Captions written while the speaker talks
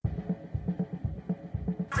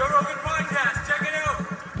Joe Rogan Podcast. Check it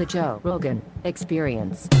out. The Joe Rogan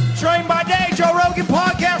Experience. Train by day, Joe Rogan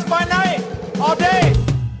Podcast by night, all day.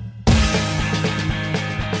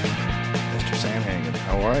 Mr. Sandhagen,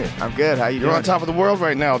 how are you? I'm good. How you doing? You're on top of the world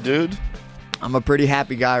right now, dude. I'm a pretty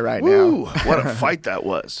happy guy right Woo! now. What a fight that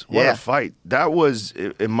was. What Yeah. a fight. That was,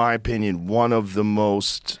 in my opinion, one of the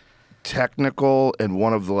most technical and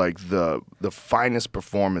one of the finest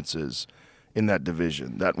performances in that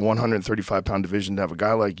division. That 135-pound division, to have a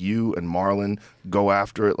guy like you and Marlon go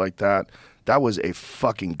after it like that, that was a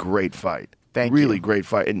fucking great fight. Thank really you. great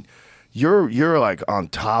fight. And you're like on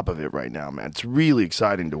top of it right now, man. It's really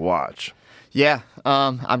exciting to watch. Yeah,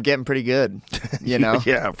 I'm getting pretty good, you know?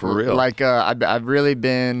 Yeah, for real. Like, I've really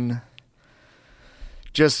been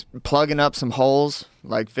just plugging up some holes,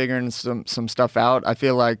 like figuring some stuff out. I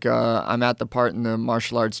feel like I'm at the part in the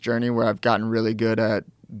martial arts journey where I've gotten really good at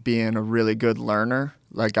being a really good learner.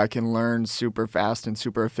 Like, I can learn super fast and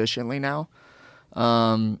super efficiently now.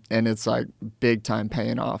 And it's like big time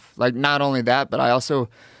paying off. Like, not only that, but I also,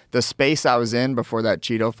 the space I was in before that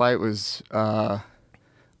Cheeto fight was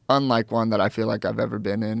unlike one that I feel like I've ever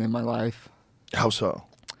been in my life. How so?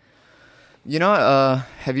 You know,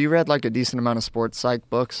 have you read like a decent amount of sports psych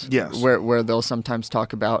books? Yes. Where they'll sometimes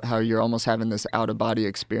talk about how you're almost having this out of body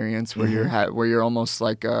experience where you're almost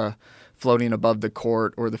like floating above the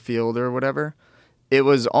court or the field or whatever. It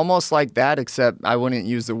was almost like that, except I wouldn't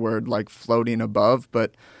use the word like floating above,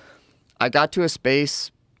 but I got to a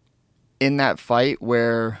space in that fight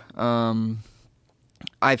where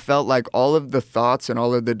I felt like all of the thoughts and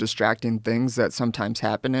all of the distracting things that sometimes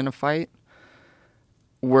happen in a fight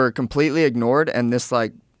were completely ignored, and this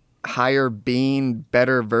like higher being,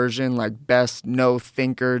 better version, like best no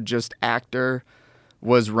thinker, just actor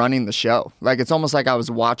was running the show. Like, it's almost like I was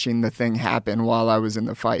watching the thing happen while I was in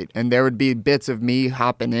the fight, and there would be bits of me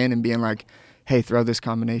hopping in and being like, hey, throw this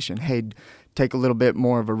combination, hey, take a little bit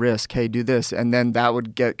more of a risk, hey, do this, and then that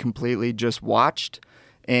would get completely just watched,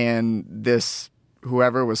 and this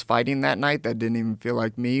whoever was fighting that night that didn't even feel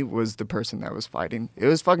like me was the person that was fighting. It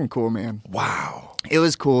was fucking cool, man. Wow. It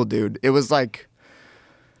was cool, dude. It was like,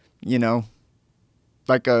 you know,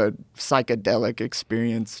 like a psychedelic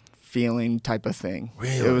experience feeling type of thing.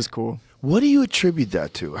 Really? It was cool. What do you attribute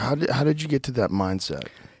that to? How did you get to that mindset?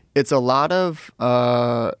 It's a lot of,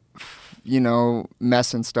 you know,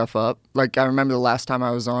 messing stuff up. Like, I remember the last time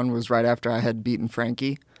I was on was right after I had beaten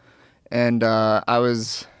Frankie. And I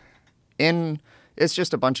was in, it's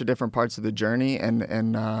just a bunch of different parts of the journey. And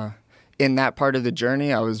in that part of the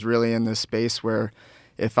journey, I was really in this space where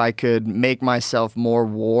if I could make myself more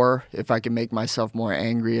war, if I could make myself more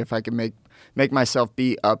angry, if I could make myself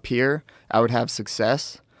be up here, I would have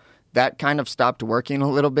success. That kind of stopped working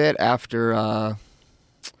a little bit after,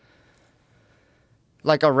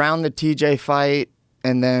 like around the TJ fight,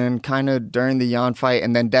 and then kind of during the Jan fight,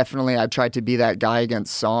 and then definitely I tried to be that guy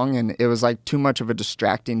against Song, and it was like too much of a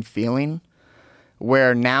distracting feeling,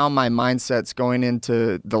 where now my mindset's going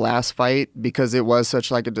into the last fight, because it was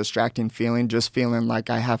such like a distracting feeling, just feeling like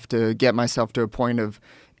I have to get myself to a point of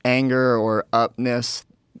anger or upness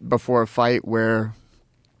before a fight where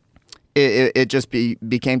it just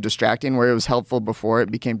became distracting, where it was helpful before,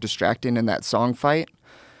 it became distracting in that Song fight.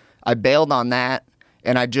 I bailed on that,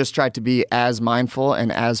 and I just tried to be as mindful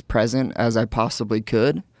and as present as I possibly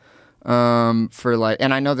could. For like,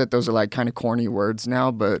 and I know that those are like kind of corny words now,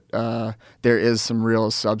 but there is some real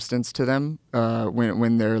substance to them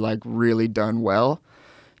when they're like really done well.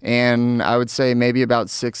 And I would say maybe about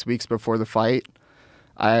 6 weeks before the fight,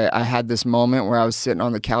 I had this moment where I was sitting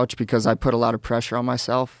on the couch because I put a lot of pressure on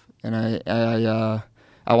myself, and I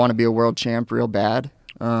want to be a world champ real bad.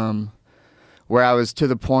 Where I was to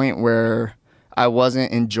the point where I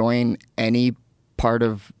wasn't enjoying any part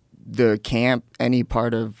of the camp, any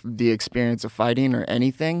part of the experience of fighting or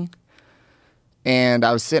anything. And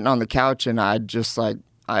I was sitting on the couch, and I just like,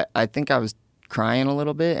 I think I was crying a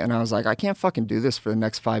little bit, and I was like, I can't fucking do this for the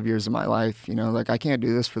next 5 years of my life, you know, like I can't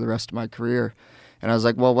do this for the rest of my career. And I was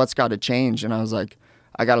like, well, what's got to change? And I was like,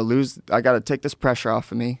 I got to take this pressure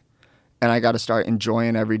off of me, and I got to start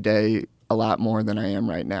enjoying every day a lot more than I am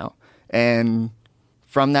right now. And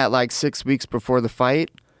from that, like 6 weeks before the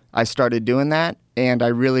fight, I started doing that, and I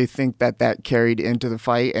really think that carried into the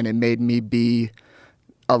fight, and it made me be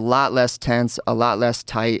a lot less tense, a lot less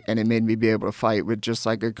tight, and it made me be able to fight with just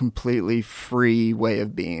like a completely free way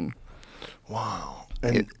of being. Wow.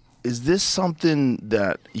 And is this something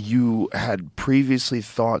that you had previously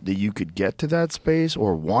thought that you could get to that space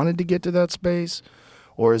or wanted to get to that space?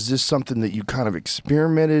 Or is this something that you kind of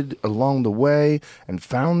experimented along the way and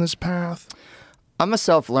found this path? I'm a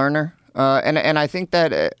self-learner. And I think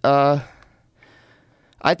that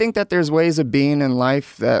I think that there's ways of being in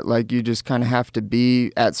life that like you just kind of have to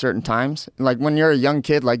be at certain times. Like when you're a young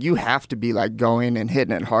kid, like you have to be like going and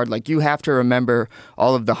hitting it hard. Like you have to remember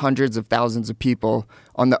all of the hundreds of thousands of people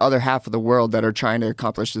on the other half of the world that are trying to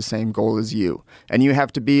accomplish the same goal as you. And you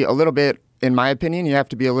have to be a little bit, in my opinion, you have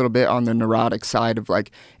to be a little bit on the neurotic side of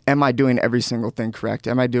like, am I doing every single thing correct?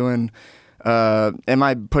 Am I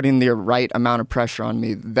putting the right amount of pressure on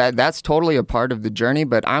me? That's totally a part of the journey,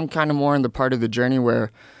 but I'm kind of more in the part of the journey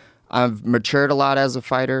where I've matured a lot as a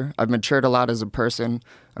fighter. I've matured a lot as a person.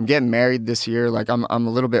 I'm getting married this year. Like I'm a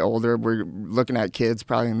little bit older. We're looking at kids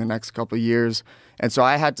probably in the next couple of years. And so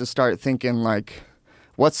I had to start thinking like,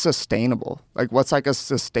 what's sustainable? Like what's like a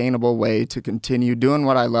sustainable way to continue doing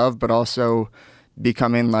what I love, but also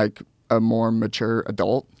becoming like a more mature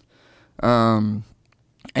adult?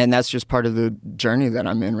 And that's just part of the journey that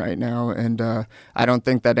I'm in right now. And I don't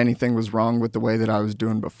think that anything was wrong with the way that I was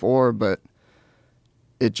doing before, but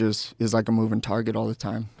it just is like a moving target all the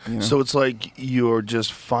time. You know? So it's like you're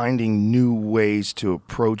just finding new ways to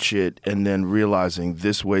approach it and then realizing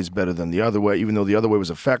this way's better than the other way. Even though the other way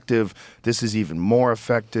was effective, this is even more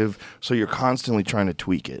effective. So you're constantly trying to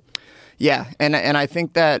tweak it. Yeah, and I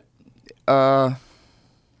think that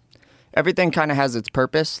everything kind of has its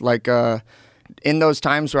purpose. Like in those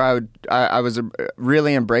times where I was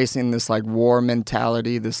really embracing this like war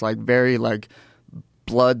mentality, this like very like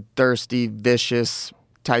bloodthirsty, vicious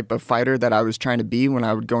type of fighter that I was trying to be when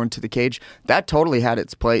I would go into the cage, that totally had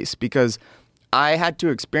its place because I had to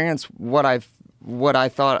experience what I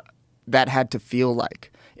thought that had to feel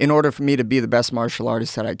like in order for me to be the best martial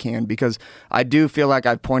artist that I can, because I do feel like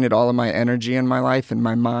I've pointed all of my energy in my life and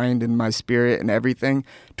my mind and my spirit and everything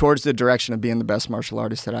towards the direction of being the best martial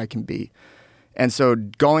artist that I can be. And so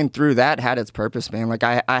going through that had its purpose, man. Like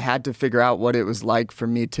I had to figure out what it was like for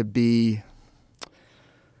me to be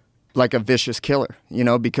like a vicious killer, you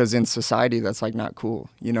know, because in society that's like not cool,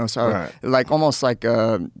 you know. So right. Like almost like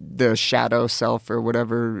the shadow self or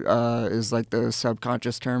whatever is like the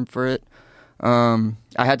subconscious term for it. I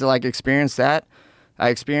had to like experience that.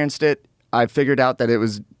 I experienced it. I figured out that it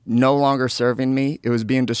was no longer serving me. It was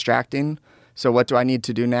being distracting. So what do I need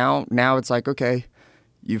to do now? Now it's like, okay,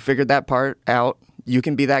 you figured that part out. You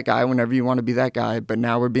can be that guy whenever you want to be that guy, but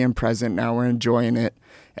now we're being present. Now we're enjoying it.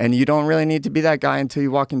 And you don't really need to be that guy until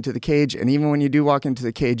you walk into the cage. And even when you do walk into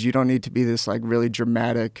the cage, you don't need to be this like really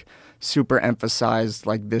dramatic, super emphasized,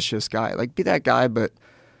 like vicious guy. Like be that guy, but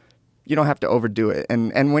you don't have to overdo it.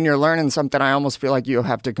 And when you're learning something, I almost feel like you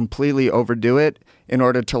have to completely overdo it in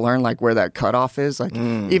order to learn like where that cutoff is. Like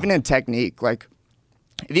even in technique, like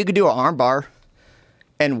if you could do an arm bar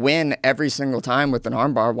and win every single time with an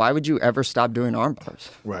armbar, why would you ever stop doing arm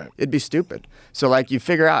bars? Right. It'd be stupid. So like you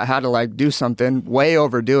figure out how to like do something, way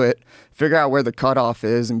overdo it, figure out where the cutoff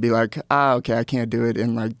is and be like, okay, I can't do it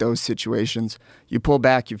in like those situations. You pull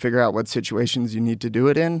back, you figure out what situations you need to do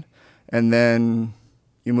it in, and then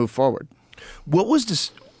you move forward. What was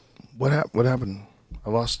this? What happened?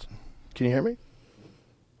 I lost. Can you hear me?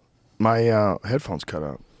 My headphones cut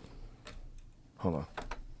out. Hold on.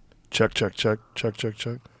 Check.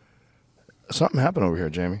 Something happened over here,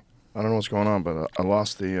 Jamie. I don't know what's going on, but I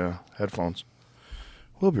lost the headphones.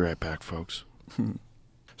 We'll be right back, folks.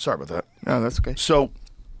 Sorry about that. No, that's okay. So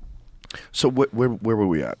where were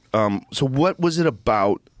we at? So what was it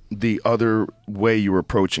about the other way you were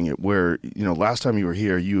approaching it, where, you know, last time you were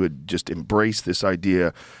here, you had just embraced this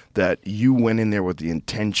idea that you went in there with the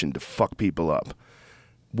intention to fuck people up.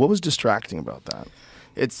 What was distracting about that?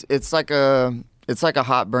 It's like a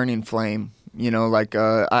hot burning flame, you know, like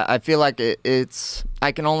I feel like it's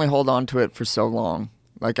I can only hold on to it for so long.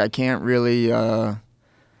 Like I can't really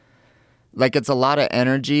like it's a lot of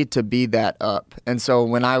energy to be that up. And so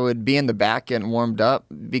when I would be in the back getting warmed up,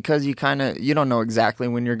 because you don't know exactly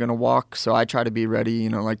when you're going to walk, so I try to be ready, you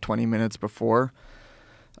know, like 20 minutes before.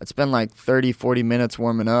 I'd spend like 30, 40 minutes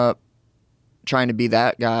warming up, trying to be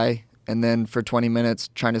that guy, and then for 20 minutes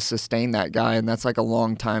trying to sustain that guy, and that's like a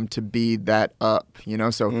long time to be that up, you know?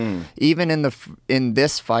 So even in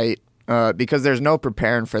this fight, because there's no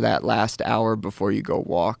preparing for that last hour before you go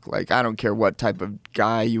walk. Like, I don't care what type of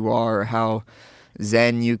guy you are or how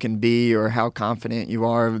zen you can be or how confident you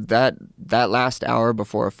are. That last hour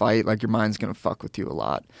before a fight, like, your mind's going to fuck with you a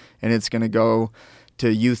lot. And it's going to go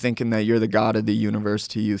to you thinking that you're the god of the universe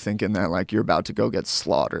to you thinking that, like, you're about to go get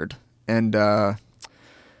slaughtered. And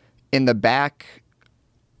in the back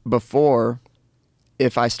before,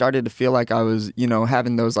 if I started to feel like I was, you know,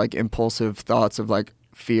 having those, like, impulsive thoughts of, like,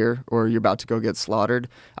 fear or you're about to go get slaughtered,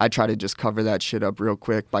 I try to just cover that shit up real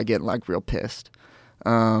quick by getting like real pissed.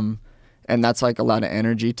 And that's like a lot of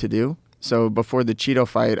energy to do. So before the Cheeto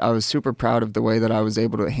fight, I was super proud of the way that I was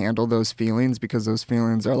able to handle those feelings, because those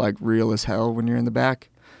feelings are like real as hell when you're in the back.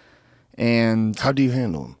 And how do you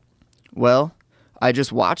handle them? Well, I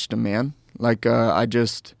just watched them, man. Like I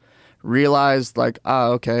just realized, like,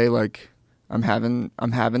 okay, like I'm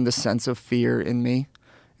having this sense of fear in me,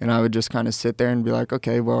 and I would just kind of sit there and be like,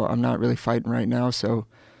 okay, well, I'm not really fighting right now, so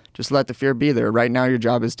just let the fear be there. Right now, your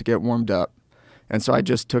job is to get warmed up. And so I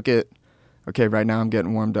just took it. Okay, right now I'm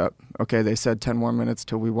getting warmed up. Okay, they said 10 more minutes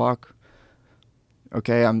till we walk.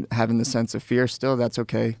 Okay, I'm having the sense of fear still. That's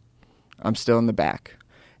okay. I'm still in the back.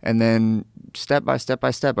 And then step by step by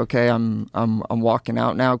step. Okay, I'm walking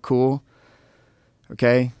out now. Cool.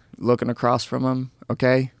 Okay, looking across from him.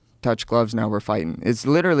 Okay, touch gloves. Now we're fighting. It's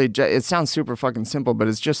literally. It sounds super fucking simple, but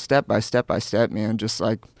it's just step by step by step, man. Just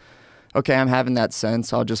like, okay, I'm having that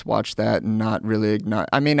sense. I'll just watch that and not really acknowledge.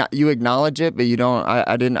 I mean, you acknowledge it, but you don't.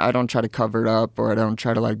 I don't try to cover it up, or I don't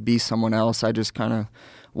try to like be someone else. I just kind of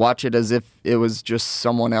watch it as if it was just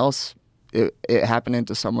someone else. It happening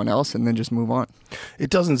to someone else, and then just move on. It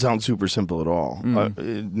doesn't sound super simple at all.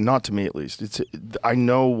 Not to me, at least. I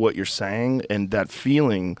know what you're saying, and that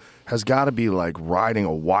feeling has got to be like riding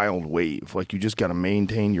a wild wave. Like you just got to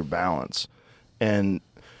maintain your balance. And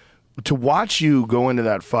to watch you go into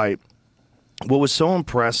that fight, what was so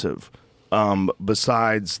impressive,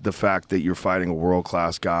 besides the fact that you're fighting a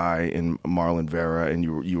world-class guy in Marlon Vera and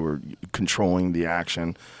you were controlling the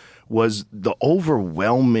action, was the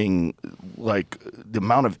overwhelming, like, the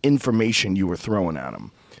amount of information you were throwing at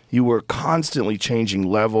him. You were constantly changing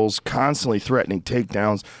levels, constantly threatening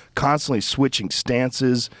takedowns, constantly switching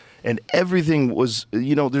stances, and everything was,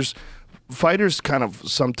 there's fighters kind of,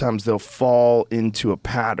 sometimes they'll fall into a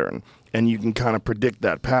pattern, and you can kind of predict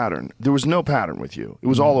that pattern. There was no pattern with you. It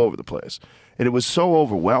was all over the place. And it was so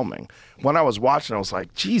overwhelming. When I was watching, I was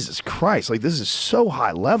like, Jesus Christ, like, this is so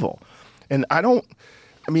high level. And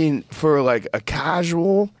for like a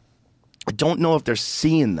casual, I don't know if they're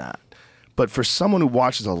seeing that. But for someone who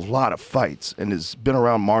watches a lot of fights and has been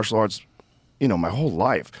around martial arts, my whole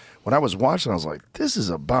life, when I was watching, I was like, this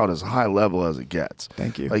is about as high level as it gets.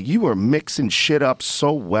 Thank you. Like, you were mixing shit up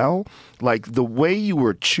so well. Like, the way you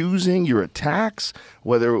were choosing your attacks,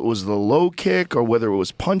 whether it was the low kick or whether it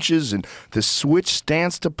was punches and the switch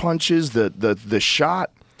stance to punches, the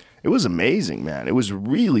shot, it was amazing, man. It was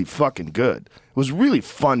really fucking good. It was really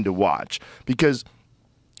fun to watch because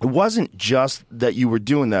it wasn't just that you were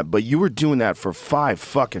doing that, but you were doing that for 5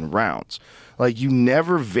 fucking rounds. Like, you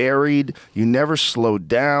never varied. You never slowed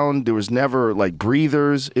down. There was never, like,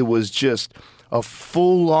 breathers. It was just a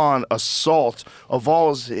full-on assault of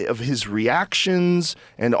all of his reactions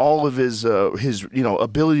and all of his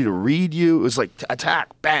ability to read you. It was like, attack,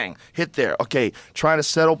 bang, hit there. Okay, trying to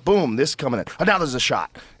settle, boom, this coming in. Oh, now there's a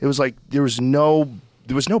shot. It was like there was no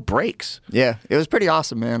breaks. Yeah, it was pretty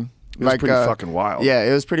awesome, man. It was pretty fucking wild. Yeah,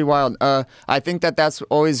 it was pretty wild. I think that's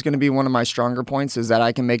always going to be one of my stronger points, is that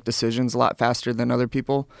I can make decisions a lot faster than other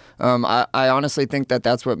people. I honestly think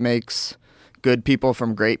that's what makes good people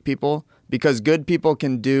from great people, because good people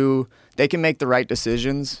can make the right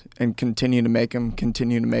decisions and continue to make them.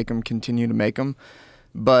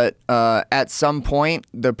 But at some point,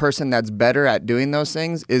 the person that's better at doing those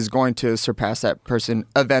things is going to surpass that person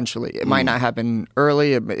eventually. It might not happen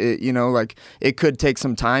early. It could take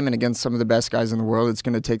some time. And against some of the best guys in the world, it's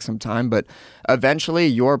going to take some time. But eventually,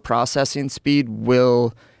 your processing speed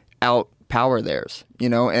will outpower theirs.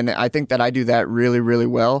 And I think that I do that really, really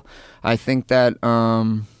well. I think that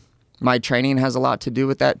my training has a lot to do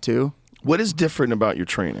with that too. What is different about your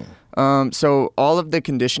training? So all of the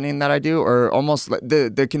conditioning that I do, or almost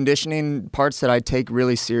the conditioning parts that I take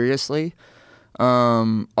really seriously,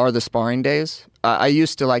 are the sparring days. I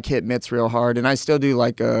used to like hit mitts real hard, and I still do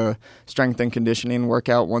like a strength and conditioning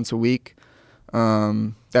workout once a week.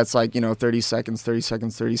 That's like, 30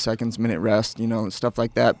 seconds, minute rest, stuff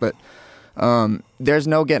like that. But there's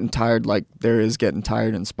no getting tired like there is getting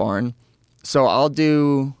tired in sparring. So I'll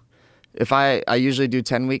do, I usually do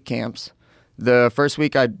 10-week camps. The first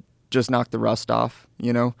week I just knock the rust off,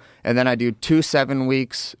 and then I do 2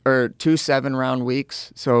 7-round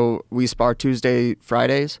weeks. So we spar Tuesday,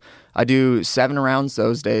 Fridays. I do 7 rounds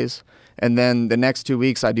those days, and then the next 2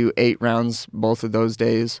 weeks I do 8 rounds both of those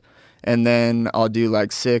days, and then I'll do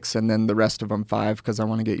like 6, and then the rest of them 5 because I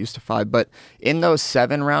want to get used to 5. But in those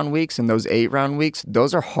 7-round weeks and those 8-round weeks,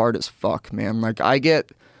 those are hard as fuck, man.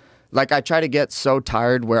 I try to get so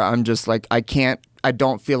tired where I'm just like, I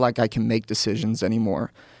don't feel like I can make decisions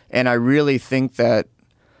anymore. And I really think that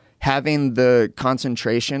having the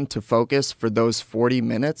concentration to focus for those 40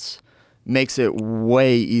 minutes makes it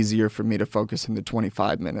way easier for me to focus in the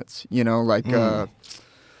 25 minutes.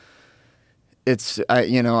 I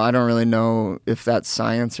don't really know if that's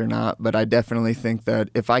science or not, but I definitely think that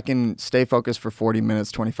if I can stay focused for 40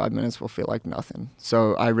 minutes, 25 minutes will feel like nothing.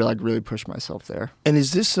 So I really push myself there. And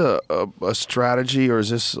is this a strategy, or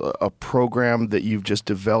is this a program that you've just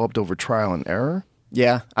developed over trial and error?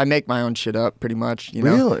 Yeah, I make my own shit up pretty much.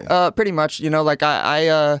 Really? Pretty much.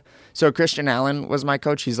 So Christian Allen was my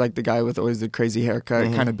coach. He's like the guy with always the crazy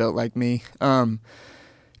haircut, kind of built like me.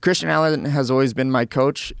 Christian Allen has always been my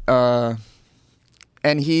coach.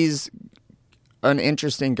 And he's an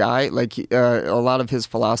interesting guy. Like a lot of his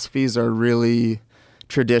philosophies are really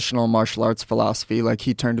traditional martial arts philosophy. Like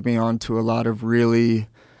he turned me on to a lot of really,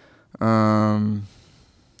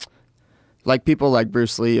 like people like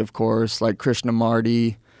Bruce Lee, of course, like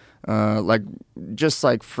Krishnamurti, like just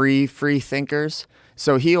like free thinkers.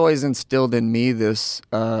 So he always instilled in me this,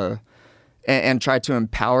 and tried to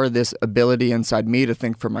empower this ability inside me to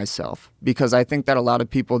think for myself. Because I think that a lot of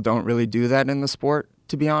people don't really do that in the sport,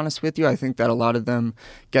 to be honest with you. I think that a lot of them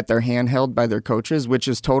get their hand held by their coaches, which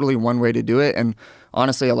is totally one way to do it. And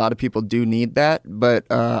honestly, a lot of people do need that.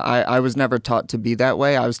 But I was never taught to be that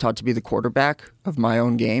way. I was taught to be the quarterback of my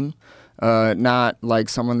own game, not like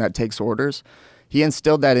someone that takes orders. He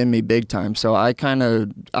instilled that in me big time. So I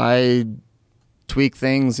tweak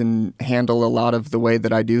things and handle a lot of the way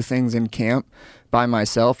that I do things in camp by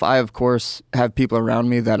myself. I, of course, have people around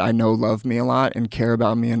me that I know love me a lot and care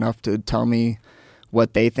about me enough to tell me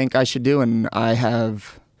what they think I should do, and I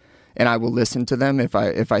will listen to them if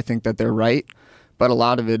I think that they're right. But a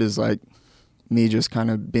lot of it is like me just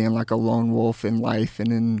kind of being like a lone wolf in life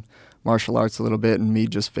and in martial arts a little bit, and me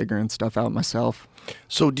just figuring stuff out myself.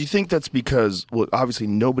 So do you think that's because, well, obviously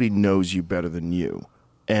nobody knows you better than you,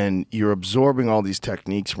 and you're absorbing all these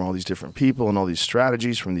techniques from all these different people and all these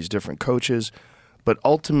strategies from these different coaches, but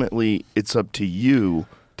ultimately it's up to you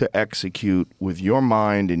to execute with your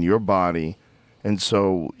mind and your body. And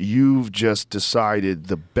so you've just decided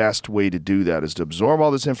the best way to do that is to absorb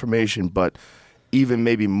all this information, but even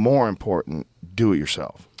maybe more important, do it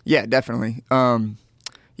yourself. Yeah, definitely.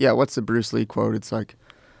 What's the Bruce Lee quote? It's like,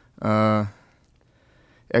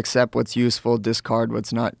 accept what's useful, discard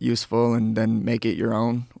what's not useful, and then make it your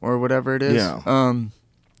own, or whatever it is. Yeah.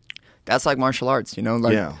 That's like martial arts,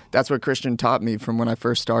 That's what Christian taught me from when I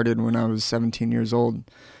first started when I was 17 years old.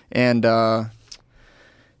 And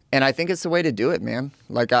I think it's the way to do it, man.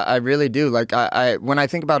 Like, I really do. Like, I when I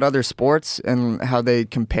think about other sports and how they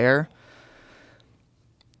compare,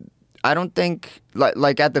 I don't think,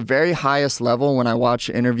 like at the very highest level, when I watch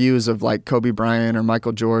interviews of like Kobe Bryant or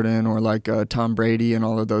Michael Jordan or like Tom Brady and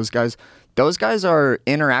all of those guys are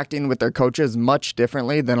interacting with their coaches much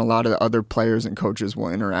differently than a lot of the other players and coaches will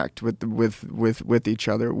interact with each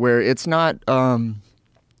other, where it's not,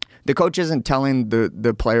 the coach isn't telling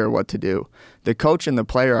the player what to do. The coach and the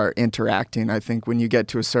player are interacting, I think, when you get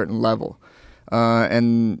to a certain level.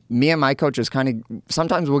 And me and my coaches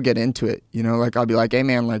sometimes we'll get into it, like I'll be like, hey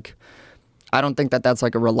man, like, I don't think that that's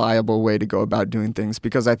like a reliable way to go about doing things,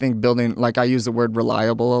 because I think building, like I use the word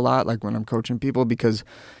reliable a lot, like when I'm coaching people, because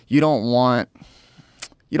you don't want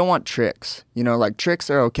tricks, like tricks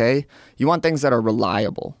are okay. You want things that are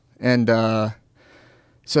reliable. And,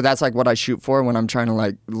 so that's like what I shoot for when I'm trying to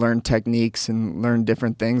like learn techniques and learn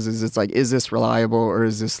different things, is it's like, is this reliable, or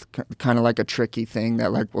is this kind of like a tricky thing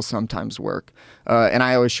that like will sometimes work? And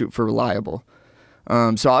I always shoot for reliable.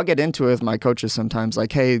 So I'll get into it with my coaches sometimes,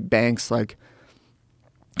 like, hey, Banks, like,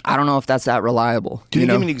 I don't know if that's that reliable. Can you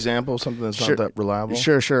give me an example of something that's not that reliable?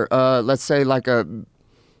 Sure. Let's say like a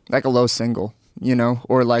low single,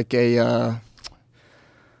 or like a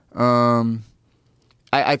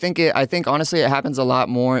I think honestly it happens a lot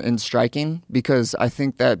more in striking, because I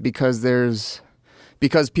think that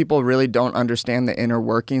because people really don't understand the inner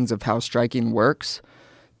workings of how striking works,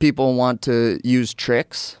 people want to use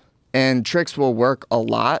tricks, and tricks will work a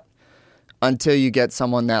lot until you get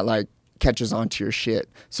someone that like catches onto your shit.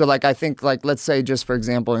 So like I think, like, let's say just for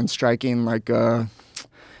example in striking, like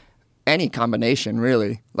any combination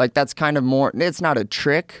really, like that's kind of more, it's not a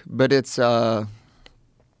trick, but it's a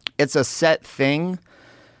set thing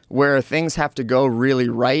where things have to go really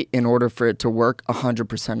right in order for it to work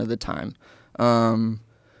 100% of the time.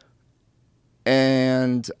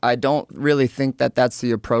 And I don't really think that that's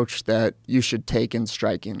the approach that you should take in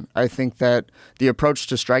striking. I think that the approach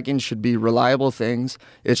to striking should be reliable things.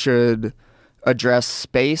 It should address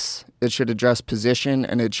space, it should address position,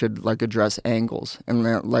 and it should like address angles. And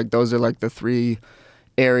like those are like the three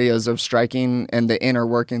areas of striking and the inner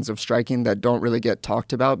workings of striking that don't really get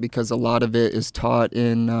talked about, because a lot of it is taught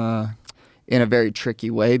in a very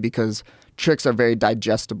tricky way, because tricks are very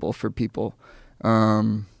digestible for people.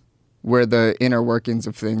 where the inner workings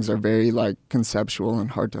of things are very like conceptual and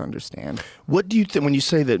hard to understand. What do you think when you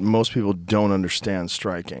say that most people don't understand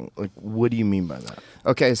striking? Like, what do you mean by that?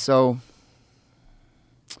 Okay, so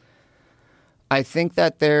I think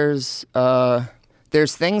that there's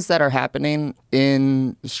things that are happening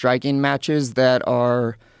in striking matches that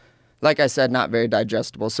are, like I said, not very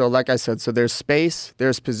digestible. So like I said, so there's space,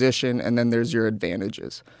 there's position, and then there's your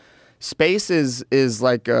advantages. Space is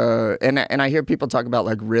like, and I hear people talk about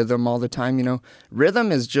like rhythm all the time, you know.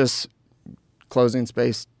 Rhythm is just closing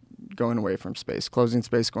space, going away from space, closing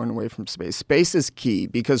space, going away from space. Space is key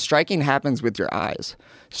because striking happens with your eyes.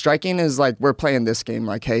 Striking is like, we're playing this game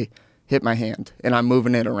like, hey, hit my hand, and I'm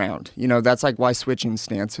moving it around. You know, that's like why switching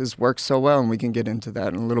stances works so well, and we can get into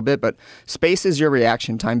that in a little bit. But space is your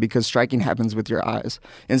reaction time because striking happens with your eyes.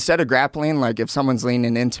 Instead of grappling, like if someone's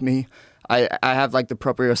leaning into me, I have like the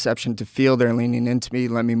proprioception to feel they're leaning into me,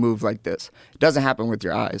 let me move like this. It doesn't happen with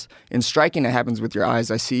your eyes. In striking, it happens with your eyes.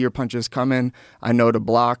 I see your punches coming, I know to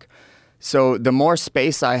block. So the more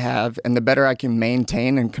space I have and the better I can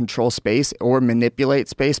maintain and control space or manipulate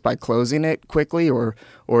space by closing it quickly or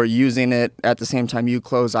using it at the same time you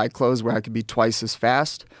close, I close, where I could be twice as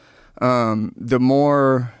fast, the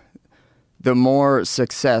more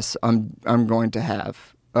success I'm going to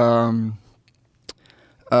have.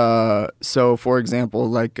 So for example,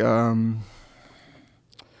 like,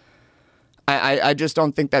 I just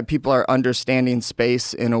don't think that people are understanding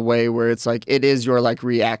space in a way where it's like, it is your like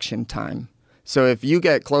reaction time. So if you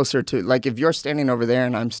get closer to, like if you're standing over there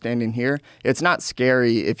and I'm standing here, it's not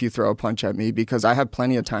scary if you throw a punch at me because I have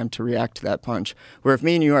plenty of time to react to that punch. Where if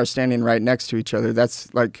me and you are standing right next to each other,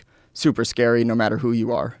 that's like super scary no matter who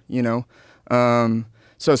you are, you know?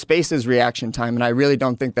 So space is reaction time, and I really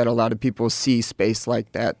don't think that a lot of people see space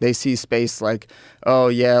like that. They see space like, oh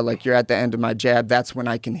yeah, like you're at the end of my jab, that's when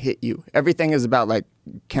I can hit you. Everything is about like,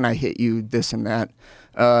 can I hit you, this and that.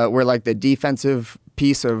 Where like the defensive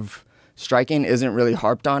piece of striking isn't really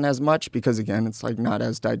harped on as much because again, it's like not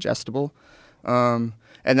as digestible. And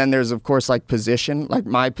then there's of course like position, like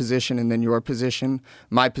my position and then your position,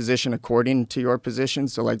 my position according to your position.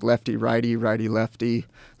 So like lefty, righty, righty, lefty,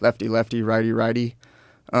 lefty, lefty, righty, righty.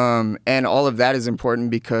 And all of that is important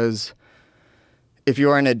because if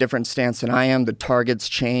you're in a different stance than I am, the targets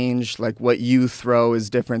change. Like what you throw is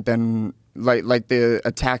different than like the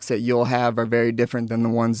attacks that you'll have are very different than the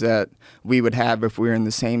ones that we would have if we were in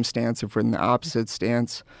the same stance, if we're in the opposite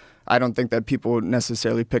stance. I don't think that people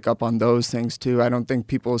necessarily pick up on those things too. I don't think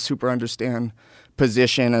people super understand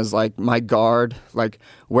position as like my guard, like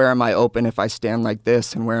where am I open if I stand like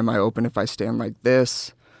this and where am I open if I stand like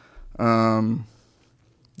this.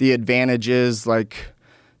 The advantages, like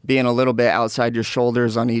being a little bit outside your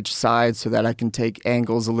shoulders on each side so that I can take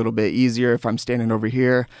angles a little bit easier. If I'm standing over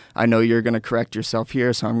here, I know you're going to correct yourself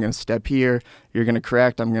here, so I'm going to step here. You're going to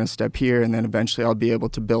correct, I'm going to step here, and then eventually I'll be able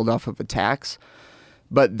to build off of attacks.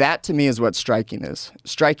 But that to me is what striking is.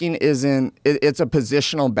 Striking isn't, it's a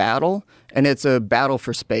positional battle, and it's a battle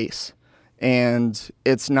for space. And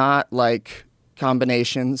it's not like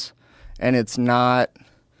combinations, and it's not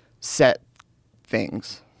set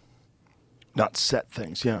things. Not set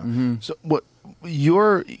things, yeah. Mm-hmm. So what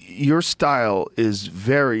your style is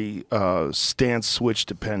very stance switch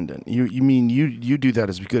dependent. You mean you do that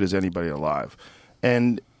as good as anybody alive,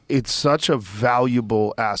 and it's such a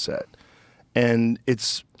valuable asset. And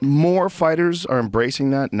it's more fighters are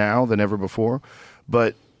embracing that now than ever before.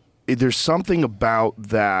 But there's something about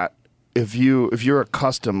that. If you're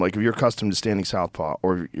accustomed to standing southpaw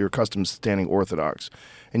or you're accustomed to standing orthodox,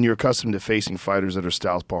 and you're accustomed to facing fighters that are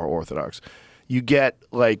southpaw or orthodox, you get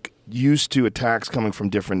like used to attacks coming from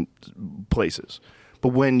different places. But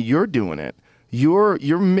when you're doing it, you're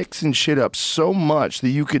mixing shit up so much that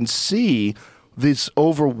you can see this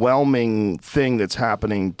overwhelming thing that's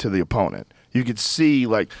happening to the opponent. You could see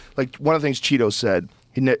like one of the things Cheeto said,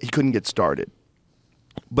 he couldn't get started.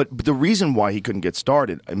 But the reason why he couldn't get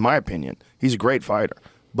started, in my opinion, he's a great fighter,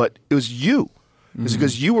 but it was you. It's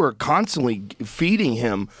because you were constantly feeding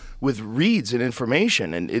him with reads and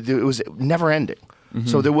information, and it was never ending.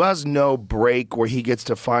 So there was no break where he gets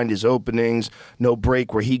to find his openings, no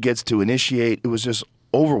break where he gets to initiate. It was just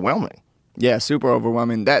overwhelming. Yeah, super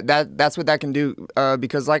overwhelming. That's what that can do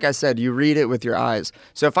because, like I said, you read it with your eyes.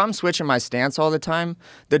 So if I'm switching my stance all the time,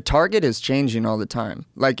 the target is changing all the time.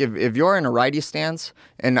 Like if you're in a righty stance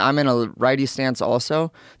and I'm in a righty stance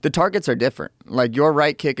also, the targets are different. Like your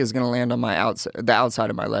right kick is going to land on the outside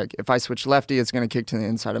of my leg. If I switch lefty, it's going to kick to the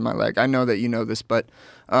inside of my leg. I know that you know this, but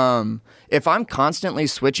if I'm constantly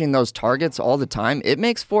switching those targets all the time, it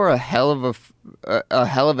makes for a hell of a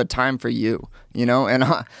hell of a time for you, you know? And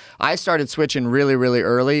I started switching really, really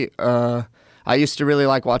early. I used to really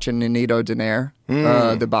like watching Nonito Donaire,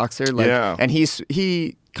 the boxer. Like, Yeah. And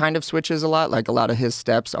he kind of switches a lot. Like a lot of his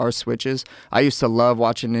steps are switches. I used to love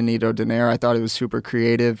watching Nonito Donaire. I thought it was super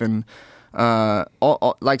creative. And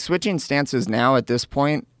like switching stances now at this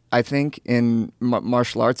point, I think in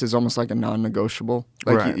martial arts is almost like a non-negotiable.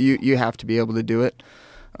 Like Right. you have to be able to do it.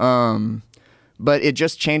 But it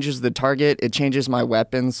just changes the target. It changes my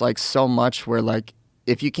weapons like so much where like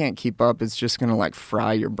if you can't keep up, it's just going to like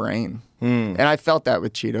fry your brain. And I felt that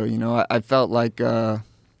with Cheeto, you know. I felt like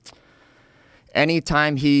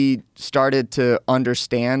anytime he started to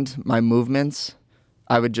understand my movements,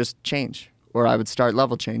 I would just change, or I would start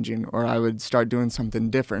level changing, or I would start doing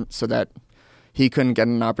something different so that he couldn't get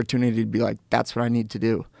an opportunity to be like, that's what I need to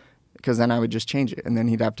do. Because then I would just change it, and then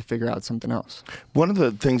he'd have to figure out something else. One of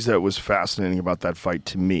the things that was fascinating about that fight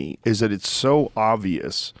to me is that it's so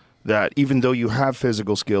obvious that even though you have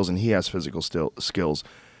physical skills and he has physical skills,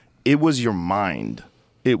 it was your mind.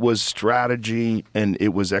 It was strategy and it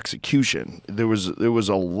was execution. There was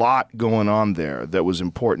a lot going on there that was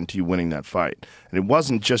important to you winning that fight. And it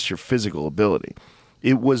wasn't just your physical ability.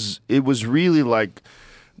 It was really like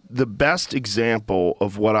the best example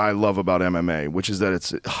of what I love about MMA, which is that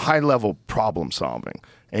it's high-level problem solving.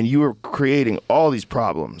 And you were creating all these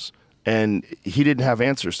problems, and he didn't have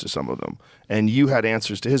answers to some of them, and you had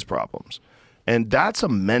answers to his problems. And that's a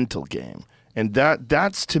mental game. And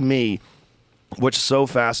that's, to me, what's so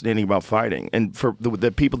fascinating about fighting. And for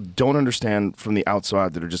that people don't understand from the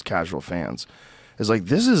outside that are just casual fans, is like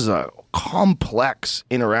this is a complex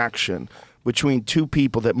interaction between two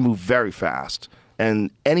people that move very fast.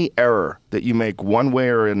 And any error that you make one way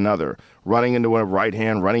or another, running into a right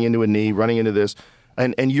hand, running into a knee, running into this,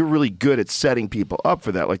 and you're really good at setting people up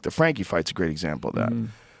for that. Like the Frankie fight's a great example of that.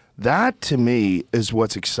 That, to me, is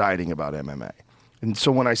what's exciting about MMA. And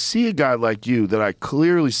so when I see a guy like you that I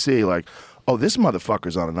clearly see, like, oh, this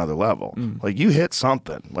motherfucker's on another level. Like, you hit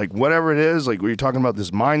something. Like, whatever it is, like, were you talking about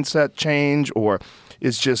this mindset change, or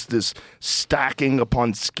it's just this stacking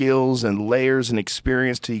upon skills and layers and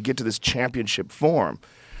experience till you get to this championship form.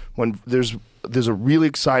 When there's a really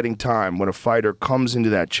exciting time when a fighter comes into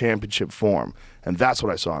that championship form, and that's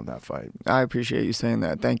what I saw in that fight. I appreciate you saying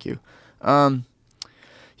that. Thank you.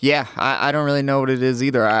 Yeah, I don't really know what it is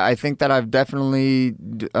either. I think that I've definitely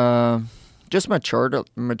just matured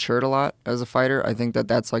a lot as a fighter. I think that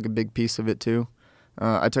that's like a big piece of it too.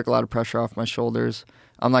 I took a lot of pressure off my shoulders.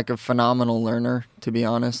 I'm like a phenomenal learner, to be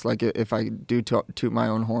honest. Like if I do toot my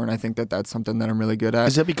own horn, I think that that's something that I'm really good at.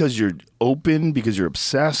 Is that because you're open? Because you're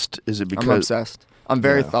obsessed? Is it because I'm obsessed? I'm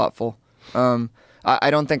very thoughtful. I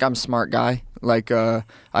don't think I'm a smart guy. Like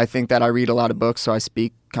I think that I read a lot of books, so I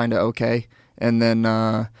speak kind of okay. And then,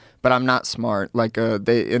 but I'm not smart. Like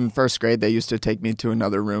they in first grade, they used to take me to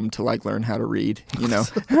another room to like learn how to read. You know,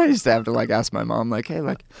 I used to have to like ask my mom, like, hey,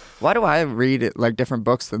 like, why do I read it like different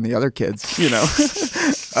books than the other kids? You know,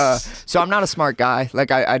 so I'm not a smart guy.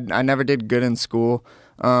 Like I never did good in school,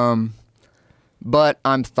 but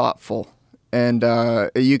I'm thoughtful. And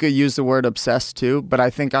you could use the word obsessed too, but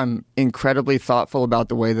I think I'm incredibly thoughtful about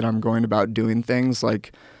the way that I'm going about doing things.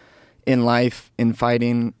 Like in life, in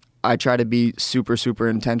fighting, I try to be super, super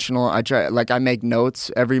intentional. I make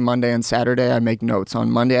notes every Monday and Saturday. I make notes.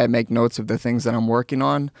 On Monday, I make notes of the things that I'm working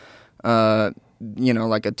on, you know,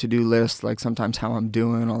 like a to-do list, like sometimes how I'm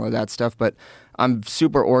doing, all of that stuff. But I'm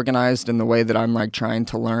super organized in the way that I'm like trying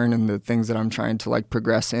to learn and the things that I'm trying to like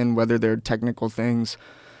progress in, whether they're technical things,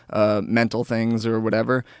 mental things or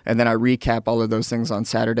whatever. And then I recap all of those things on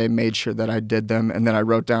Saturday, made sure that I did them. And then I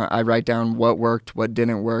write down what worked, what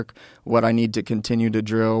didn't work, what I need to continue to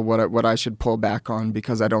drill, what I should pull back on,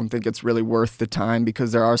 because I don't think it's really worth the time,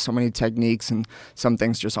 because there are so many techniques and some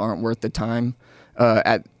things just aren't worth the time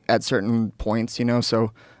at certain points, you know?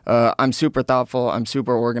 So I'm super thoughtful, I'm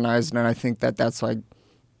super organized, and I think that that's like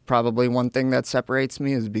probably one thing that separates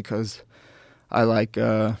me, is because I like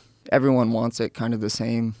everyone wants it kind of the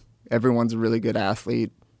same. Everyone's a really good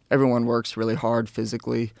athlete. Everyone works really hard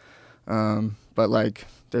physically. But like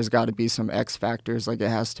there's got to be some X factors. Like it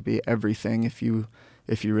has to be everything if you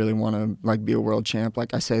really want to like be a world champ,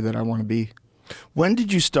 like I say that I want to be. When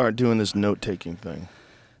did you start doing this note-taking thing?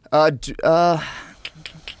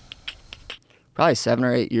 Probably 7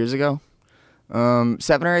 or 8 years ago.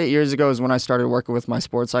 7 or 8 years ago is when I started working with my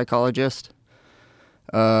sports psychologist.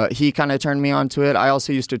 He kind of turned me on to it. I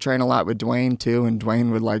also used to train a lot with Dwayne too, and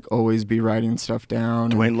Dwayne would like always be writing stuff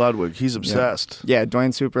down. Dwayne Ludwig, he's obsessed. Yeah,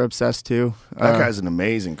 Dwayne's super obsessed too. That guy's an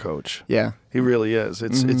amazing coach. Yeah. He really is.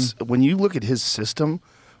 It's when you look at his system,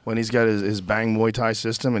 when he's got his Bang Muay Thai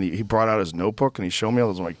system, and he brought out his notebook and he showed me all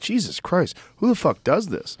this. I'm like, Jesus Christ, who the fuck does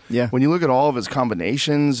this? Yeah. When you look at all of his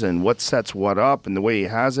combinations and what sets what up and the way he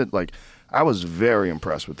has it, like, I was very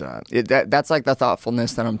impressed with that. That's like the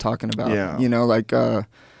thoughtfulness that I'm talking about. Yeah. You know, like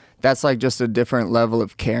that's like just a different level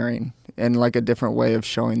of caring and like a different way of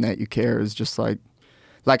showing that you care is just like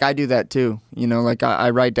I do that too. You know, like I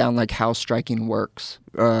write down like how striking works.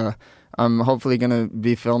 I'm hopefully going to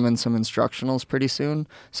be filming some instructionals pretty soon.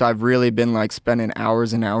 So I've really been like spending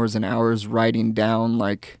hours and hours and hours writing down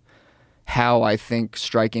like how I think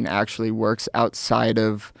striking actually works outside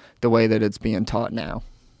of the way that it's being taught now.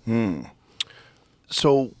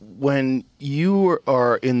 So when you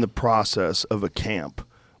are in the process of a camp,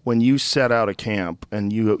 when you set out a camp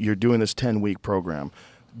and you're doing this 10-week program,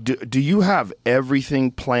 do you have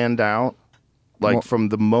everything planned out, like from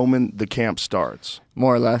the moment the camp starts?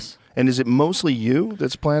 More or less. And is it mostly you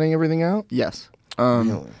that's planning everything out? Yes.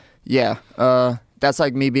 Really? Yeah. That's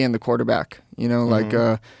like me being the quarterback. You know, like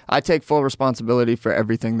I take full responsibility for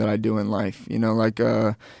everything that I do in life. You know, like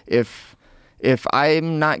if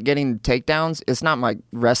I'm not getting takedowns, it's not my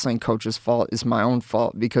wrestling coach's fault. It's my own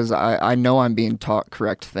fault because I know I'm being taught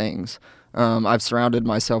correct things. I've surrounded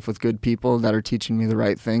myself with good people that are teaching me the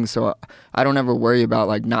right things, so I don't ever worry about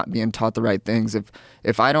like not being taught the right things.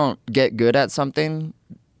 If I don't get good at something,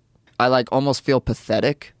 I like almost feel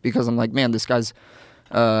pathetic because I'm like, man, this guy's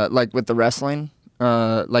like with the wrestling.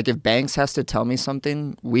 Like if Banks has to tell me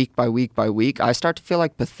something week by week by week, I start to feel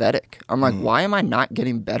like pathetic. I'm like, why am I not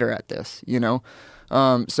getting better at this? You know?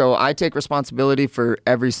 So I take responsibility for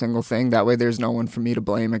every single thing. That way there's no one for me to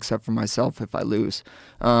blame except for myself if I lose.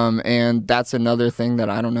 And that's another thing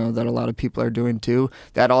that I don't know that a lot of people are doing too.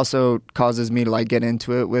 That also causes me to like get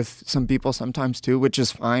into it with some people sometimes too, which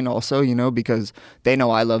is fine also, you know, because they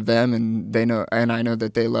know I love them and they know, and I know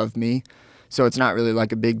that they love me. So it's not really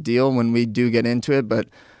like a big deal when we do get into it, but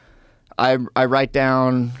I write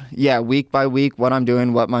down, week by week what I'm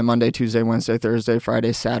doing, what my Monday, Tuesday, Wednesday, Thursday,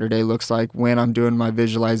 Friday, Saturday looks like when I'm doing my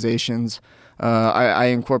visualizations. I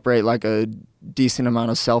incorporate like a decent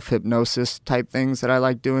amount of self-hypnosis type things that I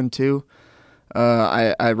like doing too.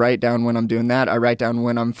 I write down when I'm doing that. I write down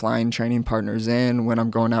when I'm flying training partners in, when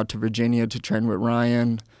I'm going out to Virginia to train with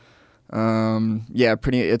Ryan.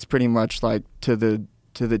 It's pretty much like to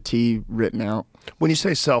the T written out. When you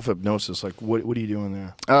say self-hypnosis, like what are you doing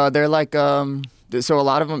there? They're like, so a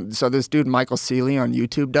lot of them, so this dude Michael Seeley on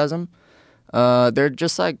YouTube does them. They're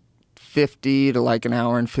just like 50 to like an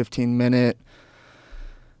hour and 15-minute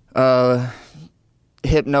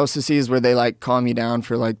hypnosis where they like calm you down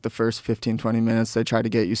for like the first 15, 20 minutes. They try to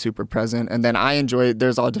get you super present. And then I enjoy,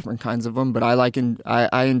 there's all different kinds of them, but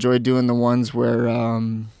I enjoy doing the ones where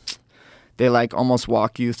they like almost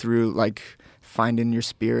walk you through like finding your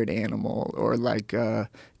spirit animal or like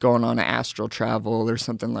going on an astral travel or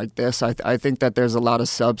something like this. I think that there's a lot of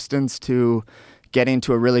substance to getting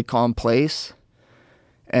to a really calm place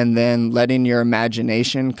and then letting your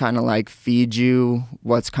imagination kind of like feed you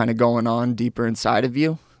what's kind of going on deeper inside of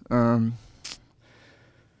you. And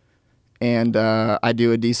I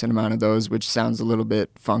do a decent amount of those, which sounds a little bit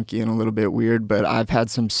funky and a little bit weird, but I've had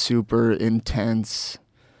some super intense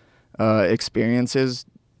experiences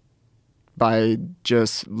by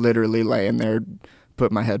just literally laying there,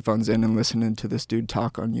 put my headphones in and listening to this dude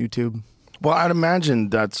talk on YouTube. Well, I'd imagine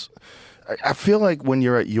I feel like when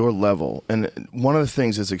you're at your level, and one of the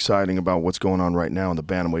things that's exciting about what's going on right now in the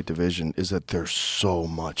Bantamweight division is that there's so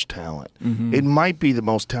much talent. Mm-hmm. It might be the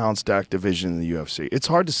most talent-stacked division in the UFC. It's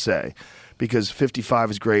hard to say because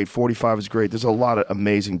 55 is great, 45 is great. There's a lot of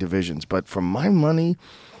amazing divisions. But for my money,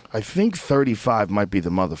 I think 35 might be the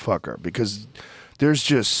motherfucker because there's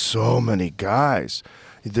just so many guys.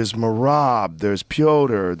 There's Merab, there's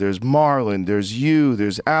Piotr, there's Marlon, there's you,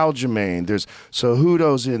 there's Aljamain, there's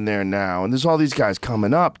Cejudo's in there now, and there's all these guys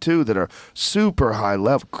coming up too that are super high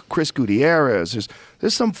level. Chris Gutierrez,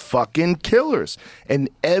 there's some fucking killers,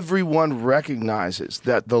 and everyone recognizes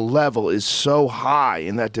that the level is so high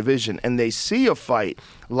in that division, and they see a fight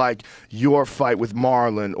like your fight with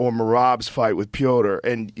Marlon or Merab's fight with Piotr,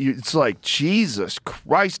 and it's like, Jesus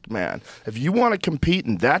Christ, man. If you want to compete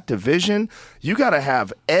in that division, you got to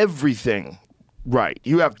have everything right.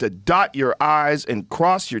 You have to dot your I's and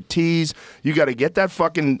cross your T's. You got to get that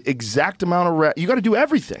fucking exact amount of rep. You got to do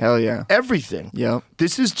everything. Hell yeah. Everything. Yeah.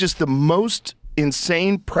 This is just the most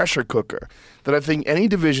insane pressure cooker that I think any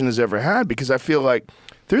division has ever had because I feel like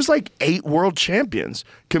there's like 8 world champions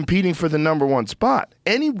competing for the number 1 spot.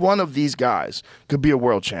 Any one of these guys could be a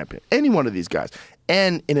world champion. Any one of these guys.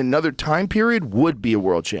 And in another time period would be a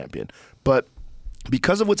world champion. But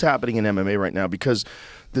because of what's happening in MMA right now, because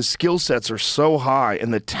the skill sets are so high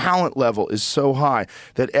and the talent level is so high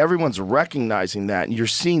that everyone's recognizing that, and you're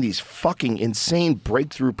seeing these fucking insane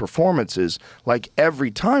breakthrough performances like every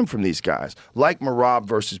time from these guys, like Merab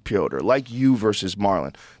versus Piotr, like you versus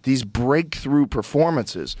Marlon. These breakthrough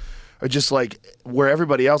performances are just like where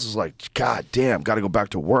everybody else is like, God damn, got to go back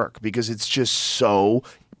to work, because it's just so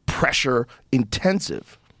pressure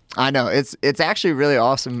intensive. I know, it's actually really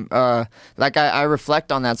awesome. Like I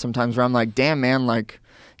reflect on that sometimes, where I'm like, damn, man, like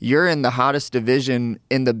you're in the hottest division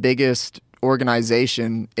in the biggest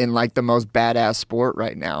organization in like the most badass sport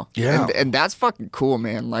right now. Yeah, and that's fucking cool,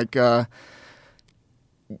 man. Like when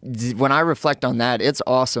I reflect on that, it's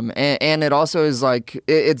awesome, and it also is like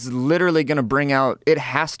it's literally gonna it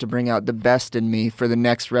has to bring out the best in me for the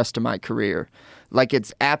next rest of my career. Like,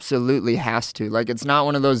 it's absolutely has to. Like, it's not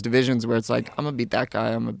one of those divisions where it's like, I'm going to beat that guy,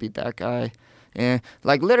 I'm going to beat that guy. And,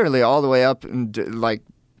 like, literally all the way up and, like,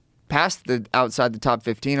 past the outside the top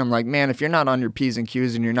 15, I'm like, man, if you're not on your P's and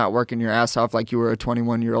Q's and you're not working your ass off like you were a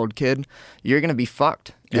 21-year-old kid, you're going to be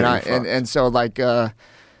fucked. And so, like,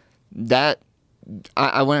 that...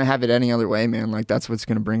 I wouldn't have it any other way, man. Like, that's what's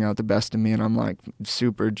going to bring out the best in me, and I'm, like,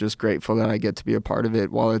 super just grateful that I get to be a part of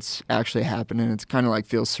it while it's actually happening. It's kind of, like,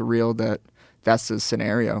 feels surreal that that's the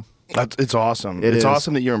scenario. It's awesome. It's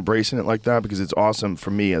awesome that you're embracing it like that, because it's awesome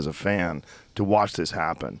for me as a fan to watch this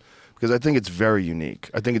happen, because I think it's very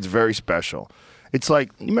unique. I think it's very special. It's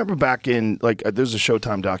like, you remember back in, like, there's a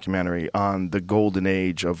Showtime documentary on the golden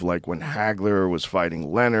age of, like, when Hagler was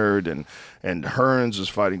fighting Leonard and Hearns was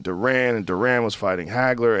fighting Duran and Duran was fighting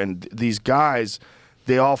Hagler, and these guys,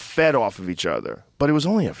 they all fed off of each other, but it was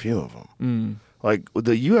only a few of them. Like,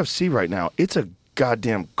 the UFC right now, it's a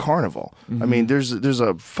goddamn carnival. I mean, there's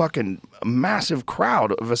a fucking massive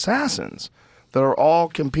crowd of assassins that are all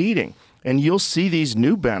competing, and you'll see these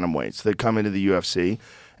new bantamweights that come into the UFC,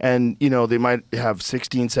 and, you know, they might have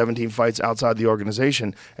 16, 17 fights outside the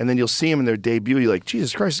organization, and then you'll see them in their debut. You're like,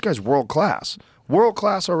 Jesus Christ, this guy's world class. World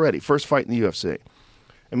class already. First fight in the UFC.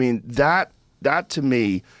 I mean, that to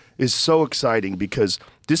me is so exciting, because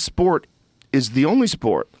this sport is the only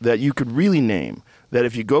sport that you could really name that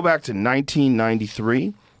if you go back to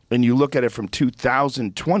 1993 and you look at it from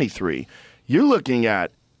 2023, you're looking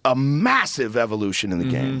at a massive evolution in the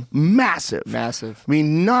game. Massive. I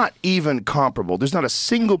mean, not even comparable. There's not a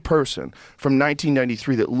single person from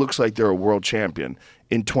 1993 that looks like they're a world champion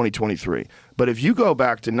in 2023. But if you go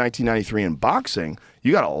back to 1993 in boxing,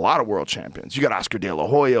 you got a lot of world champions. You got Oscar De La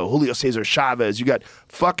Hoya, Julio Cesar Chavez. You got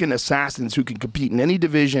fucking assassins who can compete in any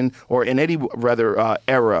division or in any,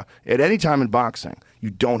 era at any time in boxing. You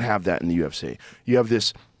don't have that in the UFC. You have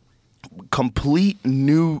this complete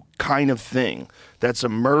new kind of thing that's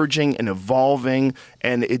emerging and evolving,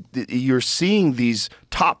 and you're seeing these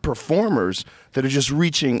top performers that are just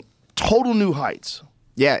reaching total new heights.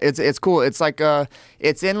 Yeah, it's cool. It's like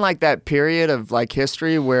it's in like that period of like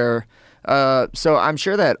history where so I'm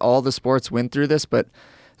sure that all the sports went through this, but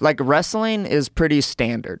like wrestling is pretty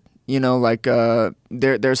standard. You know, like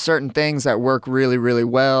there's certain things that work really, really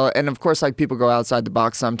well. And of course, like people go outside the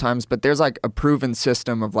box sometimes, but there's like a proven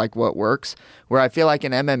system of like what works, where I feel like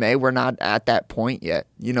in MMA, we're not at that point yet.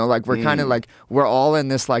 You know, like we're kind of like, we're all in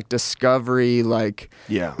this like discovery, like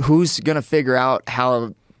who's going to figure out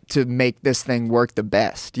how to make this thing work the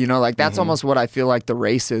best. You know, like that's almost what I feel like the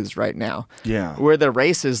race is right now. Yeah. Where the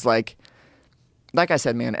race is like I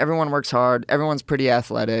said, man, everyone works hard. Everyone's pretty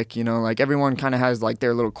athletic, you know, like everyone kind of has like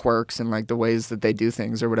their little quirks and like the ways that they do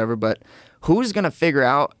things or whatever. But who's going to figure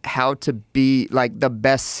out how to be like the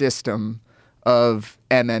best system of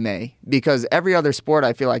MMA? Because every other sport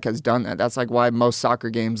I feel like has done that. That's like why most soccer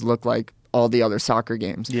games look like all the other soccer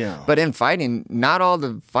games. Yeah. But in fighting, not all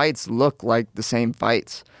the fights look like the same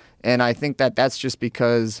fights. And I think that that's just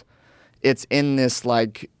because it's in this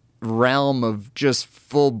like realm of just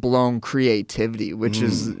full-blown creativity, which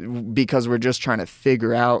is because we're just trying to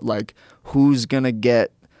figure out like who's gonna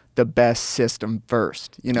get the best system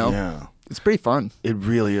first, you know? Yeah. It's pretty fun. It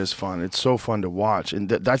really is fun. It's so fun to watch.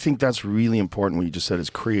 And I think that's really important what you just said,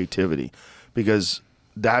 is creativity, because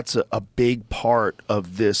that's a big part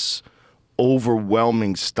of this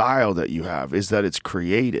overwhelming style that you have, is that it's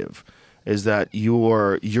creative, is that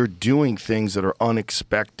you're doing things that are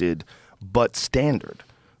unexpected but standard.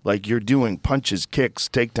 Like you're doing punches, kicks,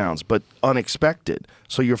 takedowns, but unexpected.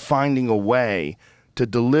 So you're finding a way to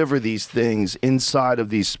deliver these things inside of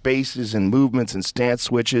these spaces and movements and stance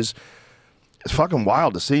switches. It's fucking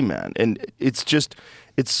wild to see, man. And it's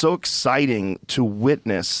so exciting to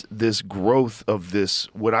witness this growth of this,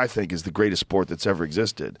 what I think is the greatest sport that's ever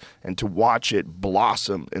existed, and to watch it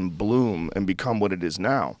blossom and bloom and become what it is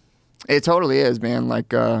now. It totally is, man.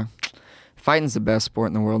 Like, fighting's the best sport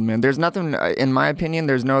in the world, man. There's nothing, in my opinion,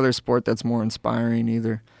 there's no other sport that's more inspiring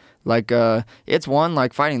either. Like, it's one,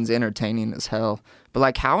 like, fighting's entertaining as hell. But,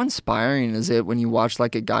 like, how inspiring is it when you watch,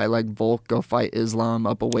 like, a guy like Volk go fight Islam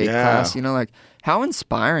up a weight class? You know, like, how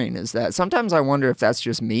inspiring is that? Sometimes I wonder if that's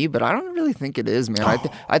just me, but I don't really think it is, man.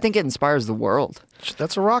 I think it inspires the world.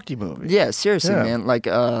 That's a Rocky movie. Yeah, seriously, man. Like,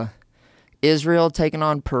 Israel taking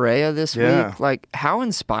on Pereira this week. Like, how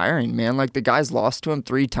inspiring, man. Like, the guy's lost to him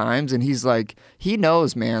 3 times, and he's like, he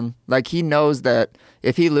knows, man. Like, he knows that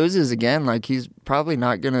if he loses again, like, he's probably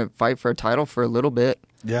not going to fight for a title for a little bit.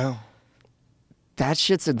 Yeah. That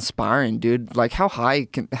shit's inspiring, dude. Like, how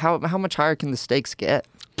much higher can the stakes get?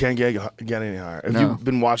 Can't get any higher. Have you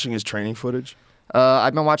been watching his training footage?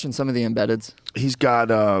 I've been watching some of the embeddeds. He's got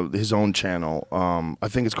his own channel. I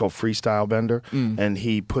think it's called Freestyle Bender, and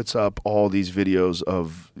he puts up all these videos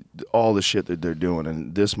of all the shit that they're doing,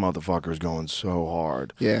 and this motherfucker's going so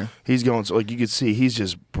hard. Yeah. He's going, so, like, you could see he's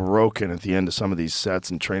just broken at the end of some of these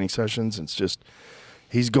sets and training sessions. It's just,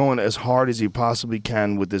 he's going as hard as he possibly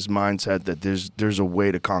can with this mindset that there's a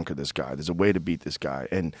way to conquer this guy. There's a way to beat this guy.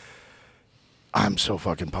 And I'm so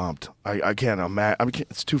fucking pumped. I can't imagine.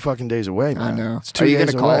 It's 2 fucking days away, man. I know. It's 2 Are you days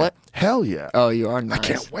going to call away. it? Hell yeah. Oh, you are? Nice. I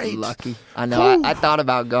can't wait. Lucky. I know. I thought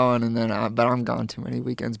about going, and then but I'm gone too many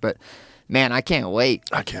weekends. But, man, I can't wait.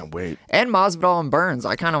 I can't wait. And Masvidal and Burns.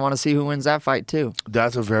 I kind of want to see who wins that fight, too.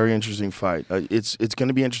 That's a very interesting fight. It's going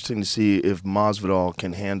to be interesting to see if Masvidal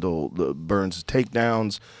can handle the Burns'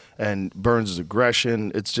 takedowns and Burns'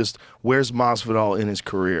 aggression. It's just, where's Masvidal in his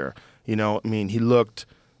career? You know, I mean, he looked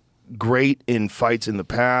great in fights in the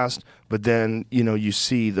past, but then, you know, you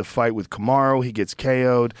see the fight with Kamaru, he gets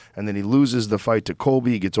KO'd, and then he loses the fight to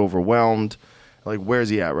Colby, he gets overwhelmed. Like, where's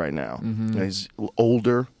he at right now? He's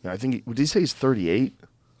older. I think, did he say he's 38?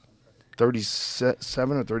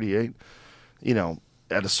 37 or 38? You know,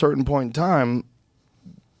 at a certain point in time,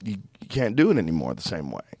 you can't do it anymore the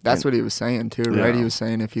same way. That's what he was saying, too, right? He was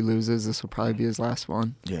saying if he loses, this will probably be his last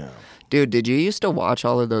one. Yeah. Dude, did you used to watch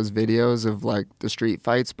all of those videos of, like, the street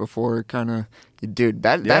fights before kind of... Dude,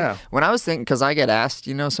 that when I was thinking, because I get asked,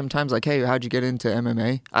 you know, sometimes, like, hey, how'd you get into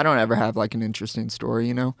MMA? I don't ever have, like, an interesting story,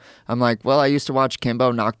 you know? I'm like, well, I used to watch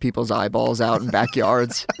Kimbo knock people's eyeballs out in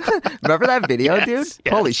backyards. Remember that video, dude? Yes.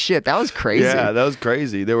 Holy shit, that was crazy. Yeah, that was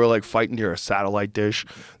crazy. They were, like, fighting near a satellite dish.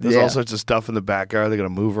 There's all sorts of stuff in the backyard. They're going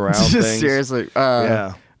to move around things. Seriously.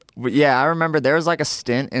 Yeah, I remember there was, like, a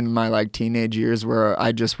stint in my, like, teenage years where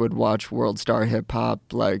I just would watch World Star Hip Hop,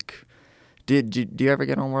 like... Do you ever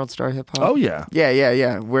get on World Star Hip Hop? Oh, yeah.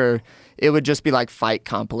 Yeah. Where it would just be like fight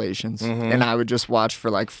compilations. And I would just watch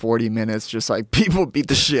for like 40 minutes, just like people beat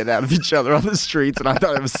the shit out of each other on the streets. And I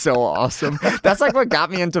thought it was so awesome. That's like what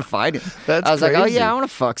got me into fighting. I was crazy. like, oh, yeah, I want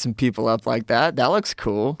to fuck some people up like that. That looks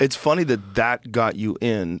cool. It's funny that got you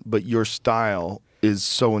in, but your style is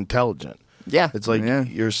so intelligent. Yeah. It's like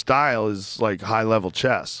your style is like high-level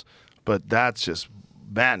chess, but that's just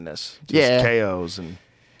madness. Just KOs and...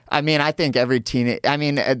 I mean, I think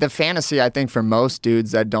the fantasy, I think, for most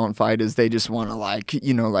dudes that don't fight is they just want to, like,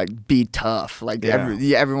 you know, like, be tough. Like,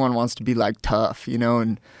 everyone wants to be, like, tough, you know,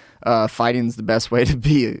 and fighting's the best way to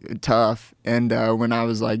be tough. And when I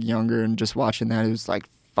was, like, younger and just watching that, it was like,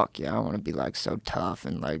 fuck yeah, I want to be, like, so tough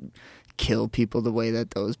and, like, kill people the way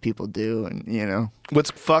that those people do, and, you know.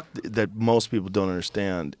 What's fucked that most people don't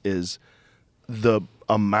understand is the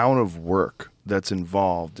amount of work that's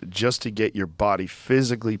involved just to get your body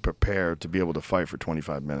physically prepared to be able to fight for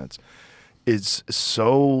 25 minutes. It's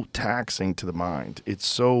so taxing to the mind. It's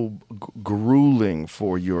so grueling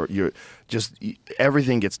for your just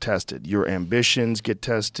everything gets tested. Your ambitions get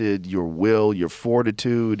tested, your will, your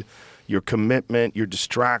fortitude, your commitment, your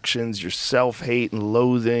distractions, your self-hate and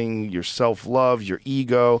loathing, your self-love, your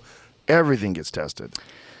ego. Everything gets tested.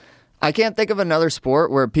 I can't think of another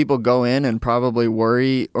sport where people go in and probably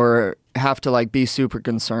worry or have to, like, be super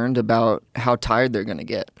concerned about how tired they're gonna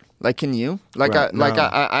get. Like, can you? Like,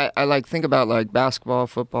 right. I like think about, like, basketball,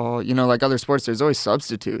 football, you know, like other sports. There's always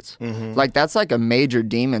substitutes. Like, that's like a major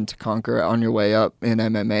demon to conquer on your way up in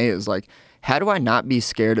MMA. Is like, how do I not be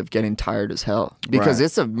scared of getting tired as hell? Because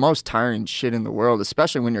it's the most tiring shit in the world,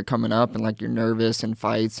 especially when you're coming up and, like, you're nervous in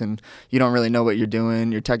fights and you don't really know what you're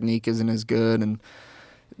doing. Your technique isn't as good, and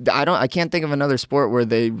I can't think of another sport where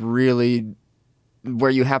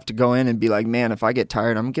you have to go in and be like, man, if I get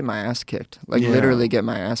tired, I'm gonna get my ass kicked. Like, literally get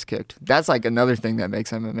my ass kicked. That's like another thing that makes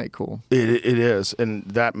MMA cool. It is, and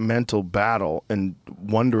that mental battle and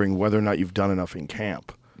wondering whether or not you've done enough in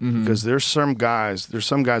camp. Because there's some guys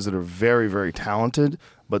that are very, very talented,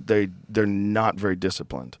 but they're not very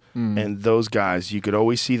disciplined. And those guys, you could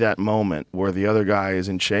always see that moment where the other guy is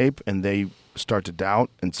in shape and they start to doubt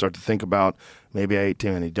and start to think about, maybe I ate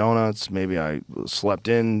too many donuts, maybe I slept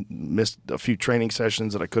in, missed a few training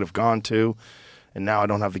sessions that I could have gone to, and now I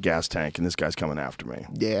don't have the gas tank, and this guy's coming after me.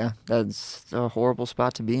 Yeah, that's a horrible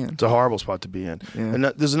spot to be in. It's a horrible spot to be in. Yeah. And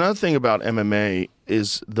there's another thing about MMA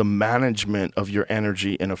is the management of your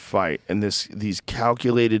energy in a fight, and these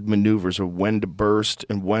calculated maneuvers of when to burst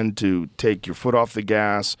and when to take your foot off the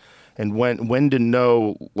gas, and when to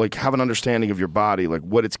know, like, have an understanding of your body, like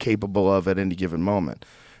what it's capable of at any given moment.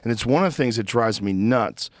 And it's one of the things that drives me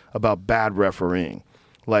nuts about bad refereeing.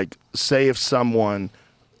 Like, say if someone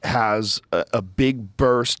has a big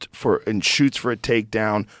burst and shoots for a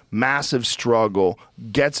takedown, massive struggle,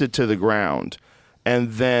 gets it to the ground,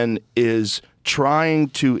 and then is trying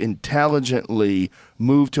to intelligently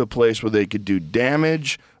move to a place where they could do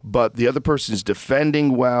damage, but the other person's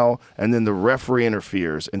defending well, and then the referee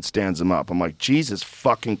interferes and stands them up. I'm like, Jesus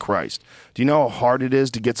fucking Christ. Do you know how hard it is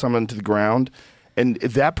to get someone to the ground? And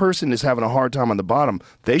if that person is having a hard time on the bottom,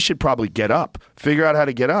 they should probably get up, figure out how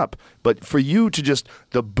to get up. But for you to just,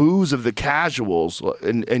 the boos of the casuals,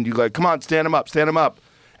 and you're like, come on, stand them up,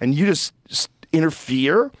 and you just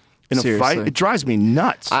interfere in a fight, it drives me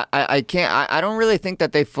nuts. I can't, I don't really think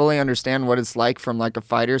that they fully understand what it's like from like a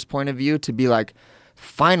fighter's point of view to be like,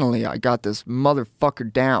 finally, I got this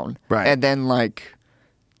motherfucker down. Right. And then like,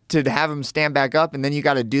 to have him stand back up and then you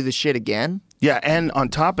got to do the shit again. Yeah, and on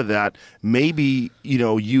top of that, maybe,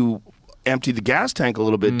 you empty the gas tank a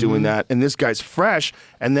little bit doing that, and this guy's fresh,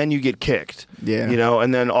 and then you get kicked. Yeah.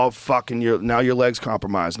 And then now your leg's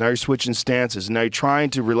compromised. Now you're switching stances. Now you're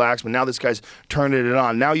trying to relax, but now this guy's turning it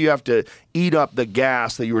on. Now you have to eat up the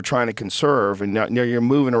gas that you were trying to conserve, and now you're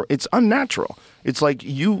moving. It's unnatural. It's like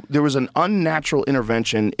there was an unnatural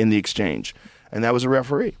intervention in the exchange, and that was a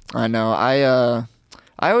referee. I know. I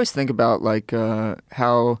always think about like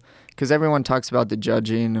how, because everyone talks about the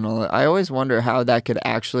judging and all that. I always wonder how that could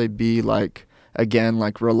actually be like, again,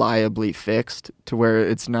 like reliably fixed to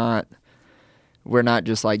where we're not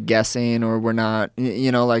just like guessing, or we're not,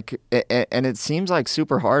 like, and it seems like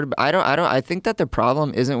super hard. But I think that the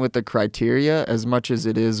problem isn't with the criteria as much as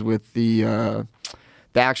it is with the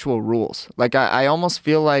actual rules. Like I almost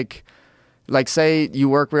feel like say you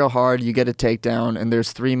work real hard, you get a takedown, and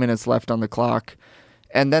there's 3 minutes left on the clock.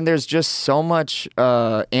 And then there's just so much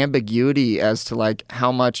ambiguity as to like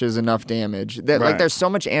how much is enough damage. That like there's so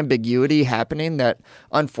much ambiguity happening that,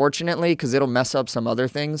 unfortunately, because it'll mess up some other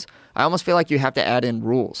things, I almost feel like you have to add in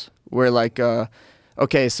rules where like,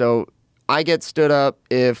 okay, so I get stood up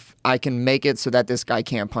if I can make it so that this guy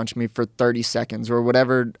can't punch me for 30 seconds or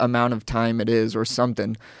whatever amount of time it is or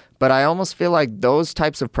something. But I almost feel like those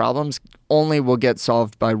types of problems only will get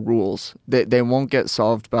solved by rules. They won't get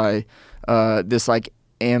solved by this like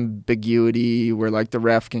ambiguity where like the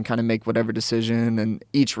ref can kind of make whatever decision, and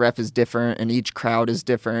each ref is different and each crowd is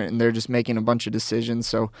different, and they're just making a bunch of decisions.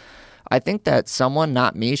 So I think that someone,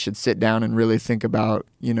 not me, should sit down and really think about,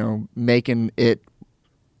 making it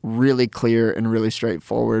really clear and really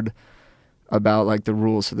straightforward about like the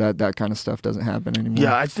rules so that that kind of stuff doesn't happen anymore.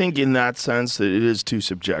 Yeah, I think in that sense that it is too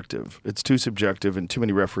subjective. It's too subjective, and too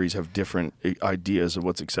many referees have different ideas of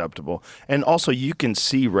what's acceptable. And also, you can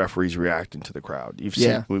see referees reacting to the crowd.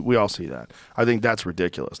 We all see that. I think that's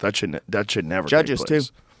ridiculous. That should never Judges take place.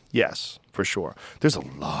 too. Yes, for sure. There's a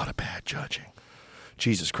lot of bad judging.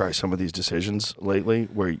 Jesus Christ, some of these decisions lately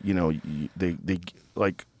where they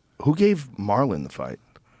like, who gave Marlon the fight?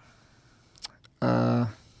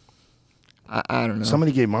 I don't know.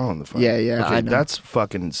 Somebody gave Marlon the fight. Yeah, okay, I know. That's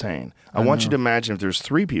fucking insane. I want you to imagine if there's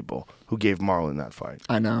 3 people who gave Marlon that fight.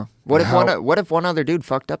 I know. What if one other dude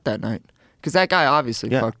fucked up that night? Because that guy obviously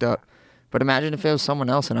fucked up. But imagine if it was someone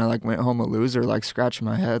else and I like went home a loser, like scratching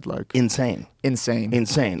my head, like insane. Yeah,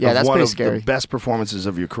 that's one pretty of scary. The best performances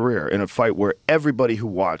of your career in a fight where everybody who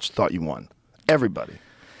watched thought you won. Everybody.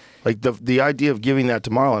 Like the idea of giving that to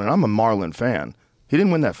Marlon, and I'm a Marlon fan. He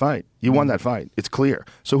didn't win that fight. You won that fight. It's clear.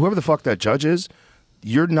 So whoever the fuck that judge is,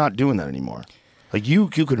 you're not doing that anymore. Like you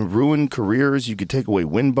can ruin careers. You could take away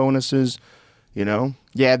win bonuses.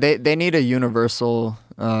 Yeah, they need a universal.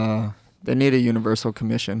 They need a universal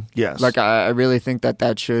commission. Yes. Like I really think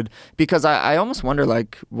that should, because I almost wonder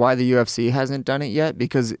like why the UFC hasn't done it yet.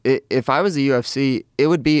 Because if I was the UFC, it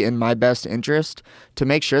would be in my best interest to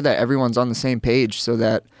make sure that everyone's on the same page so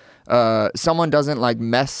that someone doesn't like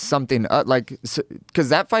mess something up, like, because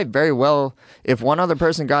that fight very well, if one other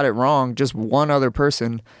person got it wrong, just one other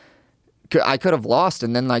person I could have lost,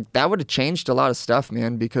 and then like that would have changed a lot of stuff,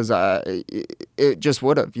 man, because it just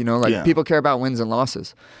would have, like people care about wins and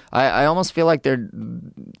losses. I almost feel like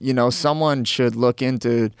someone should look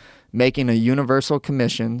into making a universal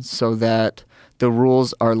commission so that the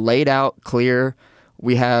rules are laid out clear.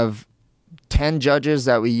 We have 10 judges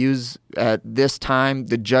that we use at this time.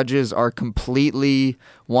 The judges are completely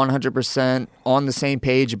 100% on the same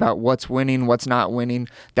page about what's winning, what's not winning.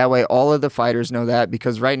 That way all of the fighters know that,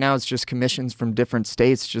 because right now it's just commissions from different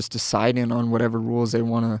states just deciding on whatever rules they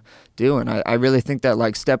want to do. And I really think that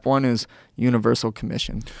like step one is universal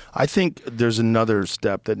commission. I think there's another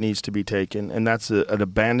step that needs to be taken, and that's an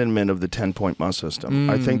abandonment of the 10-point must system.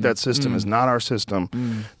 I think that system is not our system.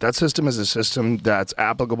 That system is a system that's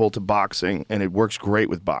applicable to boxing, and it works great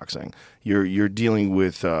with boxing. You're dealing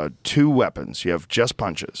with two weapons. You have just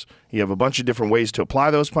punches. You have a bunch of different ways to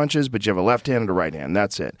apply those punches, but you have a left hand and a right hand.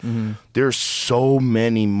 That's it. There's so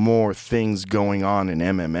many more things going on in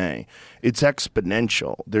MMA. It's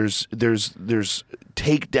exponential. There's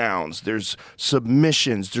takedowns, there's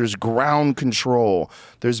submissions, there's ground control,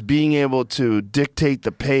 there's being able to dictate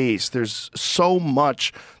the pace. There's so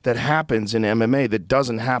much that happens in MMA that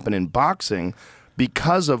doesn't happen in boxing,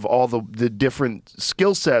 because of all the different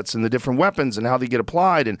skill sets and the different weapons and how they get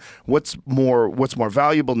applied and what's more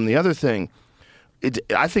valuable than the other thing.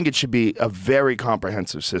 I think it should be a very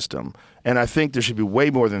comprehensive system, and I think there should be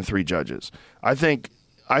way more than 3 judges. I think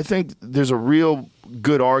there's a real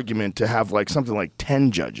good argument to have like something like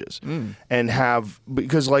 10 judges and have,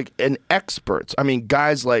 because like experts. I mean,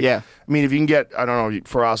 guys like, I mean, if you can get, I don't know,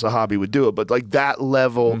 Faraz Sahabi would do it, but like that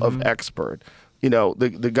level of expert.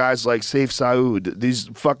 The guys like Saif Saud, these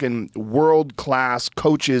fucking world-class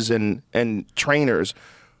coaches and trainers,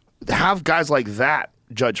 have guys like that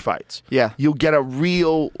judge fights. Yeah. You'll get a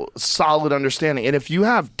real solid understanding. And if you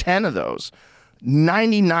have 10 of those,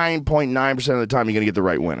 99.9% of the time you're going to get the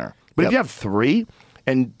right winner. But if you have 3,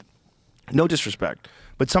 and no disrespect,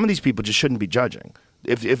 but some of these people just shouldn't be judging.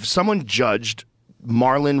 If someone judged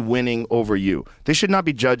Marlon winning over you, they should not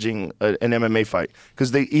be judging an MMA fight,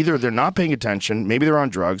 because they're not paying attention, maybe they're on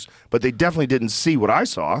drugs, but they definitely didn't see what I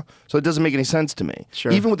saw, so it doesn't make any sense to me.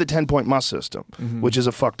 Sure. Even with the 10-point must system, which is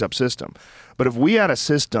a fucked up system. But if we had a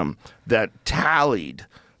system that tallied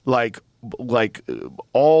like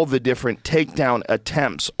all the different takedown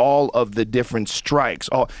attempts, all of the different strikes,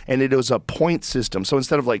 and it was a point system. So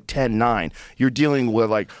instead of like 10-9, you're dealing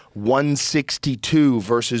with like 162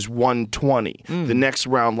 versus 120. The next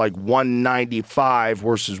round like 195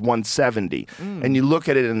 versus 170. And you look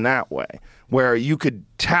at it in that way, where you could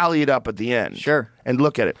tally it up at the end. Sure. And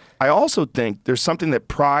look at it. I also think there's something that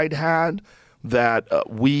Pride had that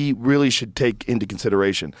we really should take into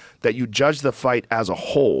consideration, that you judge the fight as a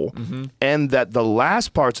whole, and that the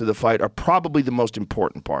last parts of the fight are probably the most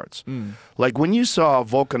important parts. Like when you saw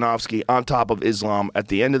Volkanovski on top of Islam at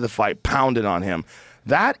the end of the fight, pounding on him,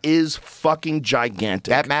 that is fucking gigantic.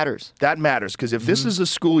 That matters. That matters, because if this is a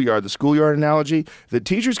schoolyard, the schoolyard analogy, the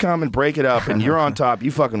teachers come and break it up and you're on top, you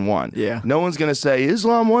fucking won. Yeah. No one's going to say,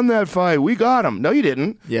 Islam won that fight, we got him. No, you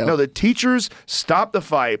didn't. Yeah. No, the teachers stopped the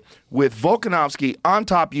fight with Volkanovski on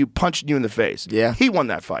top of you, punching you in the face. Yeah. He won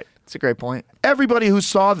that fight. That's a great point. Everybody who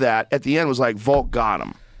saw that at the end was like, Volk got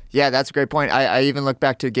him. Yeah, that's a great point. I even look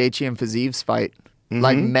back to Gaethje and Fiziv's fight.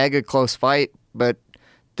 Like, mega close fight, but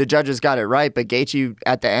the judges got it right, but Gaethje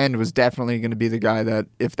at the end was definitely going to be the guy that,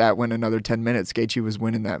 if that went another 10 minutes, Gaethje was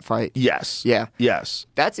winning that fight. Yes. Yeah. Yes.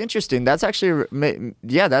 That's interesting. That's actually,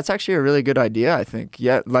 that's actually a really good idea, I think.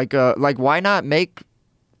 Yeah, like why not make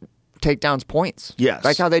takedowns points? Yes.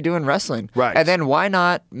 Like how they do in wrestling. Right. And then why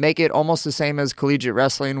not make it almost the same as collegiate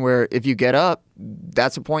wrestling, where if you get up,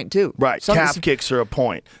 that's a point too. Right. Calf kicks are a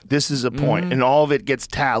point. This is a point, and all of it gets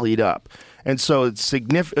tallied up. And so it's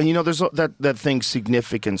significant. There's that thing,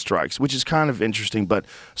 significant strikes, which is kind of interesting. But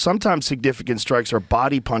sometimes significant strikes are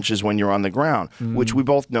body punches when you're on the ground, which we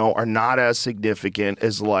both know are not as significant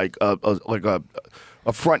as like a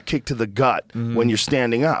front kick to the gut when you're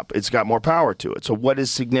standing up. It's got more power to it. So what is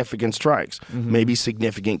significant strikes? Maybe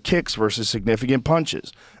significant kicks versus significant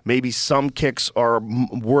punches. Maybe some kicks are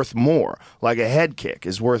worth more, like a head kick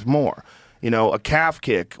is worth more. A calf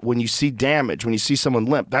kick, when you see damage, when you see someone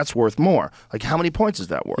limp, that's worth more. Like, how many points is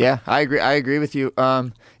that worth? Yeah, I agree with you.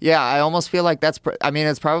 I almost feel like it's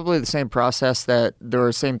probably the same process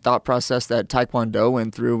same thought process that Taekwondo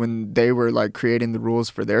went through when they were like creating the rules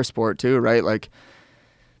for their sport too, right? Like,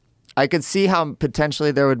 I could see how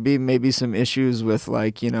potentially there would be maybe some issues with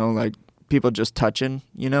like people just touching,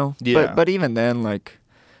 Yeah. But even then, like,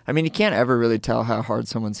 I mean, you can't ever really tell how hard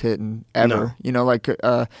someone's hitting ever. No. You know, like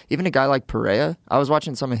even a guy like Pereira. I was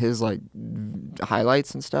watching some of his like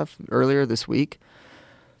highlights and stuff earlier this week.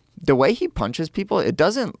 The way he punches people, it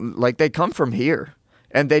doesn't like they come from here,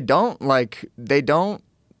 and they don't like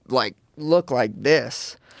look like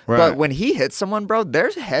this. Right. But when he hits someone, bro,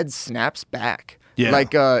 their head snaps back. Yeah.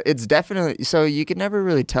 Like it's definitely so you can never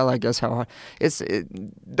really tell, I guess, how hard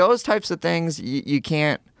those types of things you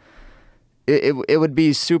can't. It would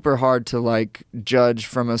be super hard to like judge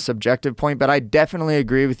from a subjective point, but I definitely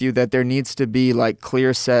agree with you that there needs to be like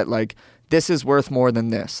clear set like. This is worth more than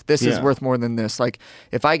this. This is worth more than this. Like,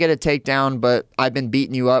 if I get a takedown, but I've been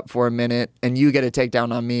beating you up for a minute, and you get a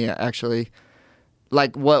takedown on me, actually,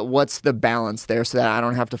 like, what's the balance there so that I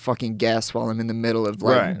don't have to fucking guess while I'm in the middle of,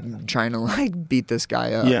 like, trying to, like, beat this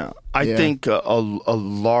guy up? Yeah. I think a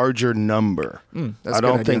larger number. That's I a good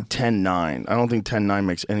don't idea. think 10-9. I don't think 10-9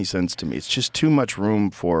 makes any sense to me. It's just too much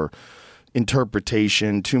room for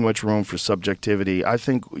interpretation, too much room for subjectivity. I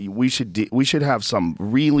think we should have some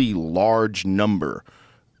really large number.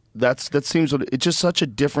 That seems it's just such a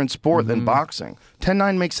different sport than boxing.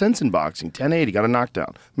 10-9 makes sense in boxing. 10-8, he got a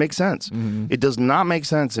knockdown. Makes sense. It does not make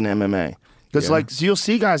sense in MMA. Because so you'll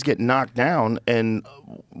see guys get knocked down and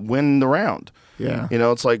win the round. Yeah. You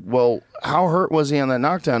know, it's like, well, how hurt was he on that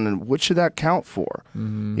knockdown, and what should that count for?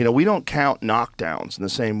 You know, we don't count knockdowns in the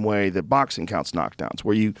same way that boxing counts knockdowns.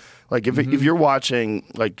 Where you, like, if you're watching,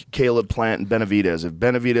 like, Caleb Plant and Benavidez, if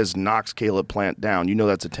Benavidez knocks Caleb Plant down, you know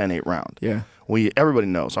that's a 10-8 round. Yeah. Everybody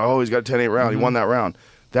knows. Oh, he's got a 10-8 round. He won that round.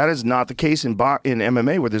 That is not the case in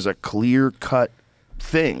MMA, where there's a clear-cut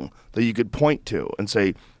thing that you could point to and say,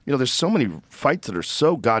 you know, there's so many fights that are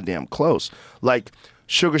so goddamn close. Like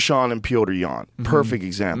Sugar Sean and Piotr Jan. Perfect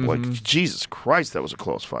example. Like, Jesus Christ, that was a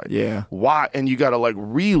close fight. Yeah. Why? And you got to, like,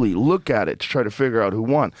 really look at it to try to figure out who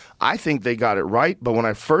won. I think they got it right, but when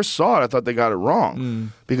I first saw it, I thought they got it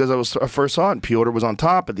wrong. Because I first saw it, and Piotr was on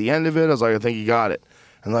top. At the end of it, I was like, I think he got it.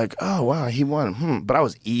 And like, oh, wow, he won. But I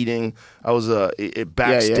was eating. I was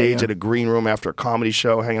backstage at a green room after a comedy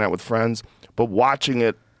show, hanging out with friends. But watching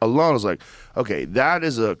it alone, I was like, okay, that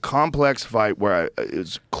is a complex fight where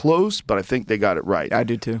it's close, but I think they got it right. I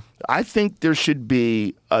do too. I think there should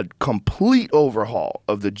be a complete overhaul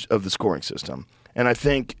of the scoring system. And I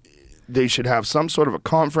think they should have some sort of a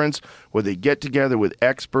conference where they get together with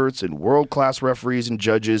experts and world-class referees and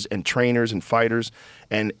judges and trainers and fighters,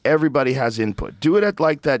 and everybody has input. Do it at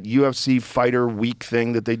like that UFC Fighter Week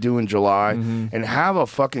thing that they do in July, and have a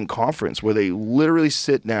fucking conference where they literally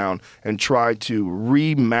sit down and try to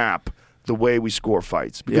remap the way we score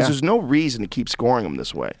fights, because there's no reason to keep scoring them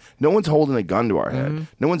this way. No one's holding a gun to our head.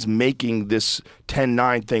 No one's making this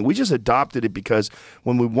 10-9 thing. We just adopted it because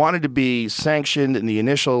when we wanted to be sanctioned in the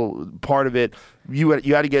initial part of it, you had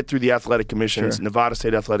to get through the athletic commissions, Nevada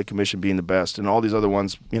State Athletic Commission being the best, and all these other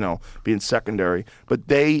ones, you know, being secondary. But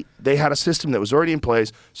they had a system that was already in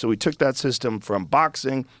place, so we took that system from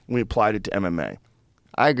boxing and we applied it to MMA.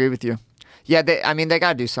 I agree with you. Yeah, they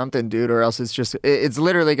got to do something, dude, or else it's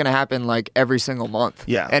literally going to happen like every single month.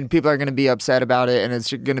 Yeah. And people are going to be upset about it, and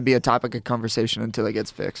it's going to be a topic of conversation until it gets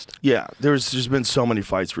fixed. Yeah, there's been so many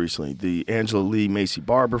fights recently. The Angela Lee Macy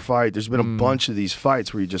Barber fight. There's been a bunch of these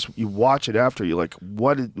fights where you watch it after, you're like,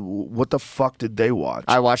 what the fuck did they watch?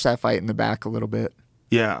 I watched that fight in the back a little bit.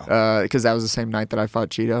 Yeah. Because that was the same night that I fought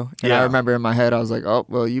Cheeto. And I remember in my head, I was like, oh,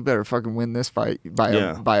 well, you better fucking win this fight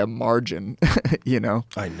by a margin, you know?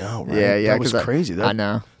 I know, right? Yeah. That was crazy. I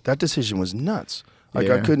know. That decision was nuts. Like,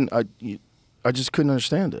 Yeah. I just couldn't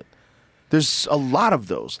understand it. There's a lot of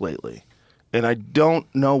those lately. And I don't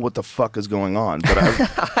know what the fuck is going on. But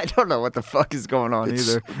I don't know what the fuck is going on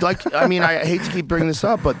either. Like, I mean, I hate to keep bringing this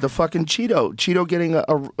up, but the fucking Cheeto getting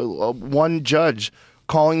a one judge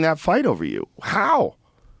calling that fight over you. How?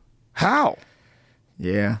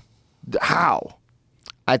 Yeah. How?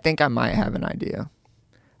 I think I might have an idea.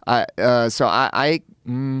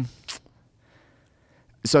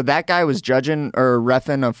 So that guy was judging or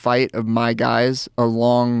reffing a fight of my guys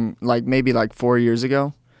along, like, maybe like 4 years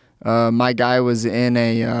ago. My guy was in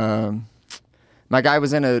a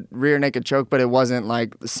rear naked choke, but it wasn't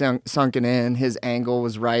like sunken in. His angle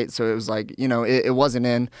was right, so it was like, you know, it wasn't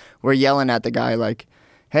in. We're yelling at the guy like,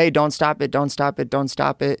 hey, don't stop it, don't stop it, don't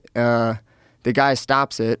stop it. The guy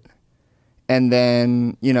stops it, and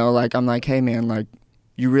then, you know, like, I'm like, hey, man, like,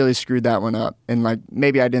 you really screwed that one up. And, like,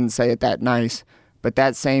 maybe I didn't say it that nice, but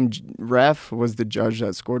that same ref was the judge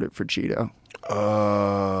that scored it for Cheeto.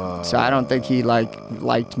 So I don't think he, like,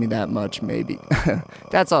 liked me that much, maybe.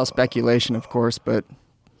 That's all speculation, of course, but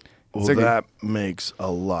Well, that makes a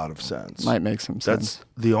lot of sense. Might make some sense. That's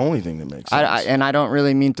the only thing that makes sense. And I don't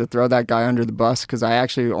really mean to throw that guy under the bus because I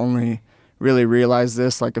actually only really realized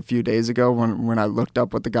this like a few days ago when I looked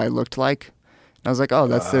up what the guy looked like. I was like, oh,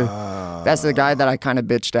 that's the guy that I kind of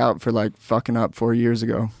bitched out for like fucking up 4 years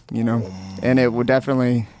ago, you know? And it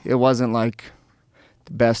wasn't like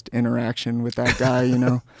the best interaction with that guy, you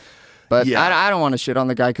know? But yeah. I don't want to shit on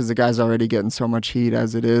the guy because the guy's already getting so much heat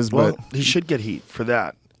as it is. Well, but he should get heat for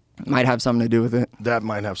that. Might have something to do with it. That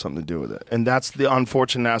might have something to do with it. And that's the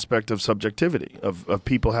unfortunate aspect of subjectivity, of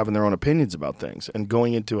people having their own opinions about things and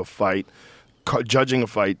going into a fight, judging a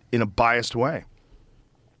fight in a biased way.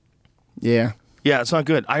 Yeah. Yeah, it's not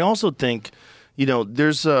good. I also think,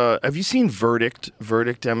 there's have you seen Verdict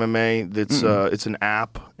MMA? That's it's an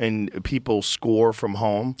app and people score from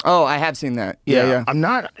home. Oh, I have seen that. Yeah. I'm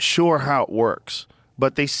not sure how it works,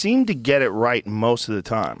 but they seem to get it right most of the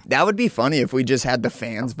time. That would be funny if we just had the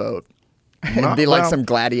fans vote. It'd be like some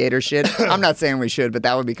gladiator shit. I'm not saying we should, but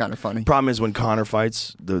that would be kind of funny. Problem is when Conor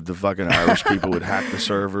fights, the fucking Irish people would hack the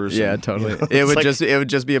servers. Yeah, totally. It would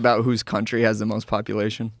just be about whose country has the most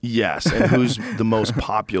population. Yes, and who's the most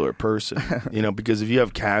popular person. Because if you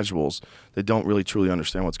have casuals that don't really truly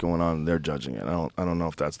understand what's going on, they're judging it. I don't know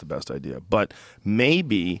if that's the best idea. But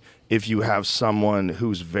maybe if you have someone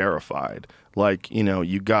who's verified, like,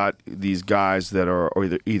 you got these guys that are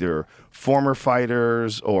either former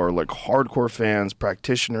fighters or like hardcore fans,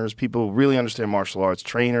 practitioners, people who really understand martial arts,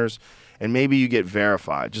 trainers, and maybe you get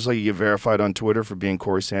verified. Just like you get verified on Twitter for being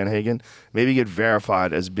Cory Sandhagen, maybe you get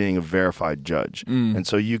verified as being a verified judge. And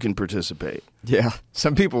so you can participate. Yeah,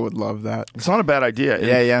 some people would love that. It's not a bad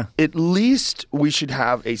idea. Yeah. At least we should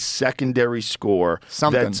have a secondary score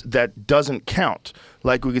that doesn't count.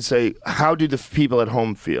 Like we could say, how do the people at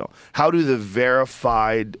home feel? How do the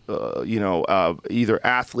verified, either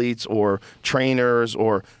athletes or trainers,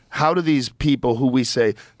 or how do these people who we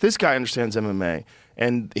say, this guy understands MMA,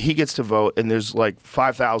 and he gets to vote, and there's like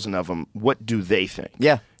 5,000 of them, what do they think?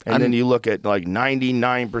 Yeah. And then you look at like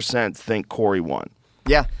 99% think Cory won.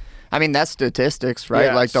 Yeah. I mean, that's statistics, right?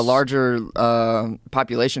 Yes. Like the larger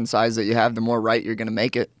population size that you have, the more right you're going to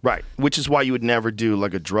make it. Right, which is why you would never do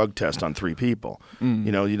like a drug test on 3 people.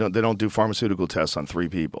 They don't do pharmaceutical tests on 3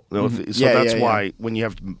 people. That's why when you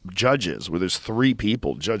have judges where there's 3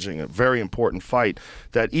 people judging a very important fight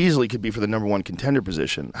that easily could be for the number 1 contender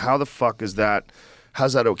position, how the fuck is that?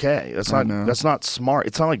 How's that okay? That's not smart.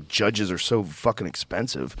 It's not like judges are so fucking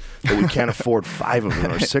expensive that we can't afford 5 of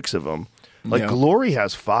them or 6 of them. Like Glory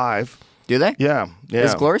has 5. Do they? Yeah.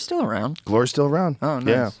 Is Glory still around? Glory's still around. Oh,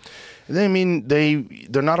 nice. Yeah. I mean,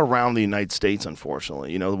 they're not around the United States,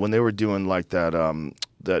 unfortunately. When they were doing like that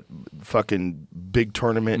fucking big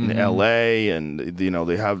tournament in L.A. and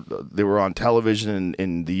they were on television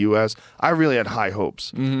in the U.S. I really had high hopes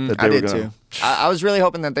that they were going to. I was really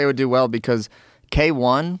hoping that they would do well because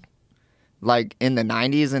K1, like in the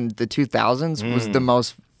 90s and the 2000s, was the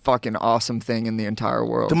most fucking awesome thing in the entire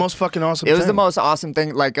world. The most fucking awesome thing. It was the most awesome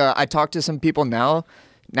thing. Like, I talked to some people now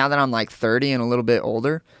that I'm like 30 and a little bit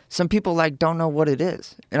older, some people like don't know what it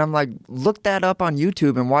is. And I'm like, look that up on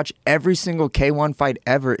YouTube and watch every single K1 fight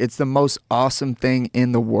ever. It's the most awesome thing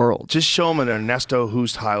in the world. Just show them an Ernesto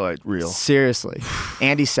Hoost highlight reel. Seriously.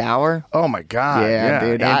 Andy Sauer. Oh my God. Yeah,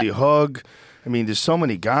 dude. Andy Hug. I mean, there's so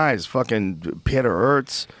many guys. Fucking Peter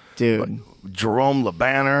Ertz. Dude. Jerome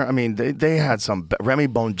LeBanner. I mean, they had some. Remy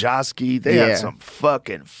Bonjasky. They had some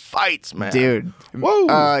fucking fights, man. Dude.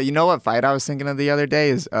 Whoa. You know what fight I was thinking of the other day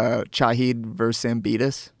is Shahid versus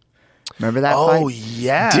Sambitas. Remember that fight? Oh,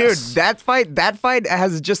 yes. Dude, that fight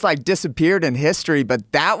has just like disappeared in history,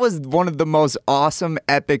 but that was one of the most awesome,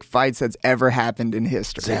 epic fights that's ever happened in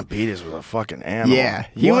history. Sambitas was a fucking animal. Yeah,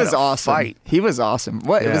 he was awesome. Fight. He was awesome.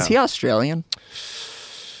 Was he Australian?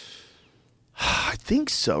 I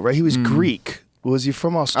think so, right? He was Greek. Was he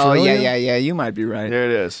from Australia? Oh, yeah. You might be right. There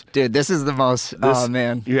it is. Dude, this is the most... oh,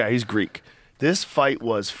 man. Yeah, he's Greek. This fight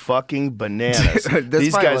was fucking bananas. Dude,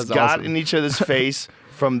 these guys got awesome. in each other's face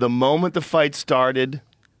from the moment the fight started.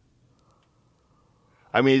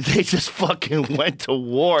 I mean, they just fucking went to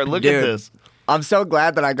war. Look at this. I'm so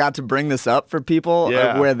glad that I got to bring this up for people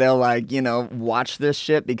where they'll like, watch this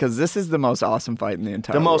shit because this is the most awesome fight in the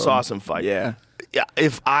entire world. The most awesome fight. Yeah. Yeah,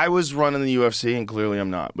 if I was running the UFC, and clearly I'm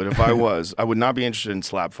not, but if I was, I would not be interested in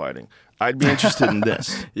slap fighting. I'd be interested in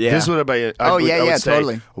this. Yeah. This would be. I would say,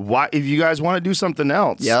 totally. Why, if you guys want to do something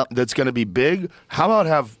else that's going to be big, how about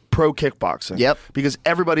have pro kickboxing? Yep. Because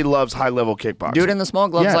everybody loves high level kickboxing. Dude in the small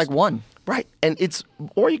gloves like won. Right, and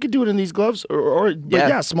or you could do it in these gloves, but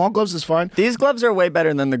yeah, small gloves is fine. These gloves are way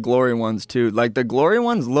better than the Glory ones too. Like the Glory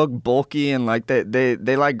ones look bulky and like they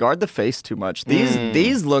like guard the face too much.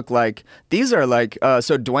 These look like these are like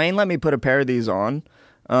so Dwayne let me put a pair of these on.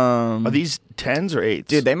 Are these 10s or 8s?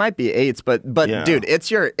 Dude, they might be 8s, but dude,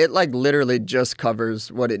 it like literally just covers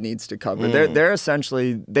what it needs to cover. They're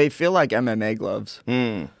essentially they feel like MMA gloves.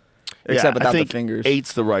 Except without the fingers.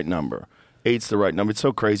 8's the right number. 8's the right number. It's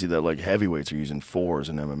so crazy that like heavyweights are using 4s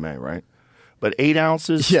in MMA, right? But 8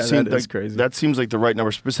 ounces, that is crazy. That seems like the right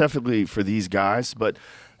number specifically for these guys. But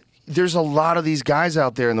there's a lot of these guys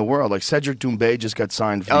out there in the world. Like Cedric Doumbé just got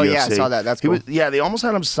signed for the UFC. Oh yeah, I saw that. That's cool. They almost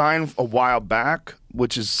had him signed a while back,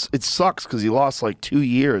 which is it sucks because he lost like 2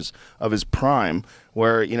 years of his prime,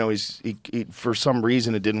 where he for some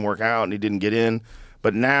reason it didn't work out and he didn't get in.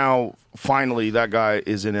 But now, finally, that guy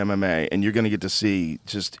is in MMA, and you're going to get to see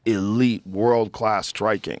just elite, world-class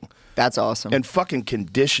striking. That's awesome. And fucking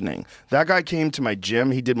conditioning. That guy came to my gym.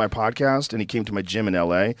 He did my podcast, and he came to my gym in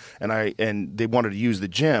L.A., and they wanted to use the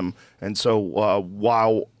gym. And so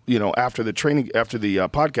while, after the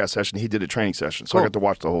podcast session, he did a training session. So I got to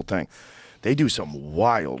watch the whole thing. They do some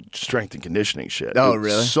wild strength and conditioning shit. Oh,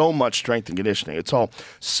 really? So much strength and conditioning. It's all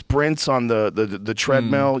sprints on the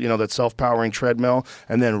treadmill, that self-powering treadmill,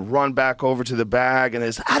 and then run back over to the bag, and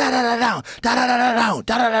it's and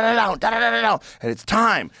it's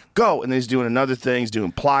time, go. And then he's doing another thing. He's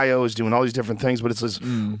doing plyo. He's doing all these different things. But it's this,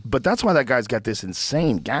 but that's why that guy's got this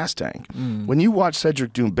insane gas tank. When you watch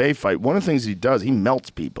Cedric Doumbé fight, one of the things he does, he melts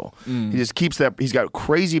people. He just keeps that. He's got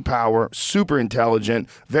crazy power, super intelligent,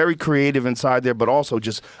 very creative inside there, but also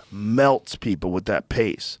just melts people with that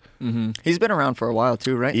pace. He's been around for a while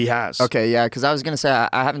too, right? He has. Okay, yeah, because I was going to say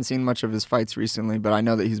I haven't seen much of his fights recently, but I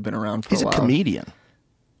know that he's been around for a while. He's a comedian.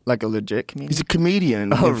 Like a legit comedian? He's a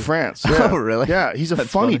comedian in France. Yeah. Oh, really? Yeah, he's a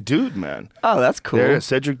funny dude, man. Oh, that's cool. There,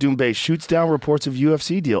 Cedric Doumbé shoots down reports of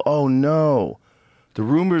UFC deal. Oh, no. The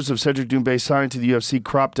rumors of Cedric Doumbé signing to the UFC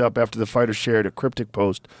cropped up after the fighter shared a cryptic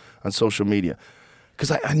post on social media.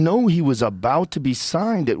 Because I know he was about to be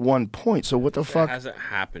signed at one point. So what the fuck? It hasn't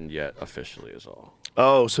happened yet officially is all.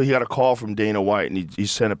 Oh, so he got a call from Dana White, and he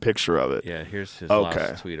sent a picture of it. Yeah, here's his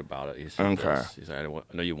last tweet about it. He said this. He's like,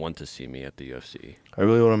 I know you want to see me at the UFC. I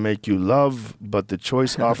really want to make you love, but the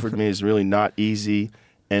choice offered me is really not easy.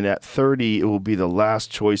 And at 30, it will be the last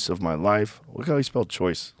choice of my life. Look how he spelled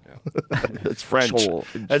choice. Yeah. That's French.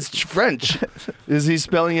 That's French. Is he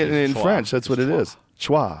spelling it in French? That's what it is.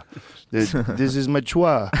 Choix. This is my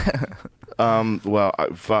choix.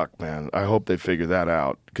 Fuck, man. I hope they figure that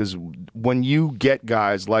out. Because when you get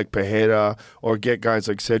guys like Pereira or get guys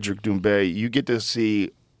like Cedric Doumbé, you get to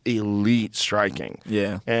see elite striking.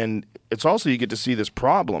 Yeah. And it's also you get to see this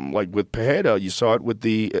problem. Like with Pereira, you saw it with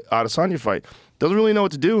the Adesanya fight. Doesn't really know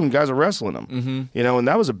what to do when guys are wrestling him. And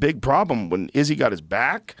that was a big problem when Izzy got his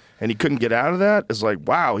back and he couldn't get out of that. It's like,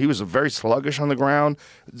 wow, he was very sluggish on the ground.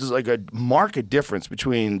 There's like a marked difference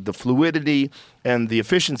between the fluidity and the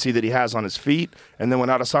efficiency that he has on his feet. And then when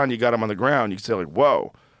Adesanya got him on the ground, you could say like,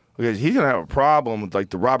 whoa. Because he's going to have a problem with like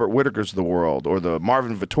the Robert Whitakers of the world or the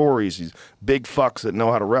Marvin Vittoris, these big fucks that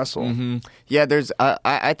know how to wrestle. Yeah, there's.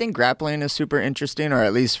 I think grappling is super interesting, or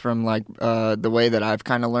at least from like the way that I've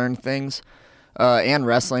kind of learned things. And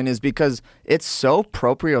wrestling is because it's so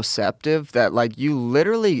proprioceptive that like you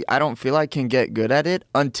literally, I don't feel like can get good at it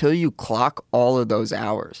until you clock all of those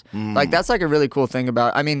hours. Like that's like a really cool thing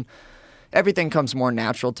about, I mean, everything comes more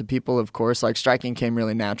natural to people, of course. Like striking came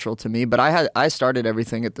really natural to me, but I started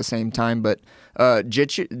everything at the same time. But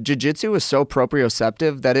jiu-jitsu was so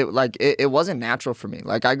proprioceptive that it wasn't natural for me.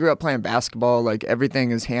 Like I grew up playing basketball. Like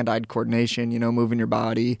everything is hand-eye coordination, moving your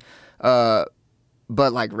body.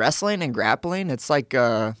 But like wrestling and grappling, it's like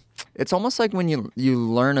it's almost like when you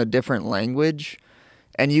learn a different language,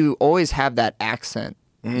 and you always have that accent.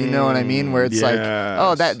 You know what I mean? Where it's like,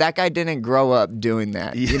 oh, that guy didn't grow up doing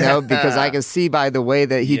that, because I can see by the way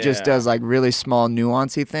that he just does like really small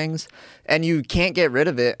nuancy things, and you can't get rid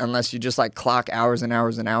of it unless you just like clock hours and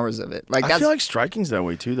hours and hours of it. Like I feel like striking's that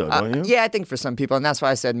way too, though, don't you? Yeah, I think for some people, and that's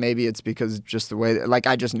why I said maybe it's because just the way that, like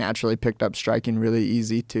I just naturally picked up striking really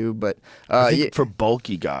easy too. But I think for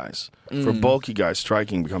bulky guys.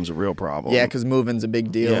 Striking becomes a real problem. Yeah, because moving's a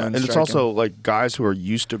big deal. Yeah, and it's also like guys who are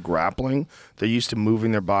used to grappling, they're used to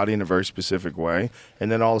moving their body in a very specific way,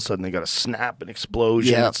 and then all of a sudden they got a snap, an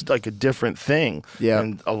explosion. Yeah. It's like a different thing. Yeah.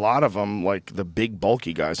 And a lot of them, like the big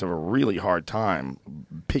bulky guys, have a really hard time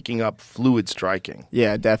picking up fluid striking.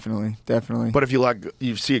 Yeah, definitely. But if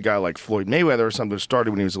you see a guy like Floyd Mayweather or something who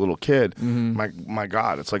started when he was a little kid, my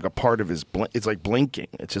God, it's like a part of his, it's like blinking.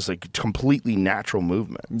 It's just like completely natural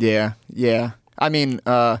movement. Yeah. I mean,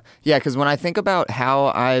 yeah, because when I think about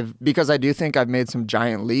because I do think I've made some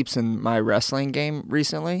giant leaps in my wrestling game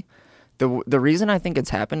recently. The reason I think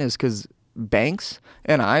it's happened is because Banks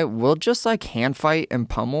and I will just like hand fight and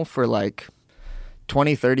pummel for like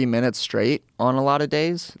 20, 30 minutes straight on a lot of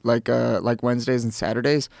days, like Wednesdays and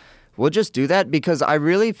Saturdays. We'll just do that because I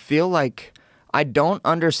really feel like I don't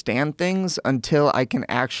understand things until I can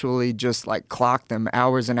actually just like clock them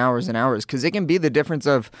hours and hours and hours. Because it can be the difference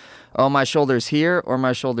of, oh, my shoulder's here or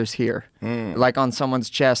my shoulder's here. Like on someone's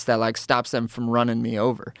chest that like stops them from running me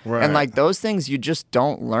over. Right. And like those things you just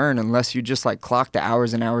don't learn unless you just like clock the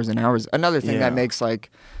hours and hours and hours. Another thing that makes like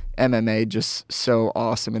MMA just so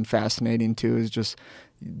awesome and fascinating too is just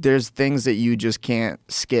there's things that you just can't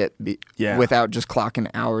skip without just clocking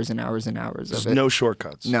hours and hours and hours There's of it. no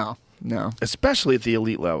shortcuts. No. Especially at the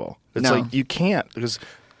elite level. It's No. like you can't because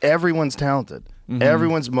everyone's talented.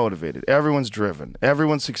 Everyone's motivated. Everyone's driven.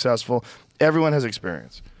 Everyone's successful. Everyone has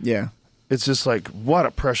experience. Yeah. It's just like, what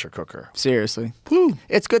a pressure cooker. Seriously.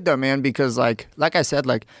 It's good though, man, because like I said,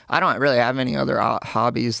 like I don't really have any other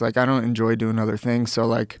hobbies. Like I don't enjoy doing other things. So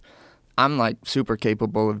like I'm like super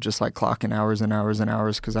capable of just like clocking hours and hours and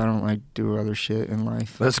hours because I don't like do other shit in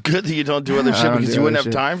life. That's good that you don't do other shit because you wouldn't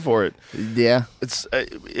have time for it. Yeah.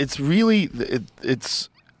 It's really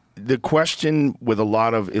the question with a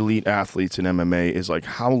lot of elite athletes in MMA is like,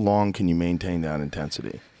 how long can you maintain that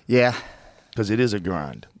intensity? Yeah. Because it is a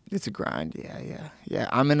grind. It's a grind. Yeah.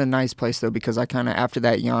 I'm in a nice place though because I kind of after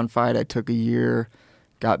that Jan fight, I took a year,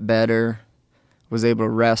 got better. Was able to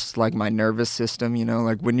rest like my nervous system, you know,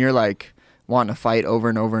 like when you're like wanting to fight over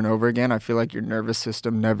and over and over again, I feel like your nervous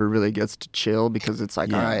system never really gets to chill because it's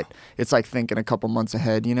like, all right, it's like thinking a couple months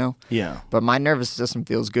ahead, you know? Yeah. But my nervous system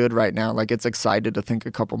feels good right now. Like it's excited to think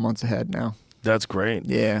a couple months ahead now. That's great.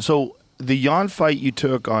 Yeah. So the Jan fight you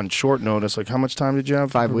took on short notice, like how much time did you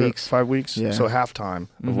have? 5 weeks. 5 weeks? Yeah. So half time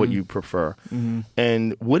of what you prefer.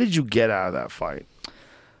 And what did you get out of that fight?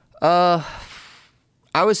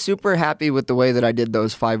 I was super happy with the way that I did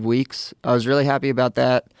those 5 weeks. I was really happy about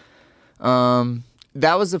that.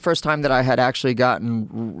 That was the first time that I had actually gotten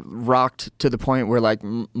rocked to the point where like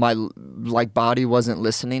my like body wasn't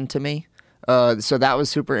listening to me. So that was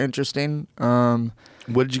super interesting.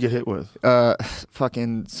 What did you get hit with?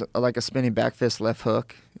 Fucking like a spinning back fist left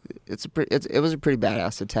hook. It was a pretty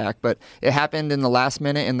badass attack, but it happened in the last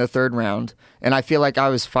minute in the third round, and I feel like I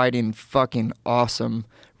was fighting fucking awesome.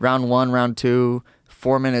 Round 1, round 2,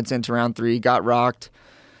 4 minutes into round 3, got rocked,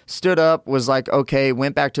 stood up, was like, okay,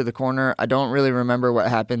 went back to the corner. I don't really remember what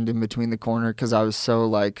happened in between the corner because I was so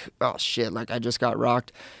like, oh shit, like I just got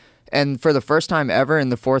rocked. And for the first time ever in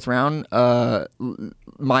the fourth round,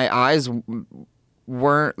 my eyes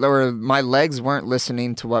my legs weren't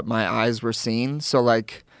listening to what my eyes were seeing. So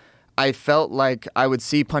like, I felt like I would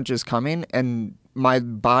see punches coming and my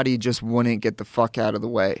body just wouldn't get the fuck out of the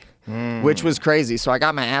way, which was crazy. So I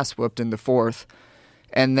got my ass whooped in the fourth.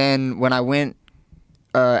 And then when I went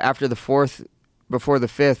after the fourth, before the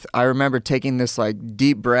fifth, I remember taking this like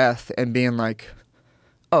deep breath and being like,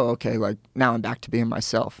 oh, okay, like now I'm back to being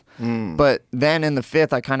myself. But then in the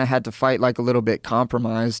fifth, I kind of had to fight like a little bit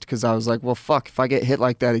compromised because I was like, well, fuck, if I get hit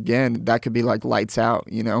like that again, that could be like lights out,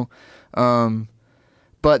 you know?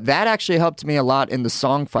 But that actually helped me a lot in the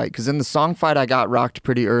Song fight because in the Song fight, I got rocked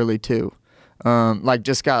pretty early too. Like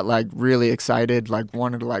just got like really excited, like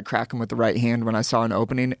wanted to like crack him with the right hand when I saw an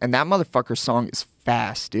opening. And that motherfucker Song is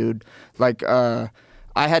fast, dude. Like,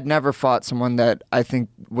 I had never fought someone that I think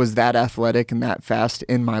was that athletic and that fast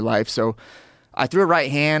in my life. So I threw a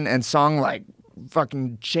right hand and Song like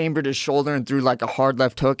fucking chambered his shoulder and threw like a hard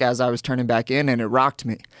left hook as I was turning back in and it rocked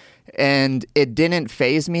me. And it didn't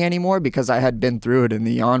faze me anymore because I had been through it in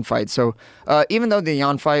the Jan fight. So even though the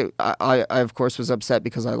Jan fight, I of course was upset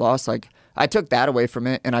because I lost, like I took that away from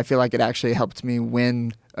it and I feel like it actually helped me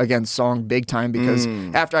win against Song big time because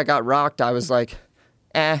after I got rocked, I was like,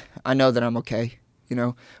 I know that I'm okay. You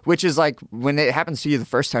know, which is like when it happens to you the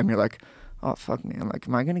first time, you're like, oh, fuck me. I'm like,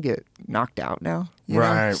 am I going to get knocked out now? You know?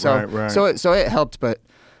 Right. So it helped. But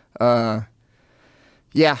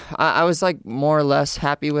yeah, I was like more or less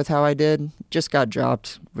happy with how I did. Just got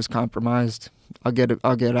dropped, was compromised. I'll get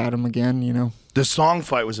at him again, you know. The Song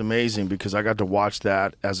fight was amazing because I got to watch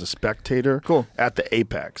that as a spectator. Cool. At the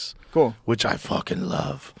Apex. Cool. Which I fucking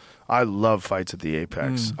love. I love fights at the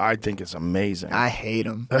Apex. I think it's amazing. I hate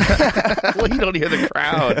them. Well, you don't hear the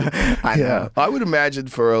crowd. I know. I would imagine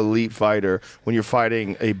for an elite fighter, when you're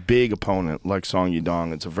fighting a big opponent like Song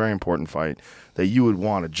Yudong, it's a very important fight, that you would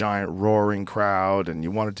want a giant roaring crowd and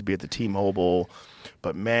you want it to be at the T-Mobile.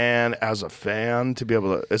 But man, as a fan, to be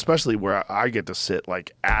able to, especially where I get to sit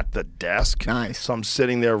like at the desk. Nice. So I'm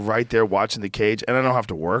sitting there right there watching the cage, and I don't have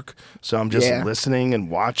to work. So I'm just listening and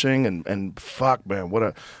watching, and fuck, man,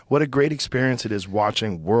 what a great experience it is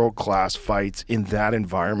watching world-class fights in that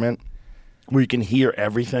environment where you can hear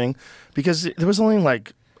everything. Because there was only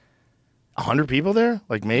like 100 people there,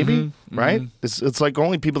 like maybe, right? It's like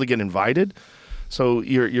only people that get invited. So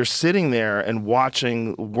you're sitting there and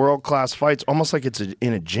watching world-class fights almost like it's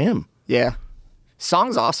in a gym. Yeah.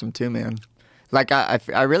 Song's awesome too, man. Like,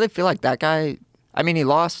 I really feel like that guy, I mean, he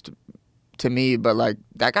lost to me, but like,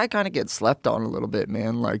 that guy kind of gets slept on a little bit,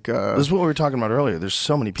 man. Like, this is what we were talking about earlier. There's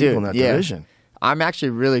so many people in that division. I'm actually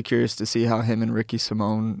really curious to see how him and Ricky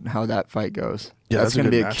Simone, how that fight goes. Yeah, that's going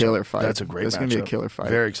to be a matchup. killer fight. That's a great matchup. That's going to be a killer fight.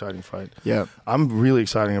 Very exciting fight. Yeah. I'm really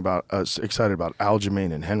excited about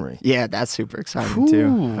Aljamain and Henry. Yeah, that's super exciting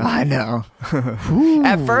too. I know.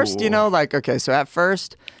 At first, at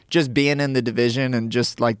first, just being in the division and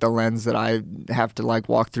just like the lens that I have to like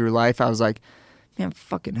walk through life, I was like, man,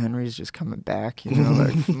 fucking Henry's just coming back, like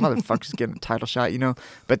motherfucker's getting a title shot,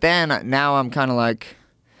 But then now I'm kind of like,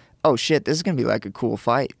 oh shit, this is going to be like a cool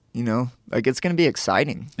fight, Like it's going to be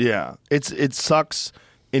exciting. Yeah. It sucks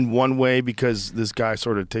in one way because this guy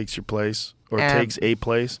sort of takes your place or takes a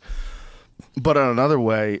place. But in another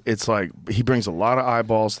way, it's like he brings a lot of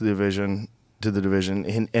eyeballs to the division,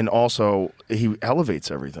 and also he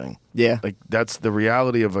elevates everything. Yeah. Like that's the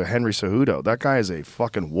reality of a Henry Cejudo. That guy is a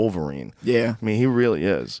fucking Wolverine. Yeah. I mean, he really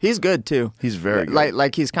is. He's good too. He's very good.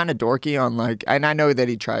 Like he's kind of dorky on like, and I know that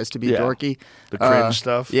he tries to be dorky. The cringe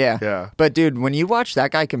stuff. Yeah. Yeah. But dude, when you watch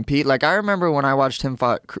that guy compete, like I remember when I watched him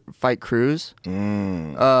fight Cruz,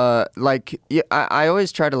 I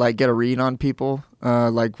always try to like get a read on people.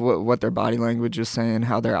 Like what their body language is saying,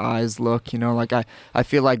 how their eyes look, like I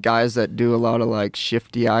feel like guys that do a lot of like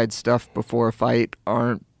shifty-eyed stuff before a fight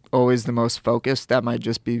aren't always the most focused. That might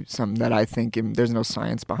just be something that I think, there's no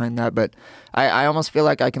science behind that, but I almost feel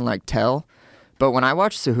like I can like tell. But when I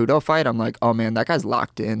watch Cejudo fight, I'm like, oh man, that guy's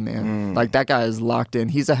locked in, man. Like that guy is locked in.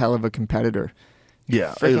 He's a hell of a competitor.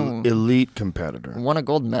 Yeah, elite competitor. Won a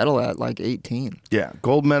gold medal at like 18. Yeah,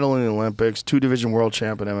 gold medal in the Olympics, 2-division world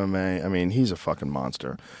champ in MMA. I mean, he's a fucking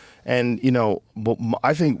monster. And,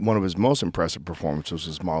 I think one of his most impressive performances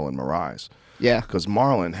was Marlon Moraes. Yeah. Because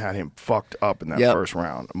Marlon had him fucked up in that first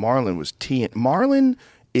round. Marlon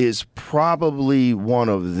is probably one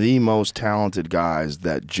of the most talented guys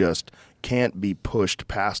that just can't be pushed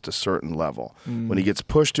past a certain level. When he gets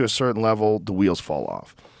pushed to a certain level, the wheels fall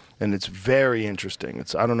off. And it's very interesting.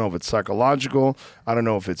 I don't know if it's psychological. I don't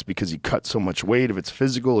know if it's because he cut so much weight, if it's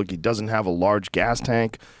physical, like he doesn't have a large gas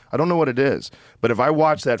tank. I don't know what it is. But if I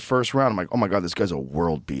watch that first round, I'm like, oh my God, this guy's a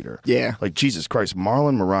world beater. Yeah. Like, Jesus Christ,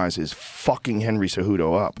 Marlon Moraes is fucking Henry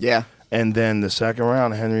Cejudo up. Yeah. And then the second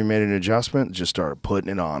round, Henry made an adjustment, just started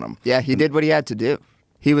putting it on him. Yeah, he did what he had to do.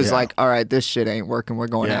 He was like, all right, this shit ain't working. We're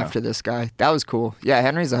going after this guy. That was cool. Yeah,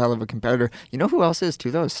 Henry's a hell of a competitor. You know who else is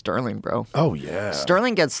too, though? Sterling, bro. Oh, yeah.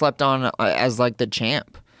 Sterling gets slept on as like the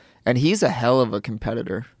champ. And he's a hell of a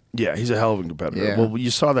competitor. Yeah, he's a hell of a competitor. Yeah. Well,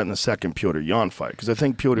 you saw that in the second Petr Yan fight. Because I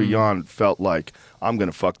think Petr Yan felt like, I'm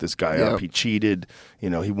going to fuck this guy up. He cheated. He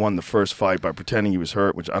won the first fight by pretending he was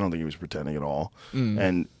hurt, which I don't think he was pretending at all.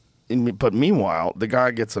 But meanwhile, the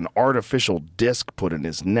guy gets an artificial disc put in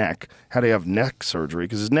his neck. Had to have neck surgery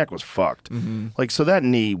because his neck was fucked. So that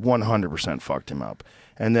knee 100% fucked him up.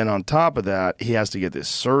 And then on top of that, he has to get this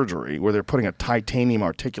surgery where they're putting a titanium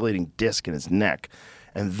articulating disc in his neck.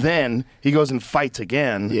 And then he goes and fights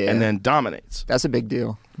again and then dominates. That's a big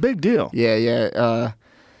deal. Big deal. Yeah.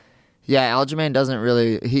 Aljamain doesn't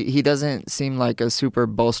really, he doesn't seem like a super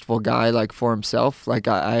boastful guy like for himself. Like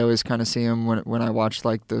I always kind of see him when I watch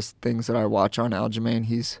like those things that I watch on Aljamain,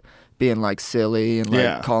 he's being like silly and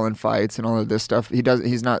like calling fights and all of this stuff.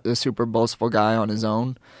 He's not a super boastful guy on his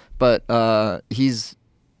own, but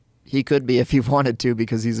he could be if he wanted to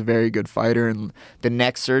because he's a very good fighter. And the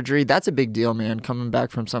neck surgery, that's a big deal, man, coming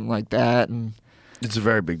back from something like that. And it's a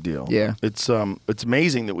very big deal. Yeah. It's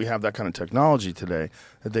amazing that we have that kind of technology today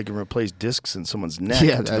that they can replace discs in someone's neck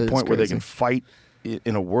to the point where they can fight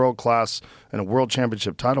in a world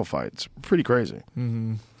championship title fight. It's pretty crazy.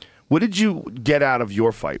 Mm-hmm. What did you get out of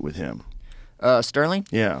your fight with him? Sterling?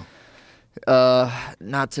 Yeah.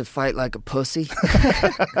 Not to fight like a pussy.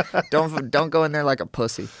 Don't go in there like a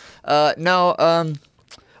pussy. No.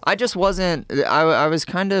 I just wasn't. I was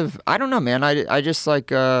kind of. I don't know, man. I just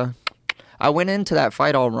like. I went into that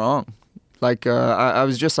fight all wrong. Like, I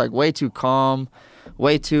was just, like, way too calm,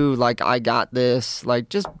 way too, like, I got this. Like,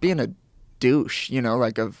 just being a douche,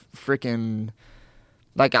 like a freaking,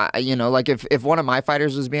 Like, like if one of my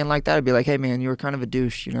fighters was being like that, I'd be like, hey, man, you were kind of a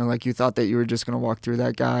douche, like you thought that you were just going to walk through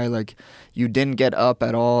that guy. Like, you didn't get up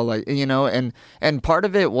at all. Like, and part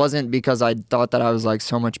of it wasn't because I thought that I was like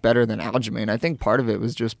so much better than Aljamain. I think part of it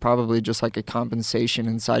was just probably just like a compensation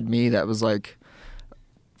inside me that was like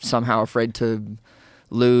somehow afraid to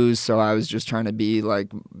lose. So I was just trying to be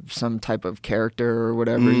like some type of character or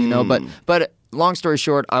whatever, but long story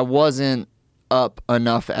short, I wasn't up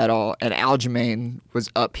enough at all, and Aljamain was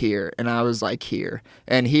up here and I was like here,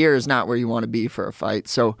 and here is not where you want to be for a fight.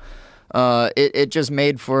 So it just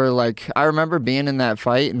made for like, I remember being in that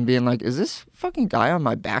fight and being like, is this fucking guy on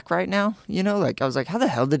my back right now? Like I was like, how the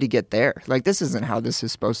hell did he get there? Like, this isn't how this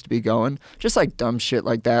is supposed to be going. Just like dumb shit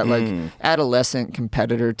like that, like adolescent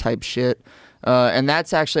competitor type shit. And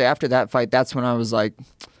that's actually, after that fight, that's when I was like,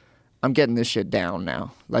 I'm getting this shit down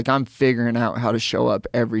now. Like, I'm figuring out how to show up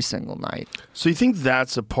every single night. So you think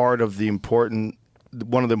that's a part of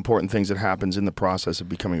one of the important things that happens in the process of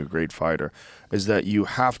becoming a great fighter is that you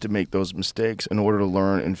have to make those mistakes in order to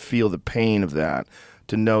learn and feel the pain of that,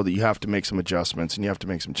 to know that you have to make some adjustments and you have to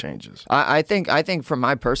make some changes. I think from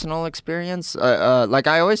my personal experience, like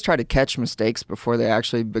I always try to catch mistakes before they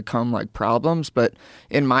actually become like problems. But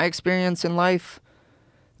in my experience in life,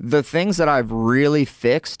 the things that I've really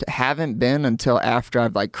fixed haven't been until after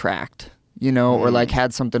I've like cracked, or like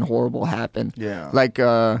had something horrible happen. Yeah. Like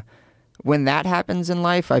when that happens in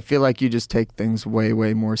life, I feel like you just take things way,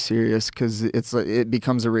 way more serious because it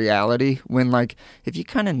becomes a reality. When like, if you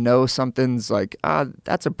kind of know something's like,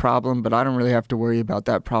 that's a problem, but I don't really have to worry about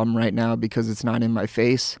that problem right now because it's not in my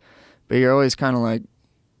face. But you're always kind of like,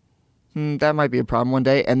 that might be a problem one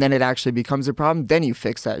day, and then it actually becomes a problem, then you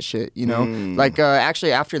fix that shit, Like,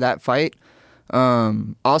 actually, after that fight,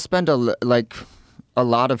 I'll spend a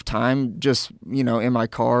lot of time just, in my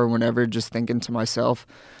car or whenever, just thinking to myself,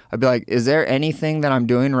 I'd be like, is there anything that I'm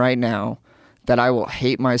doing right now that I will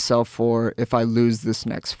hate myself for if I lose this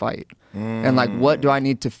next fight? And, like, what do I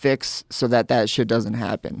need to fix so that shit doesn't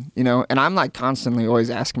happen, And I'm, like, constantly always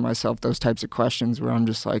asking myself those types of questions where I'm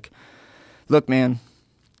just like, look, man,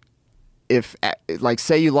 if, like,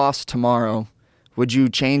 say you lost tomorrow, would you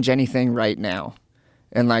change anything right now?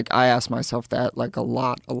 And, like, I ask myself that, like, a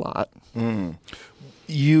lot.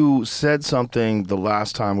 You said something the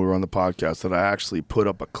last time we were on the podcast that I actually put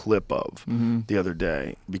up a clip of the other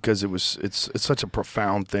day because it's such a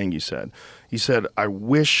profound thing you said. You said, I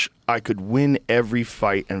wish I could win every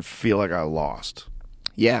fight and feel like I lost.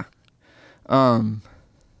 Yeah.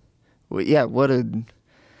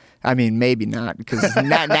 I mean, maybe not, because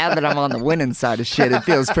now that I'm on the winning side of shit, it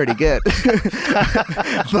feels pretty good.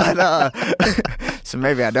 But so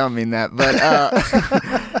maybe I don't mean that. But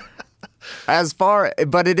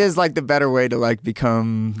but it is like the better way to like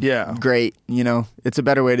become great. It's a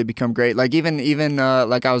better way to become great. Like even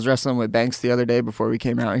like I was wrestling with Banks the other day before we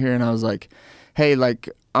came out here, and I was like, hey, like,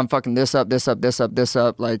 I'm fucking this up.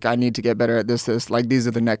 Like, I need to get better at this. Like, these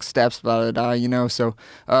are the next steps, blah, blah, blah, So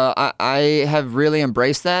I have really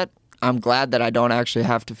embraced that. I'm glad that I don't actually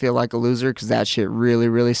have to feel like a loser because that shit really,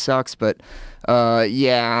 really sucks. But,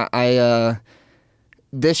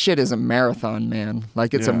 this shit is a marathon, man.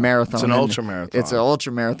 Like, it's a marathon. It's an ultra marathon. It's an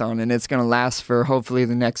ultra marathon, and it's going to last for hopefully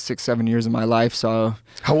the next 6-7 years of my life. So,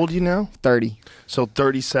 how old are you now? 30. So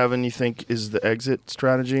 37, you think, is the exit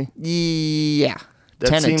strategy? Yeah.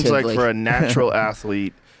 That seems like for a natural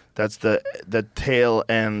athlete, that's the tail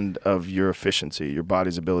end of your efficiency, your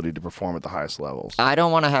body's ability to perform at the highest levels. I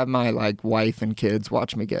don't want to have my like wife and kids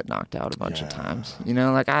watch me get knocked out a bunch of times.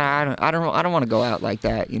 Like I don't want to go out like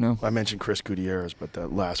that. I mentioned Chris Gutierrez, but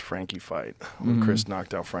that last Frankie fight when Chris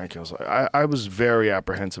knocked out Frankie, I was like, I was very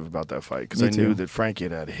apprehensive about that fight because I knew that Frankie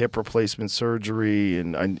had hip replacement surgery,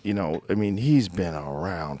 and he's been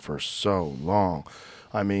around for so long.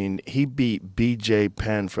 I mean, he beat BJ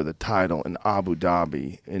Penn for the title in Abu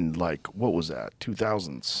Dhabi in, like, what was that,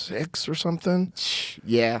 2006 or something?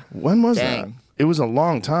 Yeah. When was that? It was a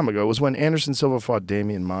long time ago. It was when Anderson Silva fought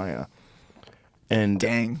Damian Maia. And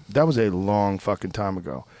that was a long fucking time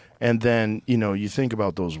ago. And then, you think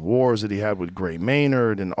about those wars that he had with Gray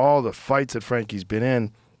Maynard and all the fights that Frankie's been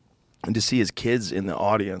in, and to see his kids in the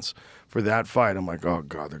audience for that fight, I'm like, oh,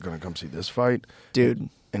 God, they're going to come see this fight? Dude.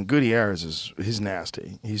 And Gutierrez he's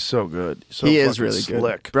nasty. He's so good. He is really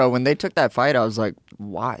slick. Good. Bro, when they took that fight, I was like,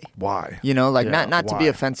 why? Why? Not to be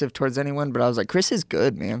offensive towards anyone, but I was like, Chris is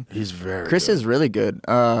good, man. He's very Chris good. is really good.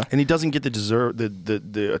 And he doesn't get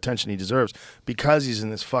the attention he deserves because he's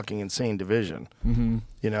in this fucking insane division. Mm-hmm.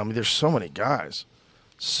 There's so many guys.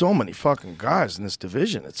 So many fucking guys in this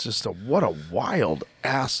division. It's just what a wild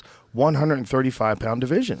ass 135-pound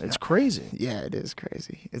division. It's crazy. Yeah, it is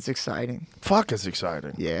crazy. It's exciting. Fuck, it's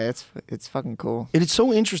exciting. Yeah, it's fucking cool. It is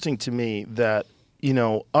so interesting to me that,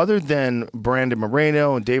 other than Brandon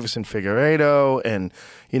Moreno and Davison Figueiredo, and,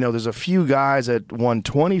 there's a few guys at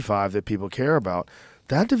 125 that people care about,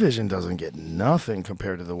 that division doesn't get nothing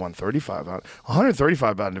compared to the 135-pound.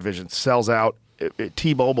 135-pound division sells out at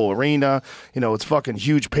T-Mobile Arena. It's fucking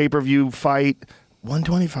huge pay-per-view fight.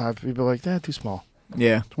 125, people are like, that too small.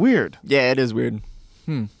 Yeah. It's weird. Yeah, it is weird.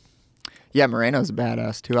 Yeah, Moreno's a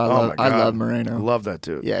badass, too. I love Moreno. Love that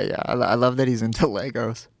dude. Yeah. I love that he's into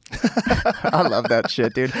Legos. I love that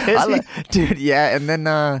shit, dude. Dude, yeah. And then,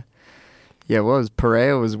 what was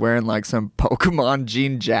Pereira was wearing like some Pokemon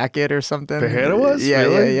jean jacket or something. Pereira was? Yeah,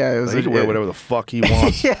 really? yeah. It was he can wear whatever the fuck he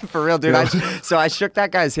wants. Yeah, for real, dude. So I shook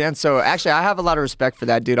that guy's hand. So actually, I have a lot of respect for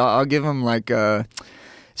that, dude. I'll give him like,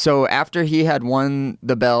 so after he had won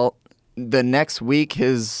the belt, the next week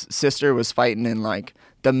his sister was fighting in like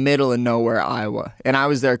the middle of nowhere, Iowa. And I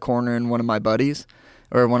was there cornering one of my buddies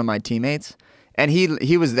or one of my teammates. And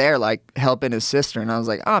he was there like helping his sister, and I was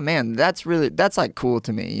like, oh man, that's like cool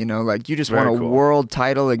to me, like you just won a world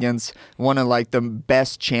title against one of like the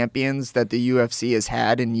best champions that the UFC has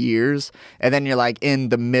had in years, and then you're like in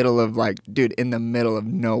the middle of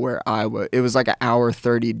nowhere, Iowa. It was like an hour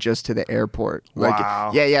 30 just to the airport. Like,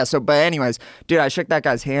 wow. Yeah. So, but anyways, dude, I shook that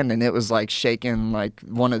guy's hand, and it was like shaking like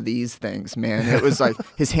one of these things, man. It was like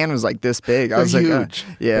his hand was like this big. I was huge.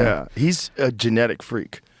 Like, yeah. He's a genetic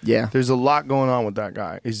freak. Yeah. There's a lot going on with that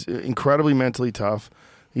guy. He's incredibly mentally tough.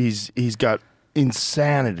 He's got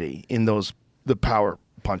insanity in the power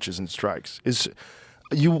punches and strikes.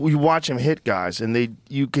 You watch him hit guys, and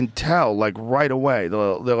you can tell like right away.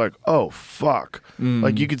 They're like, oh fuck,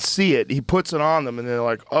 like you could see it. He puts it on them, and they're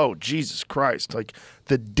like, oh Jesus Christ, like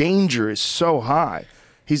the danger is so high.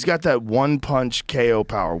 He's got that one punch KO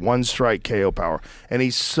power, one strike KO power, and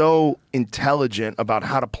he's so intelligent about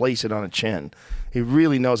how to place it on a chin. He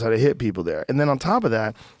really knows how to hit people there. And then on top of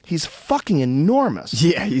that, he's fucking enormous.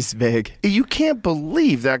 Yeah, he's big. You can't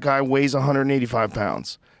believe that guy weighs 185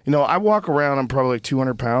 pounds. I walk around, I'm probably like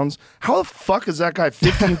 200 pounds. How the fuck is that guy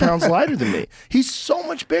 15 pounds lighter than me? He's so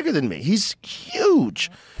much bigger than me. He's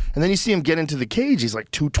huge. And then you see him get into the cage, he's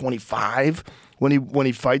like 225 when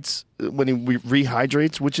he fights, when he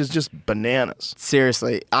rehydrates, which is just bananas.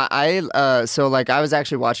 Seriously. I was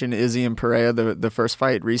actually watching Izzy and Pereira, the first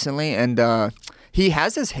fight recently, and he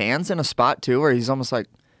has his hands in a spot too where he's almost like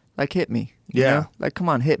hit me. You know? Like, come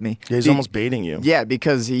on, hit me. Yeah, he's almost baiting you. Yeah,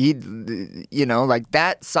 because he, like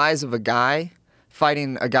that size of a guy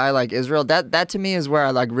fighting a guy like Israel, that to me is where I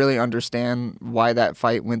like really understand why that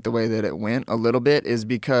fight went the way that it went a little bit, is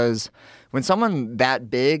because when someone that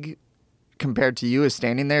big compared to you is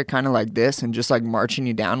standing there kind of like this and just like marching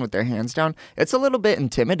you down with their hands down, it's a little bit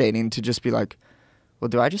intimidating to just be like, well,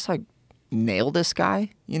 do I just like nail this guy?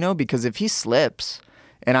 Because if he slips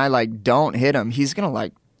and I like don't hit him, he's gonna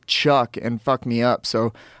like chuck and fuck me up.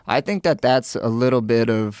 So I think that's a little bit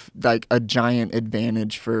of like a giant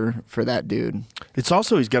advantage for that dude. It's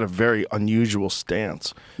also, he's got a very unusual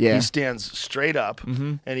stance. Yeah. He stands straight up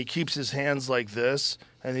and he keeps his hands like this,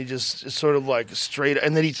 and he just sort of like straight,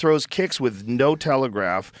 and then he throws kicks with no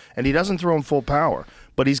telegraph, and he doesn't throw them full power.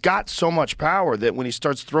 But he's got so much power that when he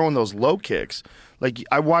starts throwing those low kicks, like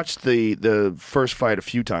I watched the first fight a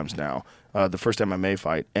few times now, the first MMA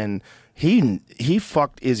fight, and he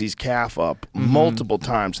fucked Izzy's calf up multiple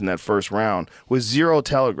times in that first round with zero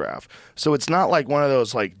telegraph. So it's not like one of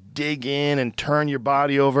those like dig in and turn your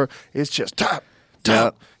body over. It's just top.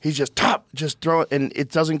 Yep. He's just throw it, and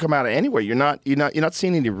it doesn't come out of anywhere. You're not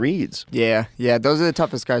seeing any reads. Yeah. Those are the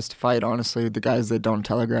toughest guys to fight, honestly. The guys that don't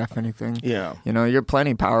telegraph anything. Yeah. You're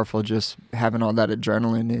plenty powerful just having all that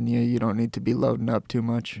adrenaline in you. You don't need to be loading up too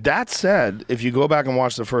much. That said, if you go back and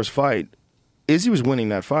watch the first fight, Izzy was winning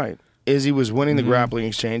that fight. Izzy was winning the grappling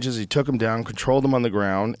exchanges. He took him down, controlled him on the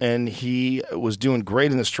ground, and he was doing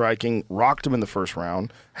great in the striking, rocked him in the first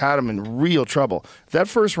round, had him in real trouble. If that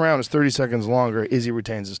first round is 30 seconds longer, Izzy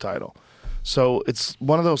retains his title. So it's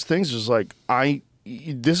one of those things, just like,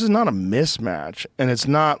 this is not a mismatch, and it's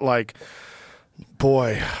not like,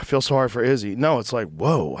 boy, I feel sorry for Izzy. No, it's like,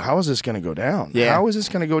 whoa, how is this going to go down? Yeah. How is this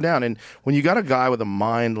going to go down? And when you got a guy with a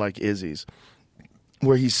mind like Izzy's,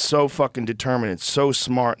 where he's so fucking determined and so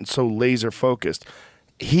smart and so laser focused,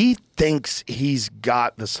 he thinks he's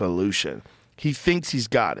got the solution. He thinks he's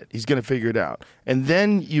got it. He's going to figure it out. And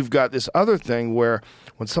then you've got this other thing where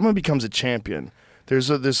when someone becomes a champion, there's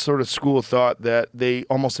this sort of school of thought that they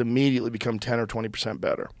almost immediately become 10 or 20%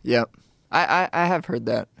 better. Yep. I have heard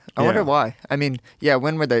that. I wonder why. I mean, yeah,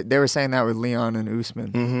 when were they? They were saying that with Leon and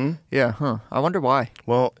Usman. Mm-hmm. Yeah, huh. I wonder why.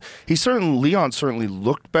 Well, Leon certainly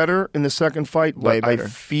looked better in the second fight, but Way better. I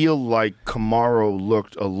feel like Kamaru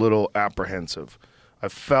looked a little apprehensive. I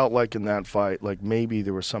felt like in that fight, like maybe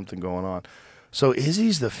there was something going on. So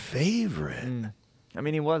Izzy's the favorite. I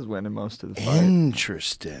mean, he was winning most of the fight.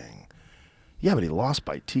 Interesting. Yeah, but he lost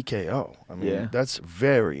by TKO. I mean, that's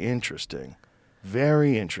very interesting.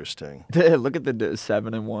 Very interesting. Look at the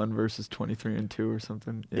 7-1 versus 23-2 or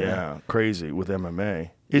something. Yeah, crazy with MMA.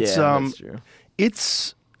 It's that's true.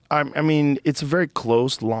 I mean, it's a very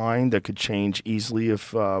close line that could change easily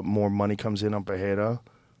if more money comes in on Pereira.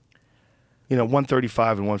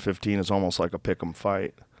 135 and 115 is almost like a pick'em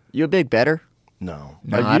fight. You a big better? No,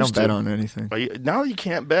 I don't bet on anything. Now you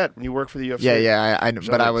can't bet when you work for the UFC. Yeah,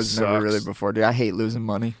 but I was never really before, dude. I hate losing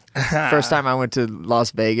money. First time I went to Las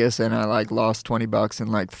Vegas and I lost $20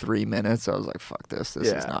 in 3 minutes. I was like, fuck this. This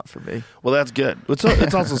is not for me. Well, that's good.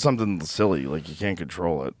 It's also something silly. Like, you can't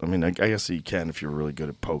control it. I mean, I guess you can if you're really good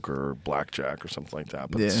at poker or blackjack or something like that.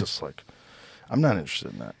 But it's just like, I'm not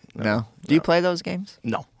interested in that. No. Do you play those games?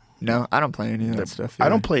 No. No, I don't play any of that stuff either. I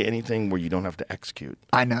don't play anything where you don't have to execute.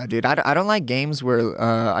 I know, dude. I don't like games where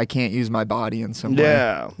I can't use my body in some way.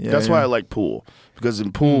 Yeah, that's why I like pool. Because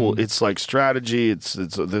in pool, it's like strategy. It's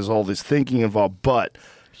there's all this thinking involved, but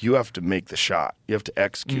you have to make the shot. You have to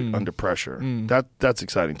execute under pressure. That's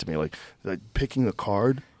exciting to me. Like picking the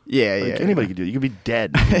card. Yeah, Anybody could do it. You could be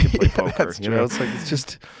dead. You could play poker. It's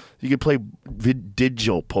just. You could play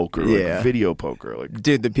digital poker, like video poker.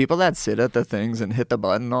 Dude, the people that sit at the things and hit the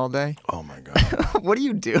button all day. Oh, my God. What are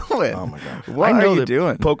you doing? Oh, my God. What are you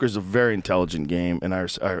doing? Poker's a very intelligent game, and I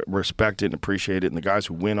respect it and appreciate it. And the guys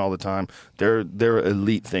who win all the time, they're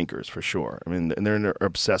elite thinkers for sure. I mean, and they're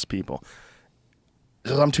obsessed people.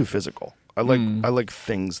 Because I'm too physical. I like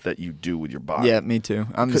things that you do with your body. Yeah, me too.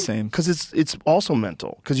 I'm the same. Because it's also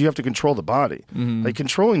mental. Because you have to control the body. Like,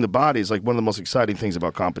 controlling the body is like one of the most exciting things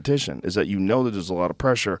about competition. Is that you know that there's a lot of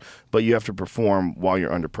pressure, but you have to perform while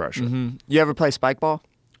you're under pressure. You ever play spike ball?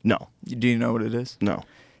 No. Do you know what it is? No.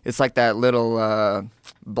 It's like that little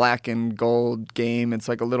black and gold game. It's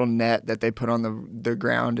like a little net that they put on the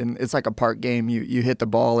ground, and it's like a park game. You hit the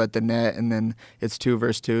ball at the net, and then it's 2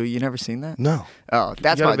 versus 2. You never seen that? No. Oh,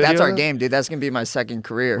 that's our game, dude. That's gonna be my second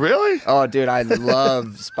career. Really? Oh, dude, I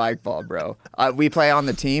love spike ball, bro. We play on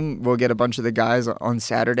the team. We'll get a bunch of the guys on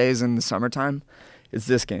Saturdays in the summertime. It's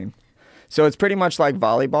this game, so it's pretty much like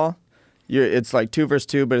volleyball. It's like 2 versus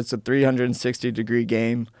 2, but it's a 360-degree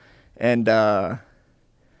game, and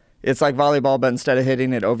it's like volleyball, but instead of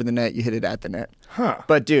hitting it over the net, you hit it at the net. Huh.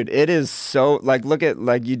 But, dude, it is so, look at,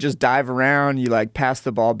 you just dive around, you, pass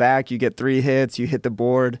the ball back, you get 3 hits, you hit the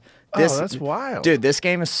board. That's wild. Dude, this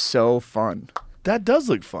game is so fun. That does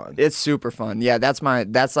look fun. It's super fun. Yeah, that's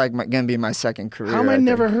gonna be my second career. How am I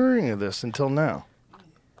never hearing of this until now?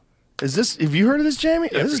 Have you heard of this, Jamie?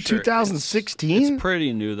 Yeah, this is 2016? It's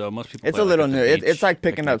pretty new, though. Most people It's play a little at the new. beach, It's like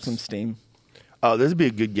picking up picnics. some steam. Oh, this would be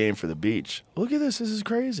a good game for the beach. Look at this. This is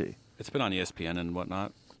crazy. It's been on ESPN and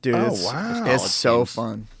whatnot. Dude, Oh, it's, wow. it's so Games.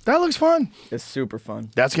 fun. That looks fun. It's super fun.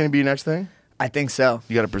 That's going to be your next thing? I think so.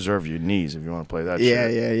 You got to preserve your knees if you want to play that Yeah,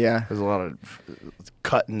 shit. yeah. There's a lot of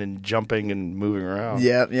cutting and jumping and moving around.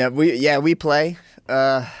 Yeah. We play.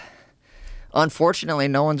 Unfortunately,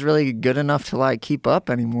 no one's really good enough to keep up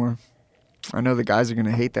anymore. I know the guys are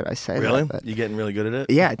gonna hate that I say Really? that. But You getting really good at it?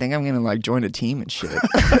 yeah, I think I'm gonna join a team and shit.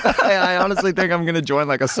 I honestly think I'm gonna join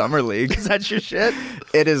a summer league. Is that your shit?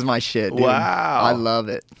 It is my shit, dude. Wow. I love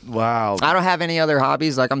it. Wow. I don't have any other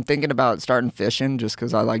hobbies. I'm thinking about starting fishing just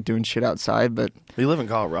because I like doing shit outside. But You live in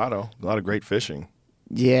Colorado. A lot of great fishing.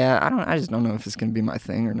 yeah, I just don't know if it's gonna be my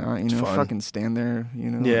thing or not. fun. Fucking stand there.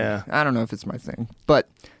 Yeah. I don't know if it's my thing. But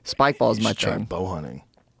spike ball is You my should try thing. bow hunting.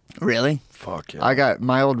 Really? Fuck yeah. I got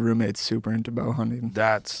my old roommate's super into bow hunting.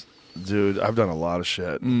 Dude, I've done a lot of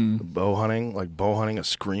shit. Bow hunting a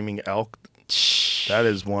screaming elk. That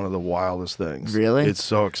is one of the wildest things. Really? It's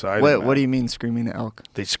so exciting. What man. do you mean screaming elk?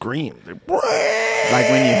 They scream. Like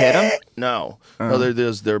when you hit them? No,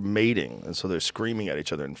 they're mating, and so they're screaming at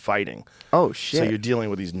each other and fighting. Oh shit! So you're dealing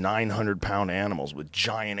with these 900-pound animals with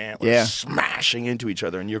giant antlers smashing into each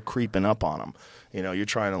other, and you're creeping up on them. You're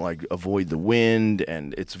trying to avoid the wind,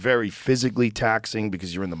 and it's very physically taxing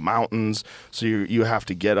because you're in the mountains. So you have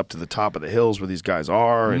to get up to the top of the hills where these guys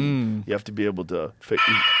are, and you have to be able to.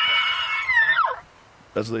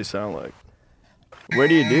 That's what they sound like. Where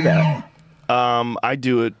do you do that? I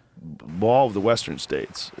do it all of the western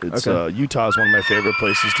states. It's Okay. Utah is one of my favorite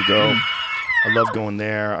places to go. I love going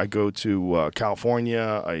there. I go to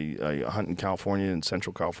California. I hunt in California, in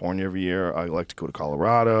Central California every year. I like to go to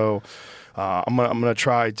Colorado. I'm gonna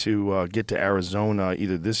try to get to Arizona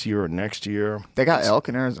either this year or next year. They got elk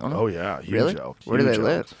in Arizona? Oh yeah, huge really? elk. Where do they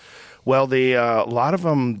live? Well, they a lot of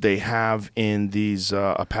them they have in these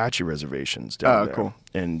Apache reservations down there. Cool.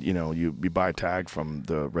 And you buy a tag from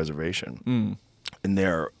the reservation, and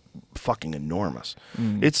they're fucking enormous.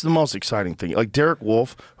 It's the most exciting thing. Like Derek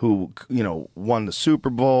Wolfe, who won the Super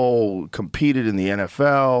Bowl, competed in the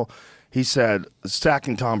NFL. He said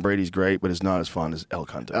stacking Tom Brady's great, but it's not as fun as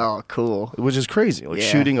elk hunting. Oh, cool. Which is crazy. Like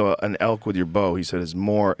shooting an elk with your bow, he said, is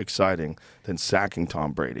more exciting than sacking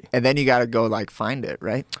Tom Brady. And then you got to go find it,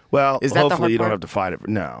 right? Well, is that hopefully the you don't hard have to fight it.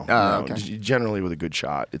 No. Okay. Generally with a good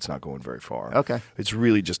shot, it's not going very far. Okay. It's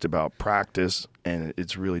really just about practice, and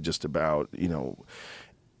it's really just about,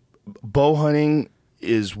 bow hunting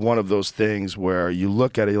is one of those things where you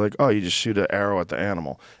look at it, you're like, oh, you just shoot an arrow at the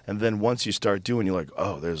animal. And then once you start doing, you're like,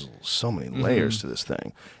 oh, there's so many layers to this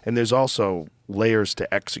thing. And there's also layers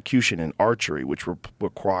to execution in archery, which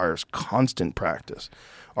requires constant practice.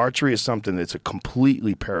 Archery is something that's a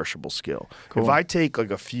completely perishable skill. Cool. If I take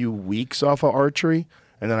a few weeks off of archery,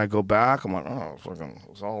 and then I go back, I'm like, oh,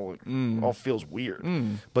 it's all feels weird.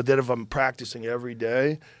 But then if I'm practicing every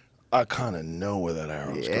day, I kind of know where that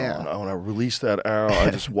arrow's going. When I release that arrow, I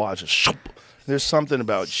just watch it. There's something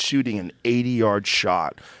about shooting an 80-yard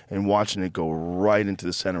shot and watching it go right into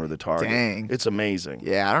the center of the target. Dang. It's amazing.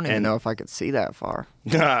 Yeah, I don't even know if I could see that far.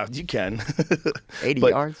 You can. 80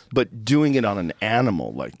 yards? But doing it on an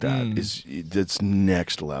animal like that that's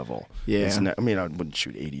next level. Yeah. I wouldn't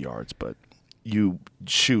shoot 80 yards, but you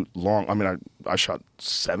shoot long. I shot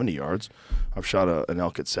 70 yards. I've shot an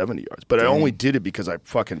elk at 70 yards. But I only did it because I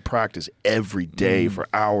fucking practice every day for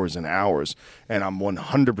hours and hours, and I'm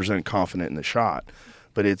 100% confident in the shot.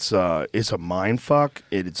 But it's a mind fuck.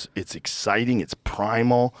 It's exciting. It's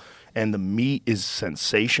primal, and the meat is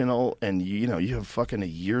sensational. And you have fucking a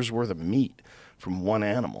year's worth of meat from one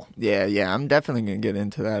animal. Yeah, I'm definitely going to get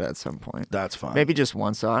into that at some point. That's fine. Maybe just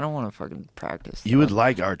once, so I don't want to fucking practice. You would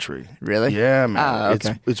like archery. Really? Yeah, man.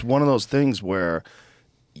 Okay. It's one of those things where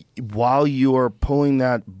while you are pulling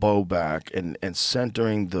that bow back and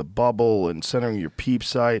centering the bubble and centering your peep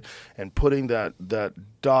sight and putting that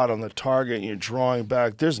dot on the target and you're drawing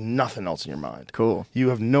back, there's nothing else in your mind. Cool. You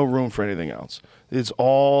have no room for anything else. It's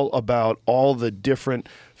all about all the different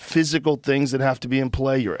physical things that have to be in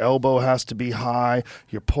play. Your elbow has to be high.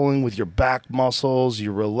 You're pulling with your back muscles.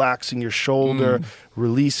 You're relaxing your shoulder,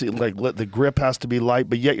 releasing, the grip has to be light,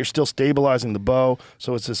 but yet you're still stabilizing the bow.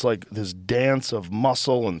 So it's this dance of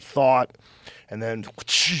muscle and thought. And then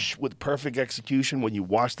with perfect execution, when you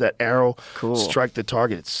watch that arrow strike the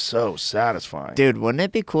target, it's so satisfying. Dude, wouldn't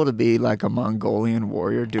it be cool to be like a Mongolian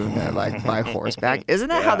warrior doing that by horseback? Isn't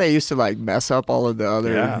that how they used to mess up all of the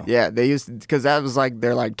other? Yeah, they used, because that was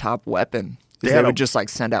their top weapon. They would just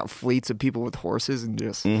send out fleets of people with horses and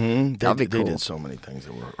just that'd be cool. They did so many things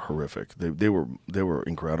that were horrific. They were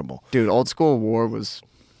incredible. Dude, old school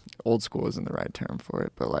isn't the right term for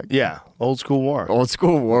it, but old school war. Old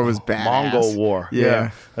school war was badass. Mongol war.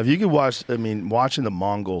 Yeah. If you could watching the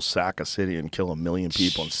Mongols sack a city and kill 1 million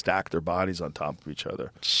people and stack their bodies on top of each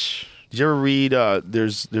other. Did you ever read?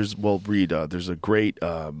 There's a great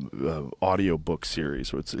audio book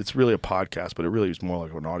series. It's really a podcast, but it really is more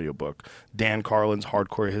like an audio book. Dan Carlin's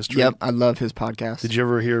Hardcore History. Yep, I love his podcast. Did you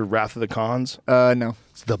ever hear Wrath of the Khans? No.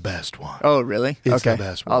 It's the best one. Oh, really? It's the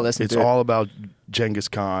best one. I'll listen to it. It's all about Genghis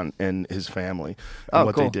Khan and his family and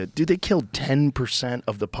what cool. they did. Dude, they killed 10%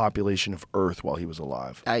 of the population of Earth while he was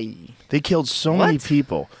alive. They killed so many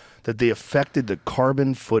people that they affected the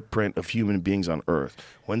carbon footprint of human beings on Earth.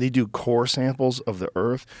 When they do core samples of the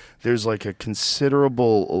Earth, there's a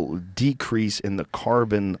considerable decrease in the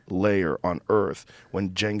carbon layer on Earth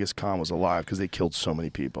when Genghis Khan was alive because they killed so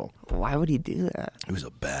many people. Why would he do that? He was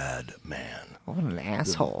a bad man. What an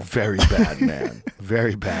asshole. Very bad man.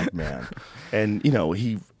 Very bad man. And,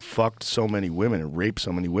 he fucked so many women and raped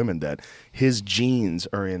so many women that his genes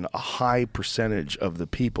are in a high percentage of the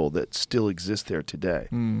people that still exist there today.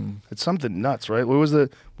 It's something nuts, right?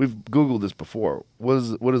 We've Googled this before. What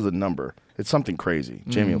is the number? It's something crazy.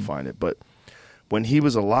 Jamie will find it. But when he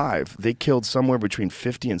was alive, they killed somewhere between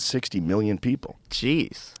 50 and 60 million people.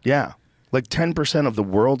 Jeez. Yeah. 10% of the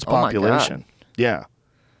world's population. Yeah.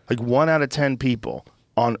 1 out of 10 people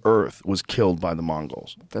on Earth was killed by the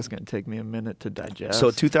Mongols. That's going to take me a minute to digest. So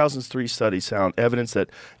a 2003 study found evidence that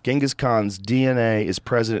Genghis Khan's DNA is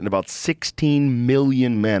present in about 16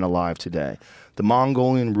 million men alive today. The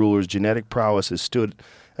Mongolian ruler's genetic prowess has stood.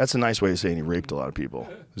 That's a nice way of saying he raped a lot of people.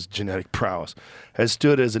 His genetic prowess has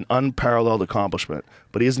stood as an unparalleled accomplishment,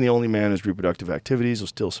 but he isn't the only man whose reproductive activities will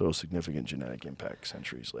still show significant genetic impact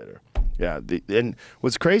centuries later. Yeah, and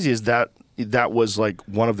what's crazy is that was like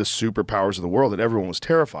one of the superpowers of the world that everyone was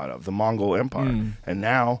terrified of, the Mongol Empire. And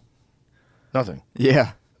now, nothing.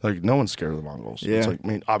 Yeah. Like, no one's scared of the Mongols. Yeah. It's like, I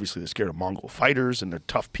mean, obviously they're scared of Mongol fighters and they're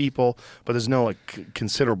tough people, but there's no like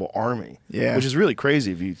considerable army. Yeah. Which is really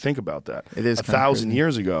crazy if you think about that. It is 1,000 crazy.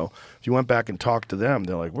 years ago, if you went back and talked to them,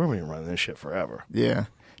 they're like, we're going to be running this shit forever. Yeah.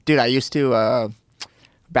 Dude, I used to,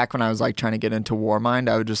 back when I was like trying to get into Warmind,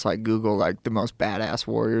 I would just like Google like the most badass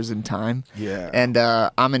warriors in time. Yeah. And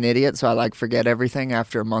I'm an idiot, so I like forget everything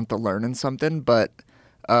after a month of learning something. But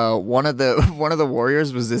one of the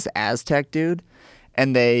warriors was this Aztec dude,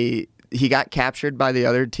 and he got captured by the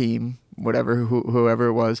other team, whoever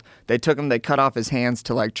it was. They took him, they cut off his hands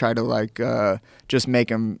to like try to like just make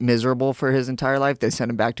him miserable for his entire life. They sent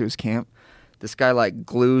him back to his camp. This guy like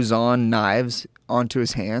glues on knives onto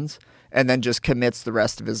his hands and then just commits the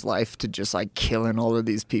rest of his life to just like killing all of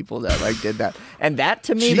these people that like did that. And that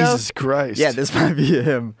to me, Jesus Christ. Yeah, this might be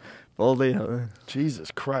him. Boldly. Jesus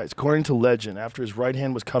Christ. According to legend, after his right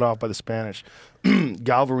hand was cut off by the Spanish,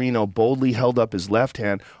 Galvarino boldly held up his left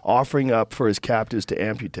hand, offering up for his captives to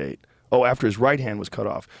amputate. Oh, after his right hand was cut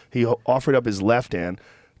off, he offered up his left hand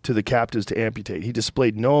to the captives to amputate. He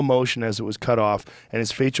displayed no emotion as it was cut off, and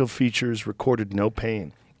his facial features recorded no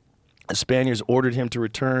pain. The Spaniards ordered him to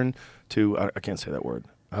return to, I can't say that word.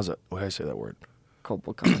 How's that? What did I say that word?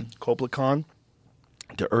 Coplican,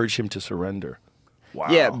 to urge him to surrender. Wow.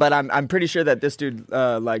 Yeah, but I'm pretty sure that this dude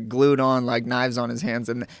like glued on like knives on his hands,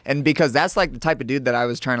 and because that's like the type of dude that I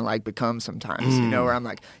was trying to like become sometimes, you know, where I'm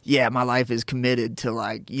like, yeah, my life is committed to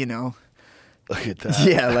like, you know. Look at that.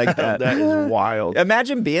 Yeah, like that. That is wild.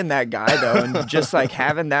 Imagine being that guy though, and just like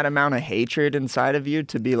having that amount of hatred inside of you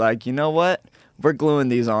to be like, you know what, we're gluing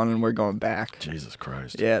these on and we're going back. Jesus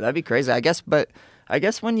Christ. Yeah, that'd be crazy. I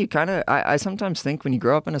guess when you kind of, I sometimes think when you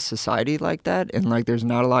grow up in a society like that and like there's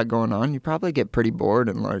not a lot going on, you probably get pretty bored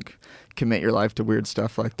and like commit your life to weird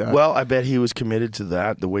stuff like that. Well, I bet he was committed to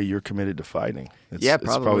that the way you're committed to fighting. Yeah, It's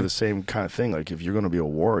probably the same kind of thing. Like if you're going to be a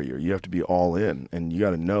warrior, you have to be all in, and you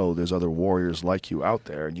got to know there's other warriors like you out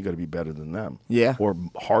there, and you got to be better than them. Yeah. Or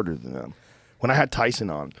harder than them. When I had Tyson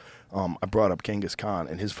on, I brought up Genghis Khan,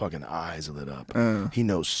 and his fucking eyes lit up. He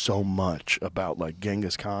knows so much about like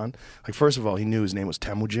Genghis Khan. Like first of all, he knew his name was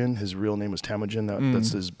Temujin. His real name was Temujin.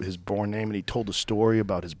 That's his born name. And he told a story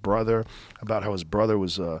about his brother, about how his brother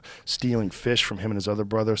was stealing fish from him and his other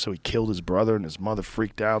brother. So he killed his brother, and his mother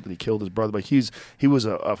freaked out that he killed his brother. But he was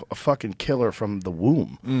a fucking killer from the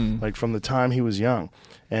womb, like from the time he was young,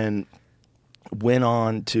 and went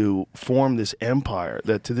on to form this empire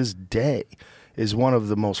that to this day is one of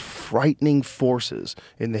the most frightening forces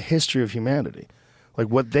in the history of humanity. Like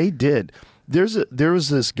what they did, there was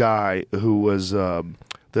this guy who was the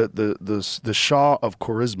Shah of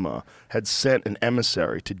Charisma had sent an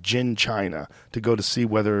emissary to Jin, China, to go to see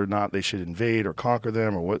whether or not they should invade or conquer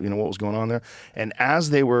them or what was going on there. And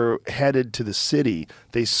as they were headed to the city,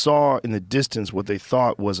 they saw in the distance what they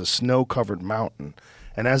thought was a snow-covered mountain.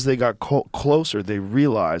 And as they got closer, they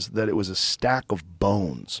realized that it was a stack of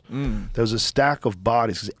bones. There was a stack of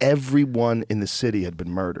bodies because everyone in the city had been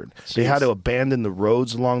murdered. Jeez. They had to abandon the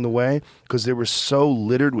roads along the way because they were so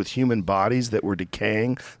littered with human bodies that were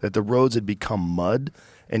decaying that the roads had become mud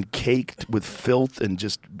and caked with filth and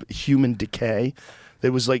just human decay.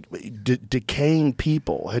 There was like decaying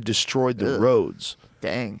people had destroyed the roads.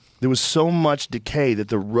 Dang. There was so much decay that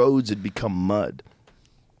the roads had become mud.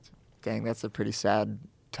 Dang, that's a pretty sad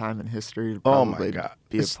time in history to probably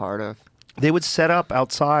be a part of. They would set up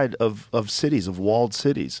outside of cities, of walled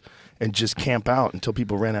cities, and just camp out until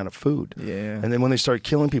people ran out of food. Yeah. And then when they started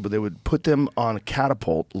killing people, they would put them on a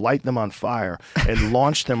catapult, light them on fire, and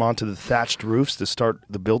launch them onto the thatched roofs to start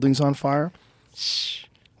the buildings on fire.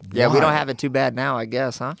 Yeah, we don't have it too bad now, I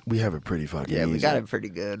guess, huh? We have it pretty fucking easy. Yeah, we got it pretty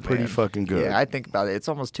good, Pretty man. fucking good. Yeah, I think about it. It's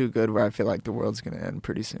almost too good where I feel like the world's going to end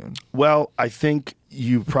pretty soon. Well, I think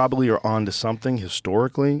you probably are onto something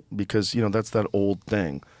historically because, that's that old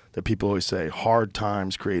thing that people always say, hard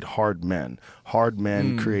times create hard men. Hard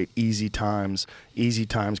men create easy times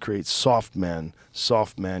create soft men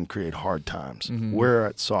create hard times. We're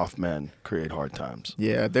at soft men create hard times.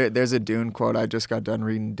 Yeah, there's a Dune quote. I just got done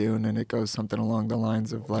reading Dune, and it goes something along the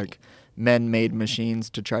lines of like, men made machines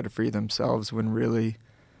to try to free themselves when really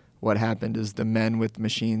what happened is the men with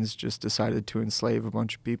machines just decided to enslave a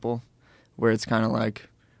bunch of people, where it's kind of like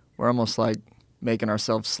we're almost like making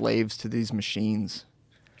ourselves slaves to these machines.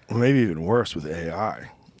 Well, maybe even worse with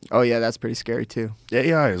AI. Oh yeah, that's pretty scary too.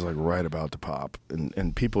 AI is like right about to pop,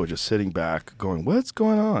 and people are just sitting back going, what's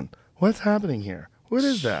going on? What's happening here? What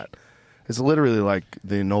is that? It's literally like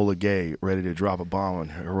the Enola Gay ready to drop a bomb on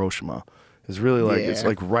Hiroshima. It's really like, it's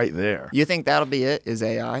like right there. You think that'll be it, is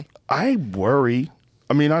AI? I worry.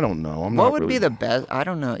 I mean, I don't know. What would be the best? I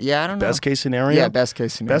don't know. Yeah, I don't know. Best case scenario? Yeah, best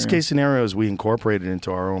case scenario. Best case scenario is we incorporate it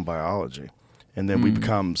into our own biology. And then we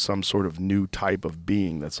become some sort of new type of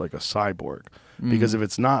being that's like a cyborg. Because if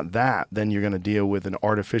it's not that, then you're going to deal with an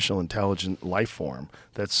artificial intelligent life form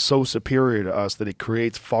that's so superior to us that it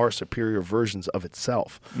creates far superior versions of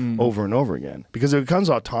itself over and over again. Because if it becomes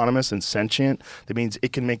autonomous and sentient, that means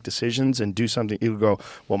it can make decisions and do something. It'll go,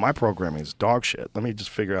 well, my programming is dog shit. Let me just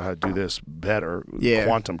figure out how to do this better,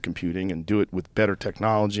 quantum computing, and do it with better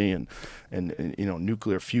technology and you know,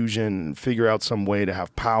 nuclear fusion, and figure out some way to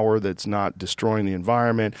have power that's not destroying the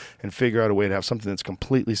environment, and figure out a way to have something that's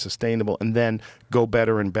completely sustainable, and then go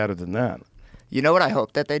better and better than that. You know what I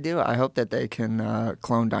hope that they do? I hope that they can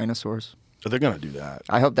clone dinosaurs. So they're going to do that.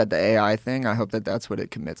 I hope that the AI thing, I hope that that's what it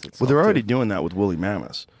commits itself to. Well, they're already doing that with woolly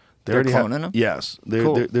mammoths. They're cloning them? Yes.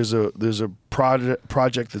 Cool. There's a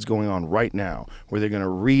project that's going on right now where they're going to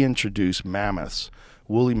reintroduce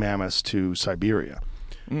woolly mammoths to Siberia.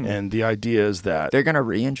 And the idea is that they're going to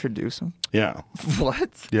reintroduce them? Yeah. What?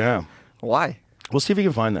 Yeah. Why? We'll see if we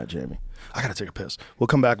can find that, Jamie. I got to take a piss. We'll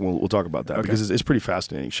come back and we'll talk about that because it's pretty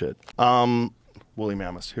fascinating shit. Woolly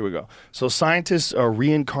mammoths. Here we go. So scientists are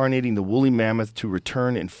reincarnating the woolly mammoth to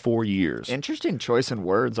return in 4 years. Interesting choice in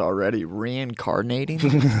words already. Reincarnating?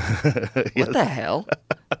 What the hell?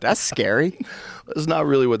 That's scary. That's not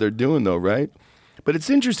really what they're doing, though, right? But it's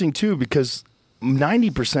interesting, too, because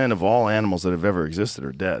 90% of all animals that have ever existed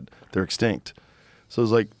are dead. They're extinct. So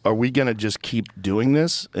it's like, are we going to just keep doing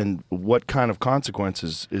this? And what kind of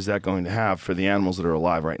consequences is that going to have for the animals that are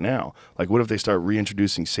alive right now? Like, what if they start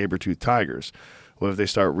reintroducing saber-toothed tigers? What if they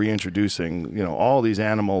start reintroducing, you know, all these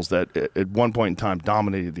animals that at one point in time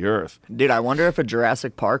dominated the earth? Dude, I wonder if a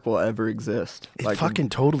Jurassic Park will ever exist. It fucking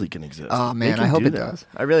totally can exist. Oh, man, I hope it does.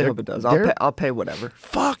 I really hope it does. I'll pay whatever.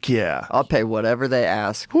 Fuck yeah. I'll pay whatever they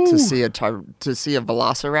ask to see a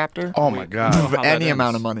velociraptor. Oh, my God. Any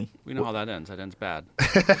amount of money. We know how that ends. That ends bad.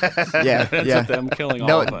 Yeah, yeah. With them killing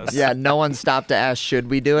all of us. Yeah, no one stopped to ask,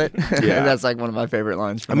 should we do it? Yeah. That's like one of my favorite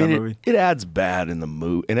lines from that movie. It adds bad in the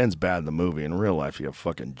movie. It ends bad in the movie. In real life, you have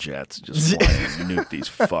fucking jets just flying and nuke these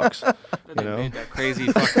fucks. They made that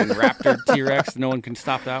crazy fucking raptor T-Rex. No one can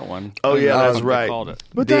stop that one. Oh, yeah, that's right. Called it.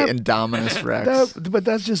 But the Indominus Rex. But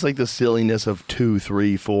that's just like the silliness of 2,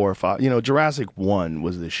 3, 4, 5. You know, Jurassic 1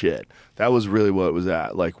 was the shit. That was really what it was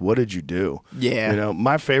at. Like, what did you do? Yeah. You know,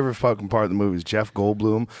 my favorite fucking part of the movie is Jeff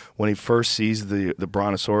Goldblum when he first sees the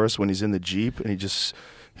Brontosaurus when he's in the Jeep and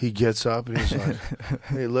he gets up and he's like,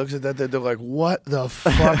 he looks at that, they're like, what the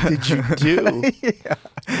fuck did you do? Yeah.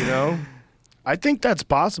 You know? I think that's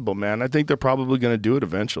possible, man. I think they're probably going to do it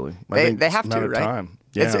eventually. They have to, right? Time.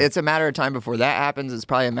 Yeah. It's a matter of time before that happens. It's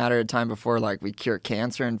probably a matter of time before like we cure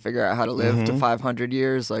cancer and figure out how to live to 500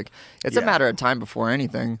 years. Like it's a matter of time before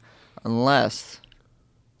anything, unless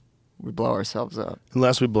we blow ourselves up.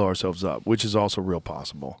 Unless we blow ourselves up, which is also real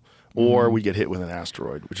possible. Or we get hit with an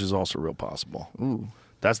asteroid, which is also real possible. Ooh.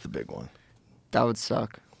 That's the big one. That would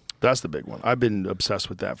suck. That's the big one. I've been obsessed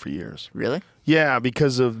with that for years. Really? Yeah,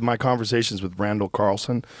 because of my conversations with Randall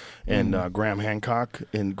Carlson and Graham Hancock.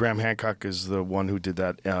 And Graham Hancock is the one who did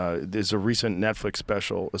that. There's a recent Netflix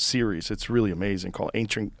special, a series. It's really amazing called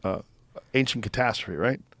Ancient Catastrophe,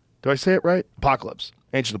 right? Do I say it right? Apocalypse.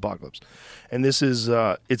 Ancient Apocalypse. And this is,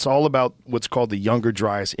 it's all about what's called the Younger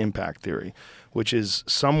Dryas impact theory, which is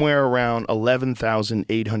somewhere around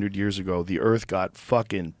 11,800 years ago, the Earth got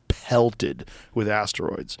fucking pelted with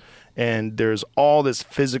asteroids. And there's all this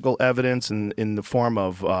physical evidence in the form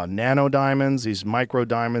of nanodiamonds, these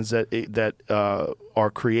microdiamonds that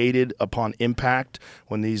are created upon impact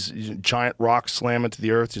when these giant rocks slam into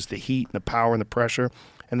the Earth, just the heat and the power and the pressure.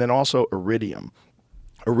 And then also iridium.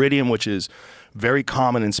 Iridium, which is very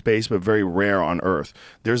common in space but very rare on Earth.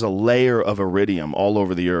 There's a layer of iridium all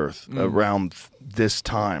over the Earth around this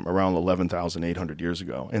time, around 11,800 years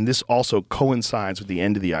ago. And this also coincides with the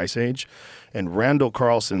end of the Ice Age. And Randall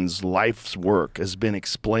Carlson's life's work has been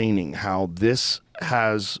explaining how this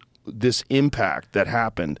has this impact that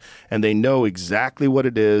happened, and they know exactly what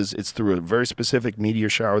it is. It's through a very specific meteor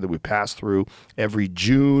shower that we pass through every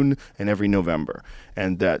June and every November,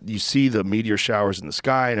 and that you see the meteor showers in the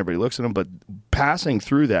sky and everybody looks at them, but passing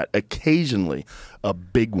through that, occasionally a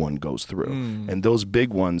big one goes through. And those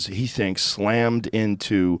big ones, he thinks, slammed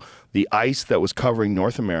into the ice that was covering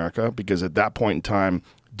North America, because at that point in time,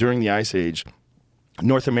 during the Ice Age,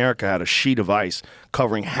 North America had a sheet of ice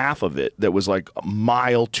covering half of it that was like a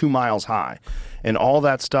mile, 2 miles high. And all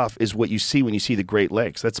that stuff is what you see when you see the Great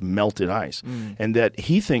Lakes. That's melted ice. And that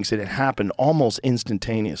he thinks that it happened almost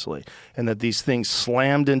instantaneously. And that these things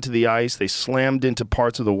slammed into the ice, they slammed into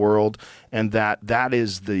parts of the world, and that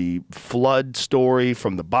is the flood story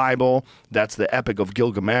from the Bible. That's the Epic of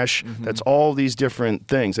Gilgamesh. That's all these different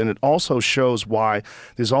things. And it also shows why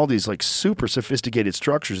there's all these like super sophisticated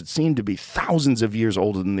structures that seem to be thousands of years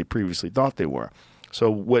older than they previously thought they were. So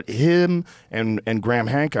what him and Graham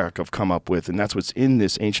Hancock have come up with, and that's what's in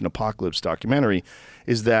this Ancient Apocalypse documentary,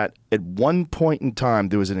 is that at one point in time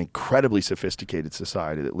there was an incredibly sophisticated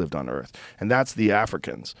society that lived on Earth, and that's the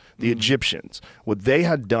Africans, the Egyptians. What they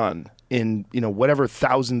had done in whatever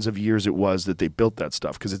thousands of years it was that they built that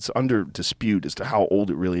stuff, because it's under dispute as to how old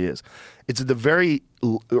it really is. It's at the very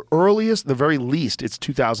earliest, the very least, it's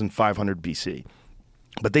 2,500 BC,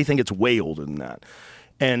 but they think it's way older than that.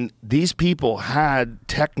 And these people had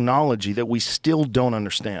technology that we still don't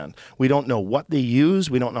understand. We don't know what they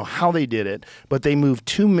used. We don't know how they did it. But they moved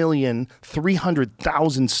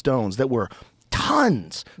 2,300,000 stones that were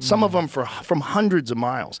tons, some of them from hundreds of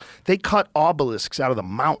miles. They cut obelisks out of the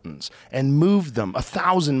mountains and moved them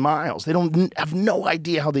 1,000 miles. They don't have no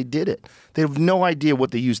idea how they did it. They have no idea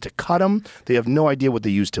what they used to cut them. They have no idea what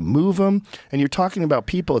they used to move them. And you're talking about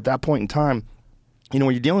people at that point in time, when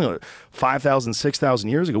you're dealing with 5,000, 6,000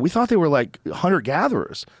 years ago, we thought they were like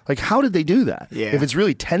hunter-gatherers. Like, how did they do that? Yeah. If it's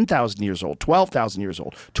really 10,000 years old, 12,000 years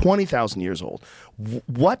old, 20,000 years old,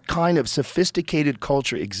 what kind of sophisticated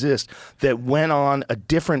culture exists that went on a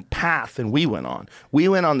different path than we went on? We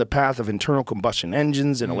went on the path of internal combustion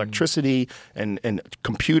engines and electricity and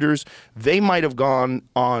computers. They might have gone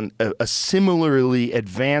on a similarly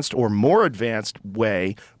advanced or more advanced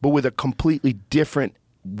way, but with a completely different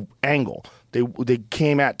angle. They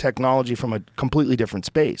came at technology from a completely different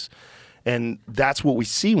space. And that's what we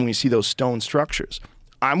see when we see those stone structures.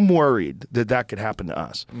 I'm worried that could happen to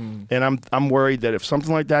us. And I'm worried that if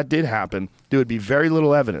something like that did happen, there would be very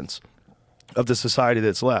little evidence of the society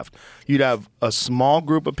that's left. You'd have a small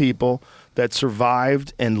group of people that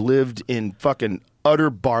survived and lived in fucking utter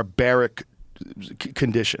barbaric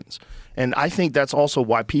conditions. And I think that's also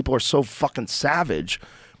why people are so fucking savage.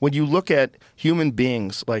 When you look at human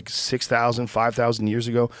beings like 6,000, 5,000 years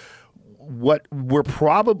ago, what we're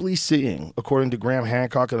probably seeing, according to Graham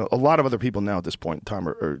Hancock and a lot of other people now at this point in time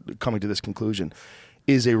are coming to this conclusion,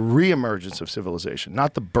 is a reemergence of civilization,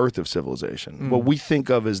 not the birth of civilization. What we think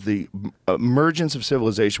of as the emergence of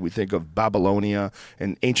civilization, we think of Babylonia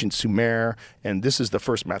and ancient Sumer, and this is the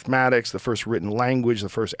first mathematics, the first written language, the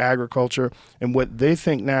first agriculture. And what they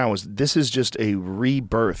think now is this is just a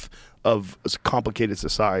rebirth of a complicated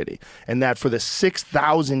society, and that for the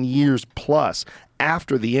 6,000 years plus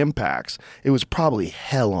after the impacts, it was probably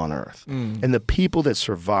hell on earth. And the people that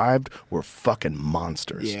survived were fucking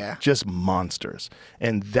monsters. Yeah. Just monsters.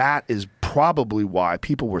 And that is probably why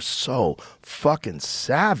people were so fucking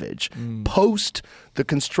savage post the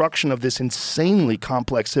construction of this insanely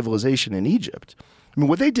complex civilization in Egypt. I mean,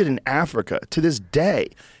 what they did in Africa to this day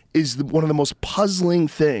is one of the most puzzling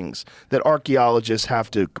things that archaeologists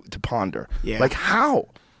have to ponder. Yeah. Like, how?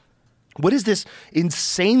 What is this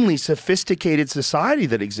insanely sophisticated society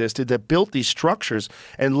that existed that built these structures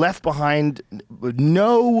and left behind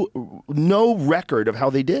no record of how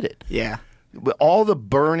they did it? Yeah. All the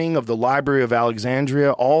burning of the Library of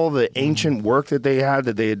Alexandria, all the ancient work that they had,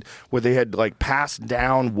 where they had like passed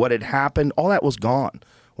down what had happened, all that was gone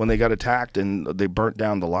when they got attacked and they burnt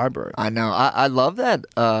down the library. I know. I love that.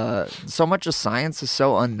 So much of science is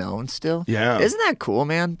so unknown still. Yeah. Isn't that cool,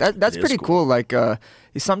 man? That's pretty cool. Like,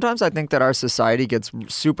 sometimes I think that our society gets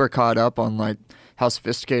super caught up on like how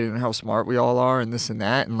sophisticated and how smart we all are and this and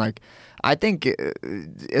that. And like, I think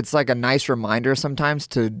it's like a nice reminder sometimes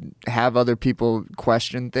to have other people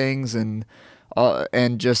question things and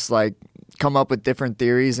just like come up with different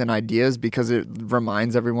theories and ideas, because it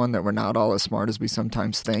reminds everyone that we're not all as smart as we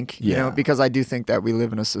sometimes think. You know, because I do think that we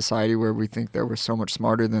live in a society where we think that we're so much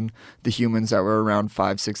smarter than the humans that were around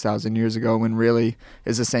 5,000-6,000 years ago, when really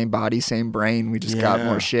is the same body, same brain. We just got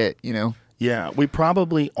more shit, you know? Yeah, we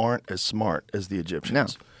probably aren't as smart as the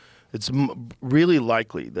Egyptians. No. It's really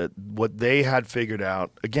likely that what they had figured out,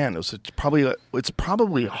 again, it's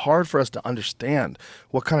probably hard for us to understand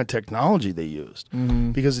what kind of technology they used,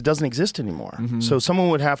 because it doesn't exist anymore. So someone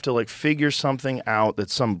would have to like figure something out,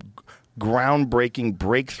 that's some groundbreaking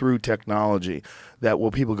breakthrough technology that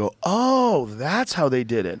people go, oh, that's how they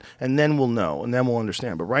did it. And then we'll know, and then we'll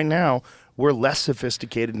understand. But right now, we're less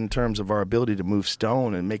sophisticated in terms of our ability to move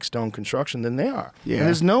stone and make stone construction than they are. Yeah. And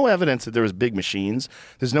there's no evidence that there was big machines.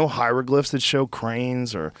 There's no hieroglyphs that show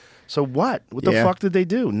cranes or. So what? What the fuck did they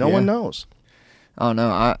do? No one knows. Oh no,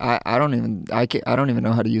 I don't even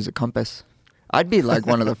know how to use a compass. I'd be like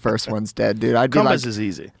one of the first ones dead, dude. Compass is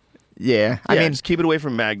easy. Yeah, I mean, just keep it away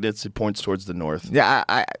from magnets. It points towards the north. Yeah,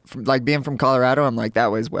 I like being from Colorado. I'm like,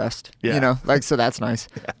 that way's west. Yeah. You know, like, so that's nice.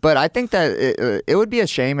 But I think that it would be a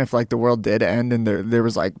shame if like the world did end and there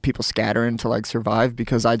was like people scattering to like survive,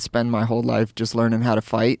 because I'd spend my whole life just learning how to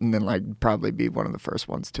fight and then like probably be one of the first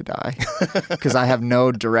ones to die because I have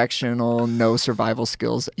no survival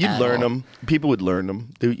skills. You'd learn them. People would learn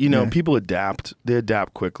them. People adapt. They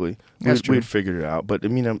adapt quickly. That's true. We'd figured it out. But I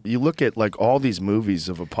mean, you look at like all these movies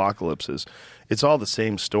of apocalypses, it's all the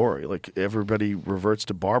same story. Like everybody reverts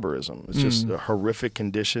to barbarism. It's just horrific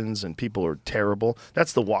conditions and people are terrible.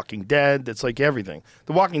 That's The Walking Dead. That's like everything.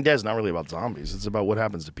 The Walking Dead is not really about zombies. It's about what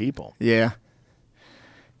happens to people. Yeah.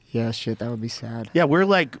 Yeah, shit, that would be sad. Yeah, we're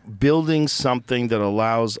like building something that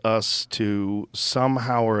allows us to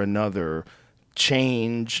somehow or another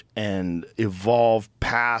change and evolve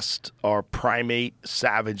past our primate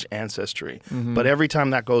savage ancestry. But every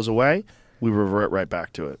time that goes away, we revert right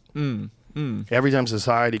back to it. Every time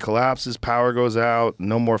society collapses, power goes out,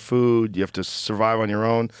 no more food, you have to survive on your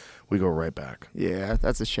own, we go right back. Yeah,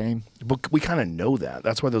 that's a shame. But we kind of know that.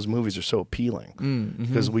 That's why those movies are so appealing.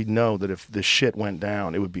 Because we know that if the shit went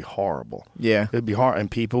down, it would be horrible. Yeah. It would be hard, and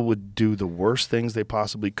people would do the worst things they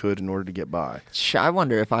possibly could in order to get by. I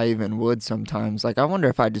wonder if I even would sometimes. Like, I wonder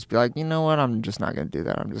if I'd just be like, you know what, I'm just not going to do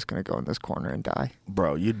that. I'm just going to go in this corner and die.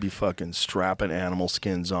 Bro, you'd be fucking strapping animal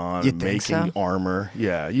skins on, You and think making so? armor.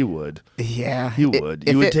 Yeah, you would. Yeah. You would.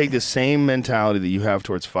 You would take the same mentality that you have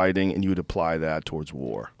towards fighting, and you would apply that towards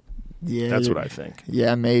war. Yeah. That's what I think.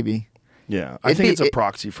 Yeah, maybe. Yeah, I think it's a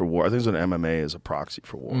proxy for war. I think it's what MMA is, a proxy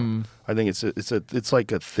for war. I think it's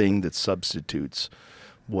like a thing that substitutes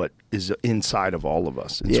what is inside of all of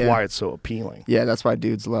us. It's why it's so appealing. Yeah, that's why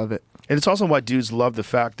dudes love it. And it's also why dudes love the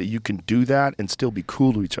fact that you can do that and still be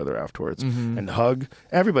cool to each other afterwards and hug.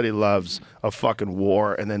 Everybody loves a fucking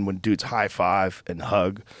war, and then when dudes high five and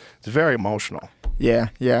hug, it's very emotional. Yeah,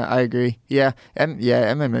 I agree. Yeah,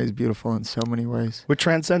 MMA is beautiful in so many ways. We're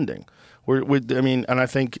transcending. And I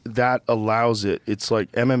think that allows it. It's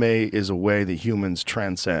like MMA is a way that humans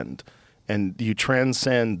transcend. And you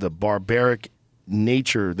transcend the barbaric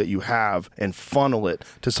nature that you have and funnel it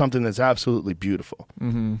to something that's absolutely beautiful.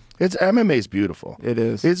 MMA is beautiful. It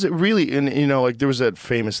is. It's really, and like there was that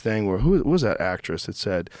famous thing where who was that actress that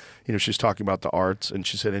said, she was talking about the arts and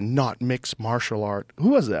she said, and not mixed martial art. Who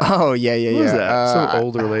was that? Oh yeah. Who was that? Some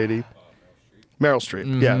older lady. Meryl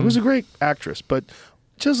Streep. Yeah, who's a great actress, but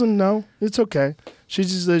she doesn't know. It's okay.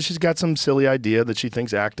 She's got some silly idea that she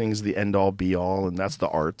thinks acting is the end all be all, and that's the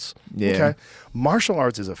arts. Yeah. Okay. Martial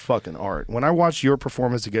arts is a fucking art. When I watched your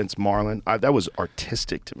performance against Marlon, that was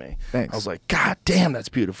artistic to me. Thanks. I was like, God damn, that's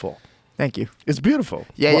beautiful. Thank you. It's beautiful.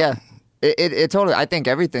 Yeah. It totally. I think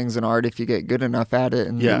everything's an art if you get good enough at it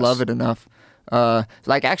and you love it enough.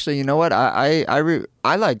 Like actually, you know what? I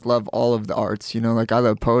like love all of the arts. Like I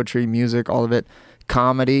love poetry, music, all of it.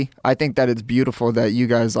 Comedy. I think that it's beautiful that you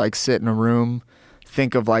guys like sit in a room,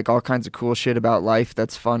 think of like all kinds of cool shit about life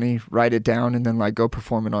that's funny, write it down, and then like go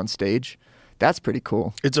perform it on stage. That's pretty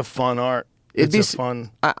cool. It's a fun art. It's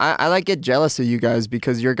fun. I like get jealous of you guys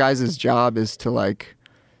because your guys' job is to like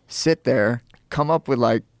sit there, come up with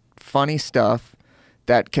like funny stuff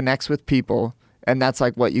that connects with people, and that's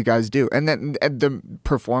like what you guys do. And then the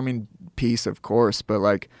performing piece, of course, but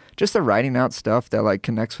like just the writing out stuff that like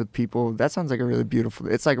connects with people, that sounds like a really beautiful,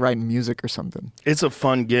 it's like writing music or something. It's a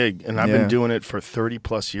fun gig, and I've been doing it for 30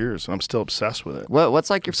 plus years, and I'm still obsessed with it.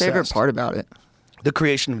 What's like your favorite part about it? The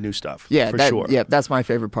creation of new stuff. Yeah, for sure. Yeah, that's my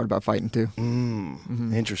favorite part about fighting too.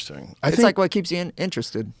 Interesting. It's like what keeps you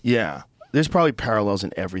interested. Yeah. There's probably parallels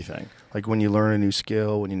in everything. Like when you learn a new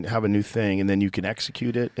skill, when you have a new thing, and then you can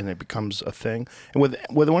execute it, and it becomes a thing. And with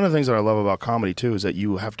one of the things that I love about comedy too is that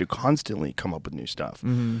you have to constantly come up with new stuff.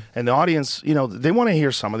 And the audience, they want to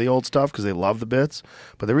hear some of the old stuff because they love the bits,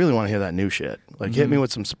 but they really want to hear that new shit. Like hit me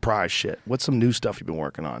with some surprise shit. What's some new stuff you've been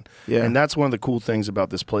working on? Yeah. And that's one of the cool things about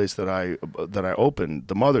this place that I opened,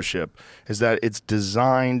 the Mothership, is that it's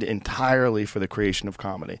designed entirely for the creation of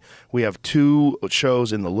comedy. We have 2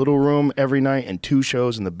 shows in the little room every night and 2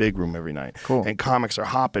 shows in the big room every night. Cool. And comics are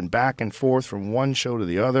hopping back and forth from one show to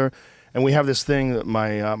the other. And we have this thing that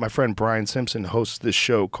my friend Brian Simpson hosts this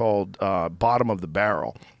show called Bottom of the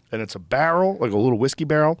Barrel. And it's a barrel, like a little whiskey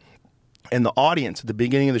barrel. And the audience at the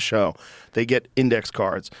beginning of the show, they get index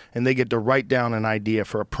cards and they get to write down an idea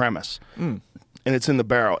for a premise. and it's in the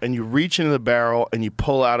barrel, and you reach into the barrel and you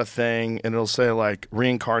pull out a thing, and it'll say like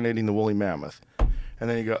reincarnating the woolly mammoth, and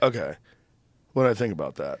then you go, okay, what do I think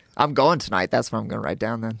about that? I'm going tonight. That's what I'm going to write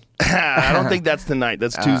down then. I don't think that's tonight.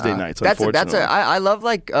 That's Tuesday nights. Unfortunately, I love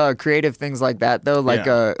like creative things like that though. Like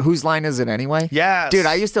whose line is it anyway? Yes, dude.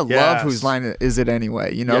 I used to love whose line is it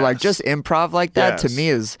anyway. You know, like just improv like that to me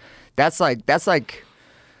is that's an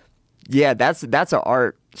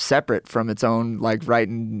art separate from its own like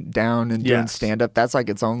writing down and doing stand up. That's like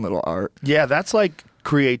its own little art. Yeah, that's like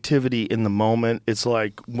creativity in the moment. It's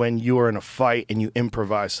like when you are in a fight and you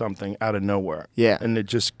improvise something out of nowhere. Yeah. And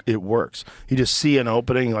it works. You just see an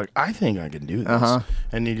opening, you're like, I think I can do this.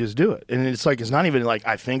 And you just do it. And it's like, it's not even like,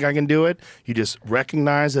 I think I can do it. You just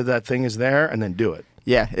recognize that thing is there and then do it.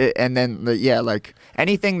 Yeah. And then, like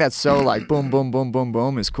anything that's so like boom, boom, boom, boom,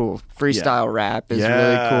 boom is cool. Freestyle rap is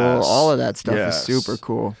really cool. All of that stuff is super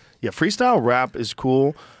cool. Yeah. Freestyle rap is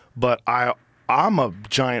cool, but I'm a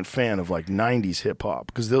giant fan of like 90s hip hop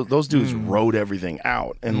because those dudes wrote everything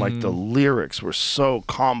out, and like the lyrics were so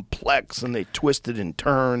complex and they twisted and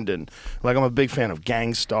turned, and like I'm a big fan of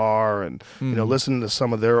Gang Starr, and you know, listening to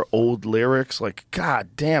some of their old lyrics, like god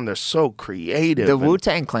damn, they're so creative. The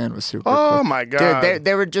Wu-Tang Clan was super cool. Oh my god. Dude,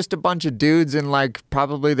 they were just a bunch of dudes in like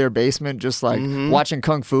probably their basement just like watching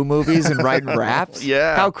kung fu movies and writing raps.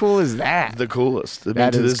 Yeah. How cool is that? The coolest. I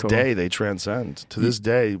mean, to this day they transcend. To this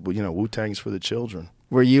day, you know, Wu-Tang's for the children.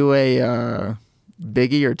 Were you a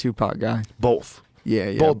Biggie or Tupac guy? Both.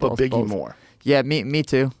 Yeah, both, but Biggie more. Yeah, me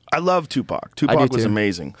too. I love Tupac. Tupac was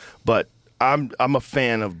amazing, but I'm a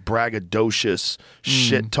fan of braggadocious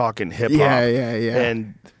shit talking hip hop. Yeah.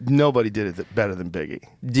 And nobody did it better than Biggie.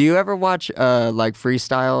 Do you ever watch like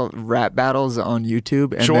freestyle rap battles on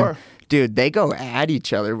YouTube? And sure. Dude, they go at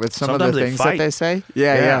each other with some sometimes of the things that they say.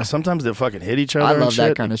 Yeah. Sometimes they fucking hit each other. I love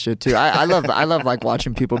that kind of shit too. I love like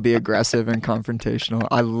watching people be aggressive and confrontational.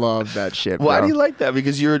 I love that shit. Bro. Why do you like that?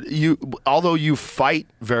 Because although you fight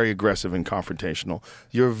very aggressive and confrontational,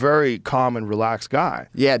 you're a very calm and relaxed guy.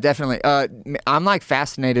 Yeah, definitely. I'm like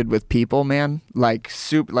fascinated with people, man. Like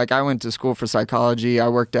I went to school for psychology. I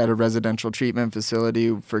worked at a residential treatment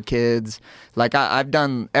facility for kids. Like I've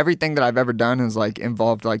done everything that I've ever done is like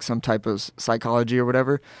involved like some type of psychology or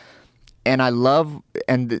whatever, and I love,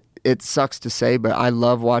 and it sucks to say, but I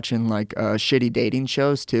love watching like shitty dating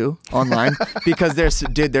shows too online because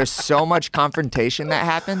there's so much confrontation that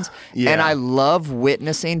happens, and I love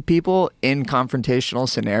witnessing people in confrontational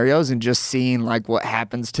scenarios and just seeing like what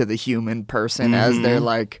happens to the human person as they're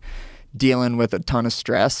like dealing with a ton of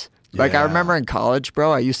stress. Like I remember in college,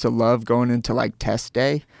 bro, I used to love going into like test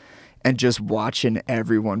day and just watching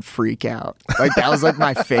everyone freak out. Like, that was like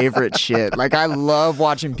my favorite shit. Like, I love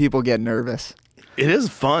watching people get nervous. It is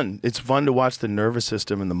fun. It's fun to watch the nervous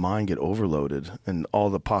system and the mind get overloaded, and all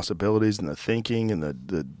the possibilities and the thinking and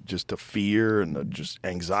the just the fear and the just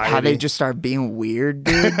anxiety. How they just start being weird,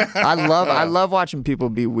 dude. I love watching people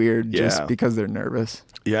be weird just because they're nervous.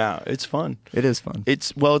 Yeah, it's fun. It is fun.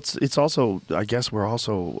 It's also, I guess we're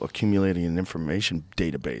also accumulating an information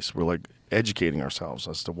database. We're like educating ourselves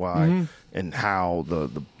as to why and how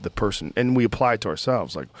the person, and we apply it to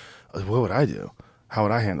ourselves. Like, what would I do? How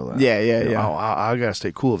would I handle that? Yeah. Oh, I gotta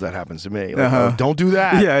stay cool if that happens to me. Like, oh, don't do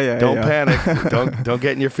that. Don't panic. Don't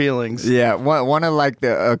get in your feelings. Yeah. One of like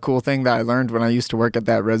the cool thing that I learned when I used to work at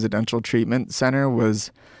that residential treatment center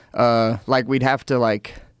was, like we'd have to so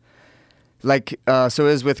it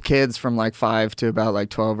was with kids from like 5 to about like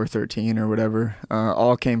 12 or 13 or whatever.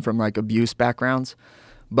 All came from like abuse backgrounds.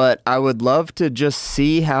 But I would love to just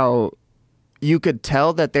see how you could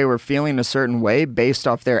tell that they were feeling a certain way based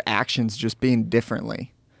off their actions just being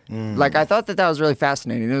differently. Like, I thought that was really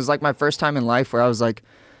fascinating. It was like my first time in life where I was like,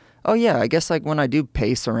 oh yeah, I guess like when I do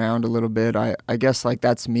pace around a little bit, I guess like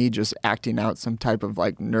that's me just acting out some type of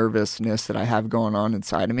like nervousness that I have going on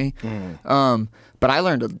inside of me. But I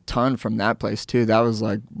learned a ton from that place too. That was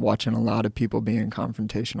like watching a lot of people being in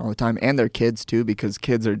confrontation all the time, and their kids too, because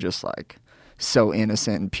kids are just like so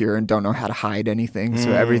innocent and pure and don't know how to hide anything.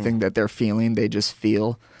 So everything that they're feeling, they just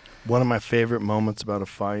feel. One of my favorite moments about a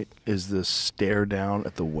fight is the stare down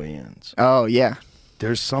at the weigh-ins. Oh, yeah.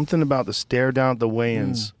 There's something about the stare down at the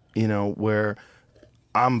weigh-ins, you know, where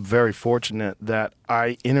I'm very fortunate that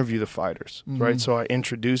I interview the fighters, right? So I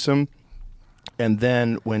introduce them, and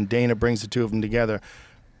then when Dana brings the two of them together,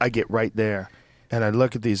 I get right there. And I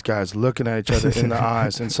look at these guys looking at each other in the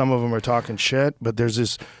eyes, and some of them are talking shit, but there's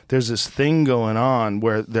this thing going on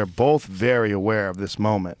where they're both very aware of this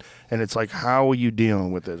moment. And it's like, how are you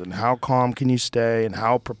dealing with it? And how calm can you stay? And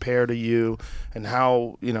how prepared are you? And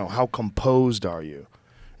how composed are you?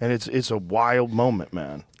 And it's a wild moment,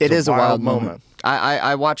 man. It is a wild moment.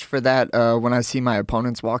 I watch for that when I see my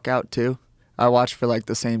opponents walk out too. I watch for like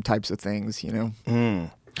the same types of things, you know.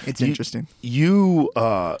 It's interesting. You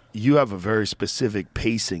have a very specific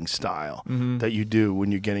pacing style that you do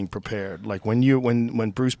when you're getting prepared. Like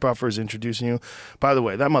when Bruce Buffer is introducing you. By the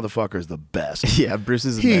way, that motherfucker is the best. Yeah, Bruce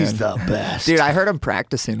is He's the best. Dude, I heard him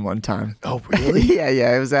practicing one time. Oh, really?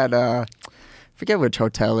 Yeah. It was at forget which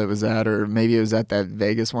hotel it was at, or maybe it was at that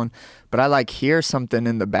Vegas one. But I like hear something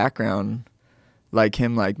in the background, like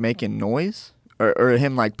him like making noise. Or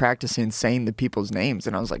him like practicing saying the people's names,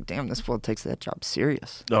 and I was like, "Damn, this fool takes that job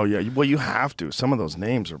serious." Oh yeah, well you have to. Some of those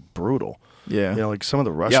names are brutal. Yeah, you know, like some of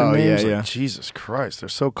the Russian names. Yeah. Like, Jesus Christ, they're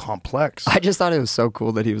so complex. I just thought it was so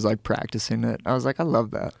cool that he was like practicing it. I was like, I love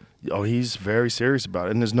that. Oh, he's very serious about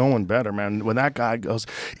it, and there's no one better, man. When that guy goes,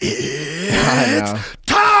 "It's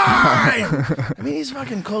time!" I mean, he's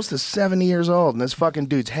fucking close to 70 years old, and this fucking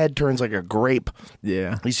dude's head turns like a grape.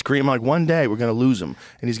 Yeah. He's screaming like, one day we're going to lose him,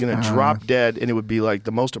 and he's going to drop dead, and it would be like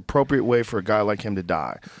the most appropriate way for a guy like him to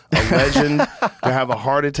die. A legend to have a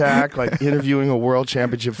heart attack, like interviewing a world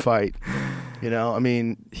championship fight. You know, I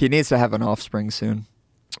mean... He needs to have an offspring soon.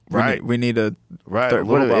 Right. We need a... Right.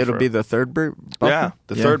 It'll be the third buffer? Yeah,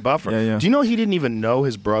 third buffer. Yeah. Do you know he didn't even know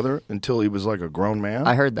his brother until he was like a grown man?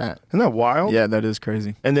 I heard that. Isn't that wild? Yeah, that is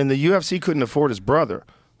crazy. And then the UFC couldn't afford his brother,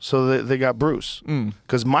 so they got Bruce.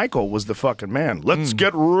 Because Michael was the fucking man. Let's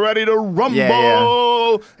get ready to rumble.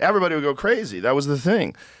 Yeah. Everybody would go crazy. That was the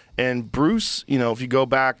thing. And Bruce, you know, if you go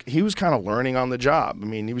back, he was kind of learning on the job. I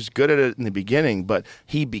mean, he was good at it in the beginning, but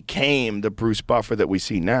he became the Bruce Buffer that we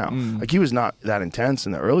see now. Like, he was not that intense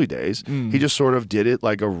in the early days. He just sort of did it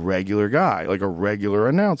like a regular guy, like a regular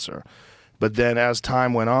announcer. But then as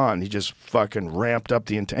time went on, he just fucking ramped up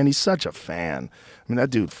the intent. And he's such a fan. I mean, that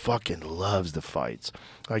dude fucking loves the fights.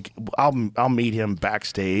 Like, I'll meet him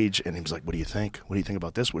backstage, and he's like, what do you think? What do you think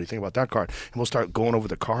about this? What do you think about that card? And we'll start going over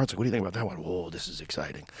the cards. Like, what do you think about that one? Whoa, this is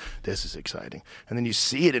exciting. This is exciting. And then you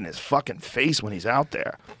see it in his fucking face when he's out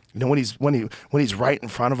there. You know, when he's right in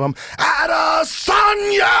front of him,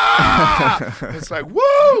 Adesanya! It's like,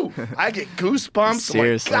 woo! I get goosebumps.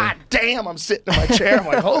 Seriously. I'm like, God damn, I'm sitting in my chair. I'm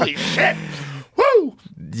like, holy shit. Woo!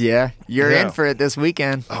 Yeah, you're in for it this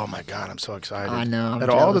weekend. Oh my God, I'm so excited. I know. I'm At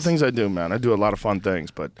all the jealous. things I do, man. I do a lot of fun things,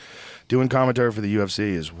 but doing commentary for the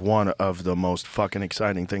UFC is one of the most fucking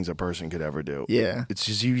exciting things a person could ever do. Yeah. It's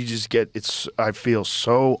just, I feel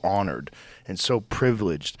so honored and so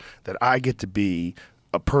privileged that I get to be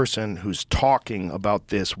a person who's talking about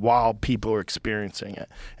this while people are experiencing it.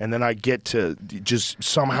 And then I get to just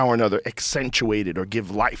somehow or another accentuate it or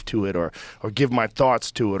give life to it or give my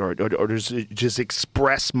thoughts to it or just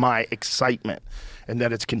express my excitement and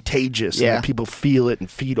that it's contagious and that people feel it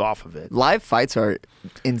and feed off of it. Live fights are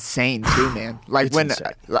insane too, man. Like It's when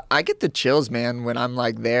insane. I get the chills, man, when I'm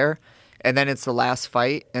like there and then it's the last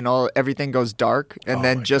fight and everything goes dark and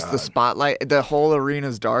then just the spotlight, the whole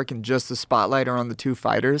arena's dark and just the spotlight are on the two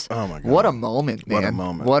fighters. Oh my God. What a moment, man. What a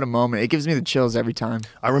moment. What a moment. It gives me the chills every time.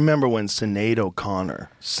 I remember when Sinead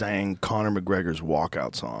O'Connor sang Conor McGregor's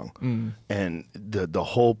walkout song, and the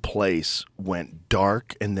whole place went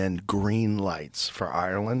dark and then green lights for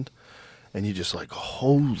Ireland, and you just like,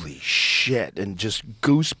 holy shit, and just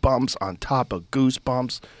goosebumps on top of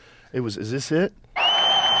goosebumps. Is this it?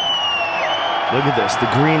 Look at this, the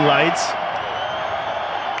green lights.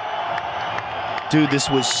 Dude, this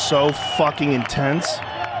was so fucking intense.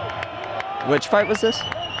 Which fight was this?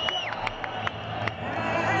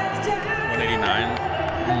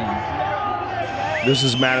 189. This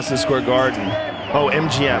is Madison Square Garden. Oh,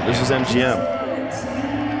 MGM. This is MGM.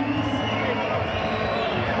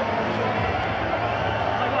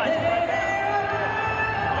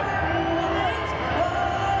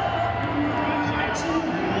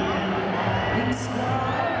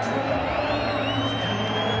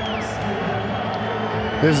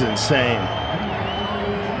 This is insane.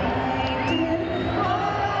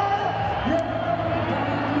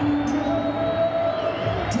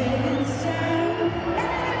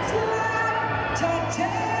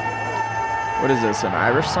 What is this, an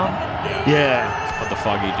Irish song? Yeah. What the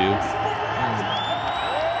Foggy do?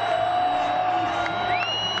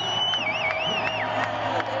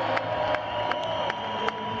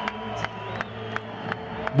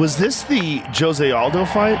 Was this the Jose Aldo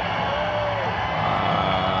fight?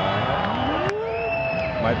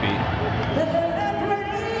 Might be.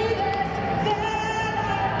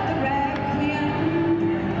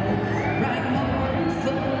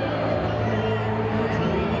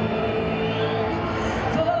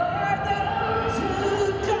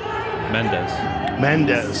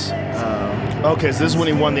 Mendez. Okay, so this is when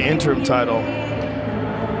he won the interim title.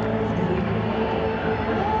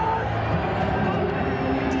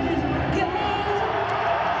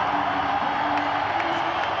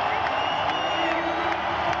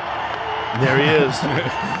 There he is.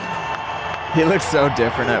 He looks so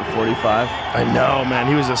different at 45. I know, man.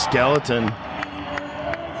 He was a skeleton.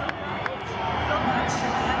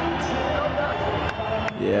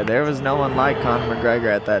 Yeah, there was no one like Conor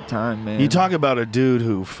McGregor at that time, man. You talk about a dude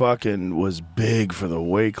who fucking was big for the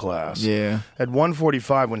weight class. Yeah. At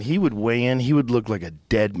 145, when he would weigh in, he would look like a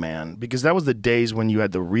dead man because that was the days when you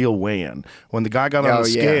had the real weigh-in. When the guy got on the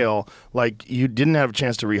scale, like you didn't have a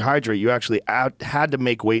chance to rehydrate. You actually had to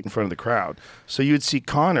make weight in front of the crowd. So you would see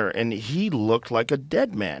Conor, and he looked like a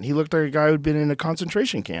dead man. He looked like a guy who'd been in a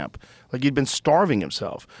concentration camp, like he'd been starving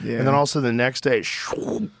himself. Yeah. And then also the next day,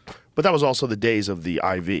 but that was also the days of the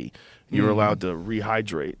IV. You were allowed to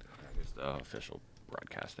rehydrate. It was the official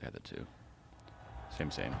broadcast. They had the two.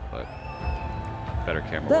 Same, but better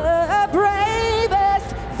camera work. The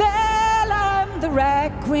bravest fell on the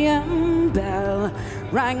requiem bell,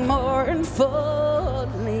 rang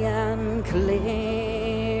mournfully and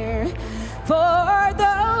clear. For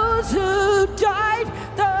those who died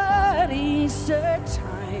that Easter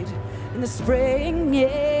tide in the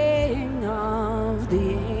springing of the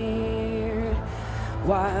year.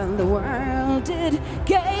 While the world did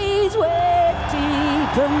gaze with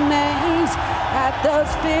deep amaze at those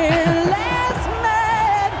fearless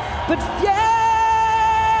men, but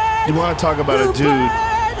yet You want to talk about a dude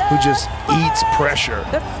who just eats pressure.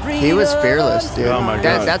 He was fearless, dude. Oh, my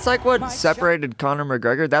God. That's like what separated Conor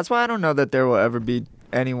McGregor. That's why I don't know that there will ever be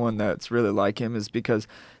anyone that's really like him, is because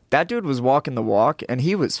that dude was walking the walk, and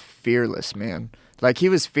he was fearless, man. Like, he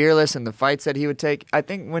was fearless in the fights that he would take. I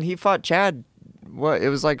think when he fought Chad, it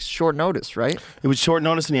was like short notice, right? It was short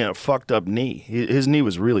notice, and he had a fucked up knee. His knee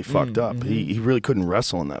was really fucked up. He really couldn't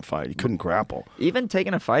wrestle in that fight. He couldn't grapple. Even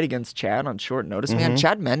taking a fight against Chad on short notice, man,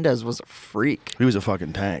 Chad Mendez was a freak. He was a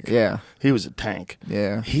fucking tank. Yeah. He was a tank.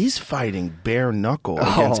 Yeah. He's fighting bare knuckle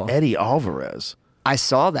against Eddie Alvarez. I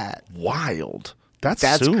saw that. Wild. That's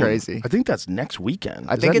That's soon. crazy. I think that's next weekend.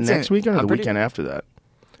 I think that it's next weekend or I'm the pretty- weekend after that?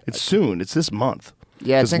 It's soon. It's this month.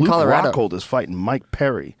 Yeah, it's in Luke Colorado. Rockhold is fighting Mike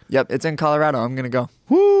Perry. Yep, it's in Colorado. I'm going to go.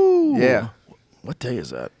 Woo! Yeah. What day is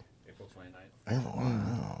that? April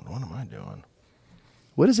 29th. What am I doing?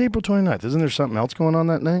 What is April 29th? Isn't there something else going on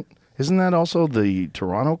that night? Isn't that also the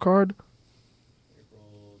Toronto card?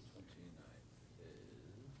 April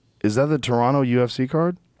 29th Is that the Toronto UFC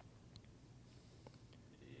card?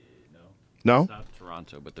 No. No? It's not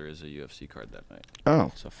Toronto, but there is a UFC card that night. Oh.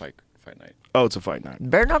 It's a fight night. Oh, it's a fight night.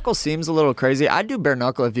 Bare knuckle seems a little crazy. I'd do bare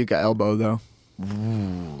knuckle if you could elbow, though.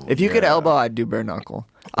 If you could elbow, I'd do bare knuckle.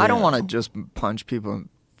 I don't want to just punch people and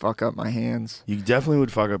fuck up my hands. You definitely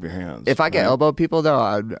would fuck up your hands. If I could right? elbow people,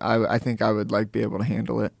 though, I think I would like be able to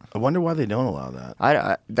handle it. I wonder why they don't allow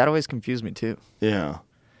that. That always confused me too. Yeah.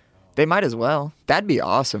 They might as well. That'd be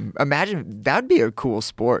awesome. Imagine that'd be a cool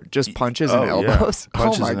sport. Just punches and yeah. elbows.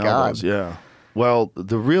 Punches oh my and god. elbows, yeah. Well,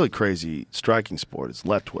 the really crazy striking sport is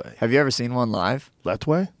Letway. Have you ever seen one live?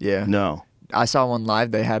 Letway? Yeah. No. I saw one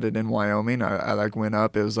live. They had it in Wyoming. I like went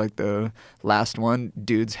up. It was like the last one.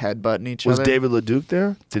 Dudes headbutting each Was other. David LeDuc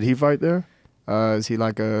there? Did he fight there? Is he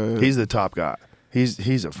like a? He's the top guy.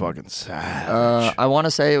 He's a fucking savage. I want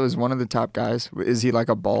to say it was one of the top guys. Is he like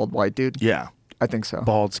a bald white dude? Yeah. I think so.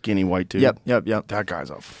 Bald, skinny, white dude. Yep. That guy's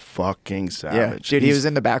a fucking Yeah, savage. dude, he was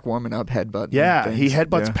in the back warming up, headbutting. Yeah, things. he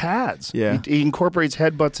headbutts Yeah. pads. Yeah. He incorporates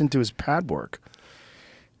headbutts into his pad work.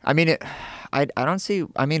 I mean, I don't see.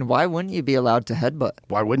 I mean, why wouldn't you be allowed to headbutt?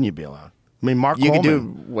 Why wouldn't you be allowed? I mean, Mark You Coleman.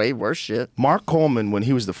 could do way worse shit. Mark Coleman, when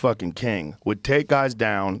he was the fucking king, would take guys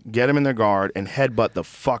down, get them in their guard, and headbutt the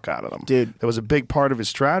fuck out of them. Dude. That was a big part of his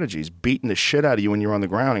strategies, beating the shit out of you when you're on the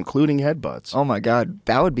ground, including headbutts. Oh my god,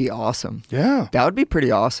 that would be awesome. Yeah. That would be pretty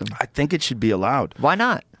awesome. I think it should be allowed. Why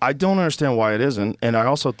not? I don't understand why it isn't, and I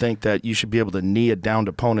also think that you should be able to knee a downed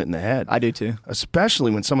opponent in the head. I do too. Especially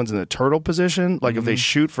when someone's in the turtle position, like if they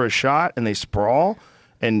shoot for a shot and they sprawl,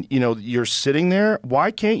 and you're sitting there,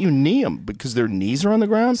 why can't you knee them? Because their knees are on the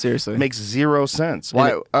ground? Seriously. Makes zero sense.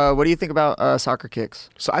 Why? And What do you think about soccer kicks?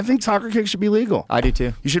 so I think soccer kicks should be legal. I do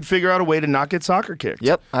too. You should figure out a way to not get soccer kicked.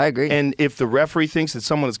 Yep, I agree. And if the referee thinks that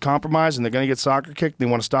someone is compromised and they're going to get soccer kicked, they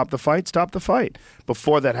want to stop the fight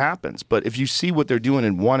before that happens. But if you see what they're doing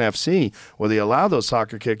in ONE FC, where they allow those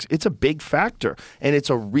soccer kicks, it's a big factor. And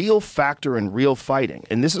it's a real factor in real fighting.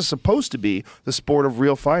 And this is supposed to be the sport of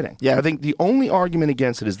real fighting. Yeah. I think the only argument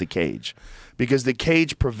against it is the cage. Because the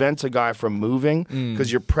cage prevents a guy from moving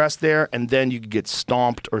because you're pressed there and then you could get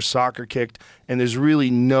stomped or soccer kicked, and there's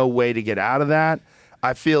really no way to get out of that.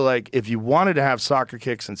 I feel like if you wanted to have soccer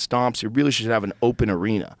kicks and stomps, you really should have an open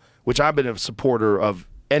arena, which I've been a supporter of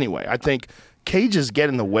anyway. I think cages get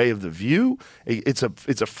in the way of the view. It's a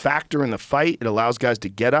factor in the fight. It allows guys to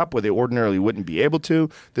get up where they ordinarily wouldn't be able to.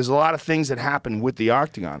 There's a lot of things that happen with the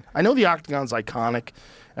octagon. I know the octagon's iconic,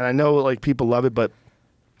 and I know like people love it, but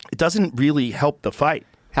it doesn't really help the fight.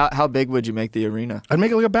 How big would you make the arena? I'd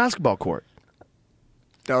make it like a basketball court.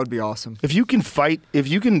 That would be awesome. If you can fight, if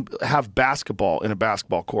you can have basketball in a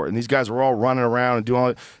basketball court, and these guys are all running around and doing all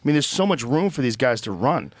that, I mean, there's so much room for these guys to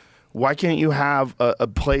run. Why can't you have a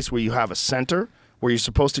place where you have a center where you're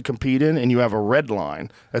supposed to compete in, and you have a red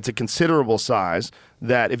line that's a considerable size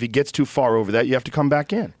that if it gets too far over that, you have to come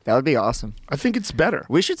back in? That would be awesome. I think it's better.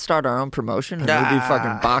 We should start our own promotion and we'll be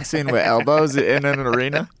fucking boxing with elbows in an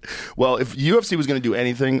arena. Well, if UFC was going to do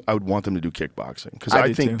anything, I would want them to do kickboxing because I I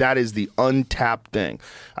do think too. that is the untapped thing.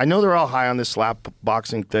 I know they're all high on this slap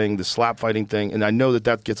boxing thing, the slap fighting thing, and I know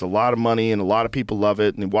that gets a lot of money and a lot of people love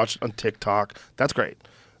it and they watch it on TikTok. That's great.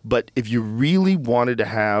 But if you really wanted to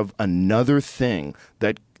have another thing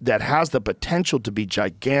that has the potential to be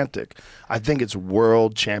gigantic, I think it's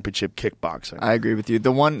World Championship Kickboxing. I agree with you.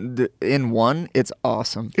 It's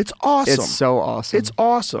awesome. It's awesome. It's so awesome. It's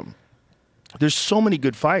awesome. There's so many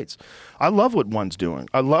good fights. I love what one's doing.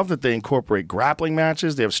 I love that they incorporate grappling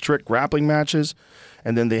matches. They have strict grappling matches.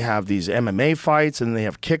 And then they have these MMA fights, and they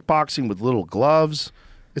have kickboxing with little gloves.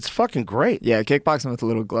 It's fucking great. Yeah, kickboxing with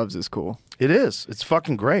little gloves is cool. It is. It's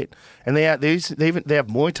fucking great. And they have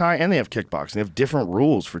Muay Thai and they have kickboxing. They have different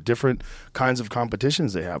rules for different kinds of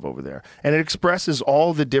competitions they have over there. And it expresses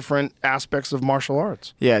all the different aspects of martial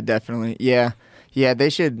arts. Yeah, definitely. Yeah, they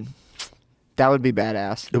should. That would be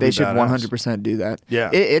badass. They should 100% do that. Yeah.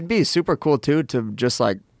 It'd be super cool too to just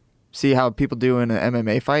like see how people do in an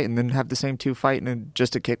MMA fight and then have the same two fight in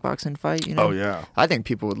just a kickboxing fight, you know? Oh, yeah. I think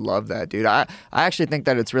people would love that, dude. I actually think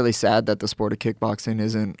that it's really sad that the sport of kickboxing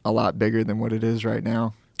isn't a lot bigger than what it is right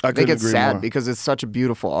now. I think it's sad because it's such a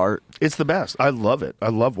beautiful art. It's the best. I love it. I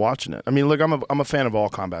love watching it. I mean, look, I'm a fan of all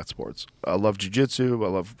combat sports. I love jiu-jitsu. I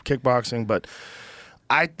love kickboxing, but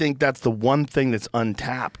I think that's the one thing that's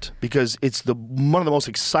untapped because it's one of the most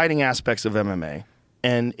exciting aspects of MMA,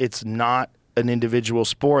 and it's not an individual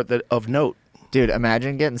sport that of note. Dude,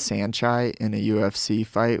 imagine getting Saenchai in a UFC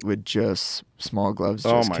fight with just small gloves,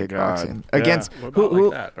 just my kickboxing. God. Yeah. Against What about who?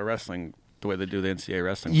 like that? A wrestling, the way they do the NCAA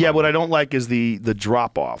wrestling. Yeah, final. what I don't like is the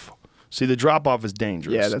drop off. See, the drop off is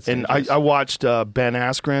dangerous. Yeah, that's and dangerous. I watched Ben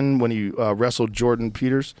Askren when he wrestled Jordan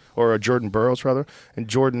Peters, or Jordan Burroughs rather, and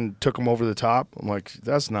Jordan took him over the top. I'm like,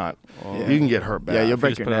 that's not. You can get hurt bad. Yeah, you'll If you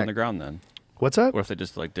break just your put it on neck. the ground then. What's that? Or if they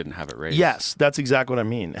just like didn't have it raised. Yes, that's exactly what I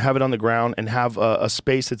mean. Have it on the ground and have a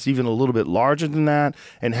space that's even a little bit larger than that,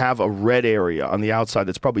 and have a red area on the outside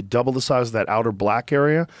that's probably double the size of that outer black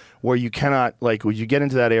area, where you cannot, like, when you get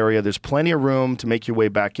into that area, there's plenty of room to make your way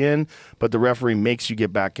back in, but the referee makes you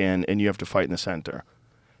get back in, and you have to fight in the center.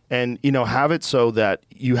 And, have it so that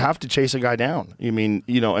you have to chase a guy down. I mean,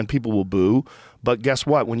 and people will boo. But guess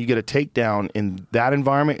what? When you get a takedown in that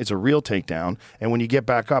environment, it's a real takedown. And when you get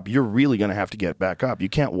back up, you're really going to have to get back up. You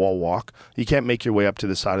can't wall walk. You can't make your way up to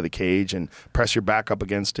the side of the cage and press your back up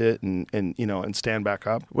against it and stand back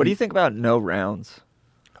up. What do you think about no rounds?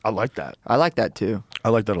 I like that. I like that too. I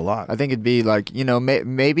like that a lot. I think it'd be like,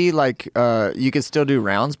 maybe like you could still do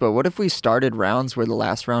rounds, but what if we started rounds where the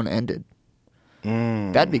last round ended?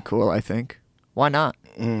 That'd be cool, I think. Why not?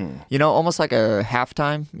 Almost like a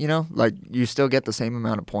halftime, like you still get the same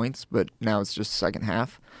amount of points, but now it's just second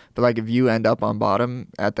half. But like if you end up on bottom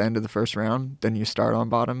at the end of the first round, then you start on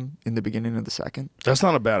bottom in the beginning of the second. That's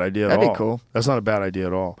not a bad idea at all. That'd be cool. That's not a bad idea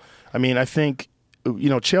at all. I mean, I think,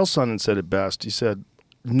 Chael Sonnen said it best. He said,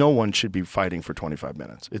 no one should be fighting for 25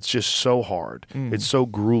 minutes. It's just so hard. It's so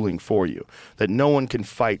grueling for you that no one can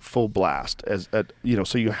fight full blast.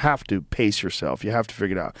 So you have to pace yourself. You have to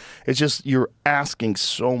figure it out. It's just you're asking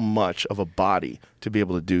so much of a body to be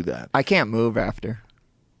able to do that. I can't move after.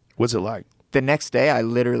 What's it like? The next day, I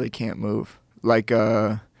literally can't move. Like,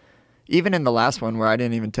 even in the last one where I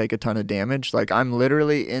didn't even take a ton of damage, like I'm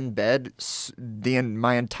literally in bed,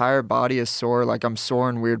 my entire body is sore. Like I'm sore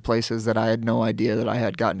in weird places that I had no idea that I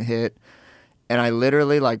had gotten hit. And I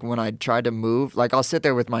literally, like when I try to move, like I'll sit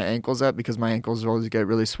there with my ankles up because my ankles always get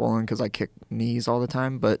really swollen because I kick knees all the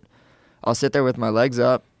time. But I'll sit there with my legs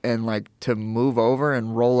up and like to move over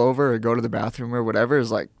and roll over or go to the bathroom or whatever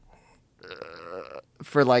is like,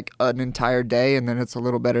 for like an entire day, and then it's a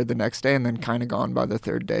little better the next day, and then kind of gone by the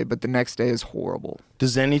third day. But the next day is horrible.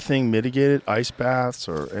 Does anything mitigate it? Ice baths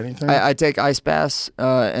or anything? I take ice baths,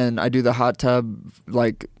 and I do the hot tub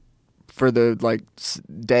like for the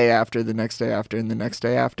day after, the next day after, and the next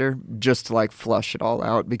day after, just to like flush it all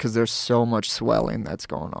out because there's so much swelling that's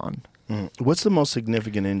going on. What's the most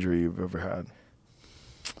significant injury you've ever had?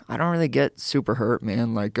 I don't really get super hurt,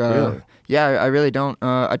 man. Like, Really? yeah, I really don't.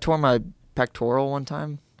 I tore my pectoral one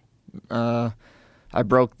time. I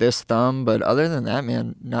broke this thumb, but other than that,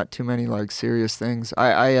 man, not too many like serious things.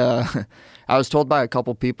 I was told by a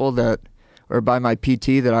couple people or by my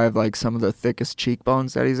PT that I have like some of the thickest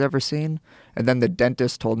cheekbones that he's ever seen. And then the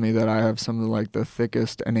dentist told me that I have some of like the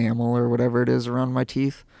thickest enamel or whatever it is around my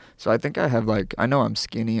teeth. So I think I have like, I know I'm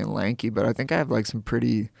skinny and lanky, but I think I have like some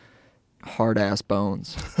pretty hard ass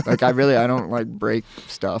bones. Like I don't like break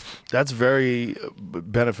stuff. That's very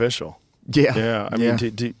beneficial. Yeah. Yeah, I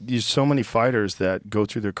mean, there's so many fighters that go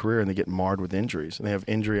through their career and they get marred with injuries, and they have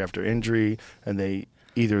injury after injury, and they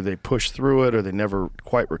push through it or they never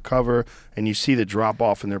quite recover, and you see the drop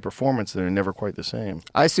off in their performance. They're never quite the same.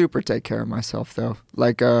 I super take care of myself though.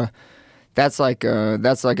 Like that's like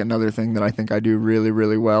another thing that I think I do really,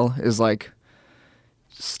 really well is like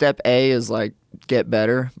step A is like get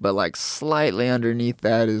better, but like slightly underneath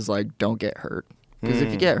that is like don't get hurt. Because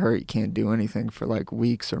if you get hurt, you can't do anything for like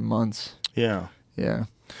weeks or months. Yeah. Yeah.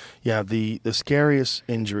 Yeah, the scariest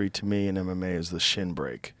injury to me in MMA is the shin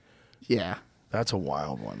break. Yeah. That's a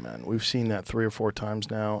wild one, man. We've seen that 3 or 4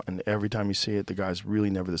 times now, and every time you see it, the guy's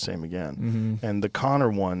really never the same again. Mm-hmm. And the Conor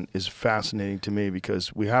one is fascinating to me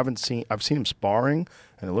because I've seen him sparring,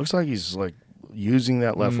 and it looks like he's like using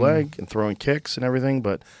that left leg and throwing kicks and everything,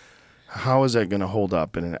 but how is that going to hold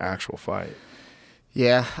up in an actual fight?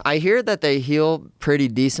 Yeah, I hear that they heal pretty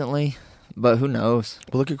decently, but who knows?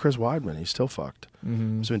 But look at Chris Weidman. He's still fucked.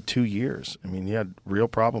 Mm-hmm. It's been 2 years. I mean, he had real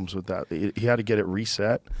problems with that. He had to get it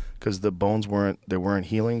reset because the bones weren't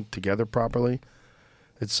healing together properly.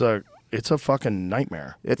 It's a fucking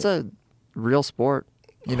nightmare. It's a real sport,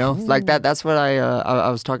 you know? Like that's what I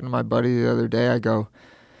was talking to my buddy the other day. I go,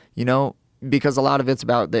 you know, because a lot of it's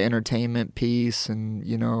about the entertainment piece and,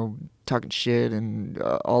 you know, talking shit and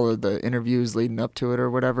all of the interviews leading up to it or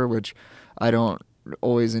whatever, which I don't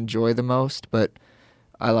always enjoy the most. But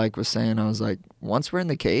I was saying, I was like, once we're in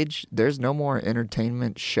the cage, there's no more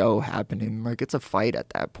entertainment show happening. Like, it's a fight at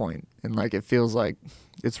that point. And, like, it feels like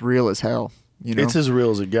it's real as hell, you know? It's as real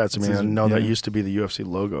as it gets. I mean, I know that yeah. used to be the UFC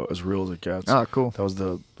logo, as real as it gets. Oh, cool. That was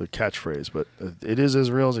the catchphrase, but it is as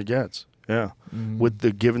real as it gets. Yeah. Mm-hmm. With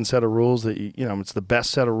the given set of rules that, you know, it's the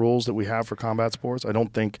best set of rules that we have for combat sports. I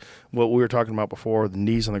don't think what we were talking about before, the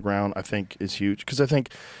knees on the ground, I think is huge. Because I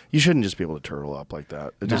think you shouldn't just be able to turtle up like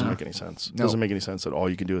that. It doesn't make any sense. It doesn't make any sense that all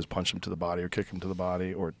you can do is punch them to the body or kick them to the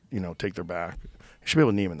body or, you know, take their back. You should be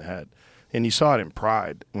able to knee them in the head. And you saw it in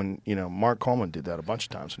Pride when, you know, Mark Coleman did that a bunch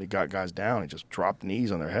of times. When he got guys down, he just dropped knees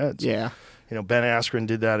on their heads. Yeah. You know, Ben Askren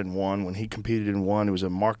did that in one. When he competed in one, it was a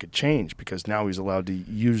market change because now he's allowed to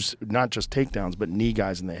use not just takedowns, but knee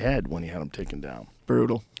guys in the head when he had them taken down.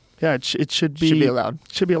 Brutal. Yeah, it should be allowed.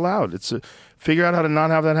 Should be allowed. It's figure out how to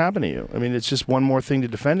not have that happen to you. I mean, it's just one more thing to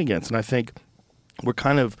defend against. And I think we're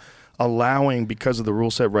kind of allowing, because of the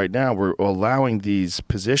rule set right now, we're allowing these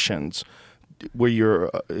positions where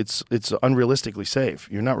you're it's unrealistically safe.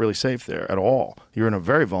 You're not really safe there at all. You're in a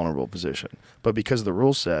very vulnerable position. But because of the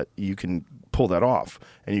rule set, you can pull that off,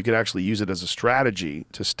 and you could actually use it as a strategy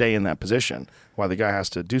to stay in that position while the guy has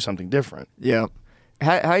to do something different. Yeah.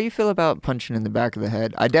 How do you feel about punching in the back of the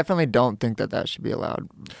head? I definitely don't think that should be allowed.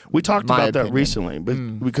 We talked My about that opinion. recently,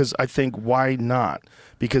 but because I think why not?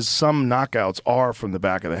 Because some knockouts are from the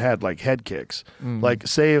back of the head, like head kicks. Like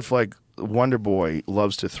say if like Wonder Boy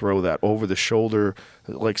loves to throw that over the shoulder,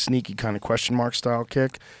 like sneaky kind of question mark style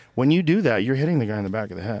kick. When you do that, you're hitting the guy in the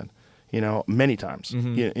back of the head. You know, many times.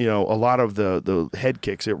 You know, a lot of the head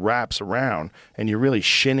kicks, it wraps around, and you're really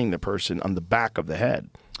shinning the person on the back of the head.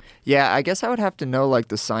 Yeah, I guess I would have to know like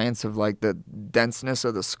the science of like the denseness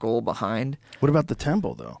of the skull behind. What about the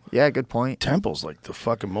temple, though? Yeah, good point. Temple's like the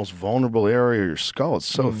fucking most vulnerable area of your skull. It's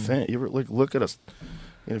so thin. You ever look at us,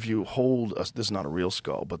 and if you hold us, this is not a real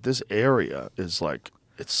skull, but this area is like,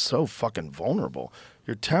 it's so fucking vulnerable.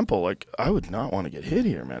 Your temple, like, I would not want to get hit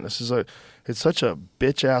here, man. It's such a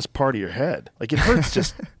bitch ass part of your head. Like, it hurts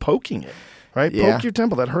just poking it, right? Yeah. Poke your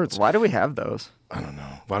temple, that hurts. Why do we have those? I don't know.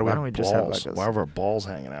 Why do we have just have balls? like Why are our balls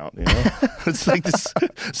hanging out? You know, it's like this.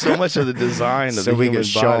 So much of the design of So the we human can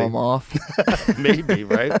show body. them off. Maybe,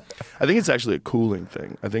 right? I think it's actually a cooling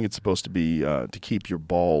thing. I think it's supposed to be to keep your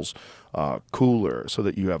balls cooler so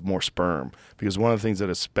that you have more sperm. Because one of the things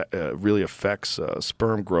that really affects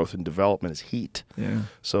sperm growth and development is heat. Yeah.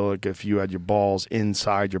 So like if you had your balls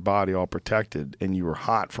inside your body all protected and you were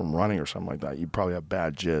hot from running or something like that, you'd probably have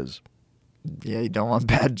bad jizz. Yeah, you don't want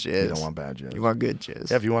bad jizz. You don't want bad jizz. You want good jizz.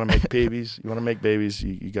 Yeah, if you want to make babies,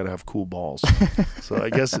 you got to have cool balls. So I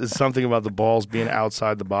guess it's something about the balls being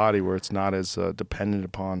outside the body where it's not as dependent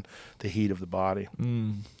upon the heat of the body. I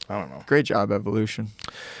don't know. Great job, evolution.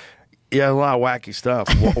 Yeah, a lot of wacky stuff.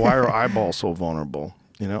 Why are eyeballs so vulnerable?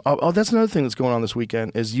 You know. Oh, that's another thing that's going on this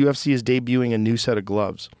weekend is UFC is debuting a new set of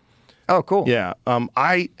gloves. Oh, cool. Yeah.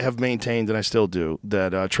 I have maintained, and I still do,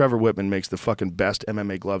 that Trevor Whitman makes the fucking best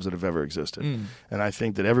MMA gloves that have ever existed. And I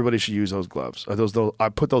think that everybody should use those gloves. I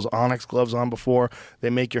put those Onyx gloves on before. They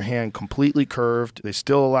make your hand completely curved. They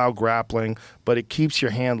still allow grappling, but it keeps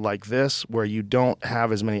your hand like this where you don't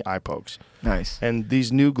have as many eye pokes. Nice. And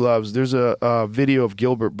these new gloves, there's a video of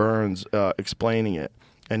Gilbert Burns explaining it.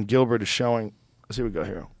 And Gilbert is showing, let's see what we got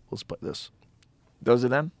here. Let's play this. Those are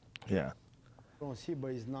them? Yeah. Don't see, but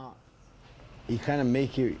it's not. You kind of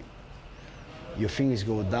make your fingers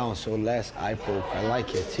go down, so less eye poke. I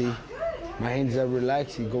like it. See, my hands are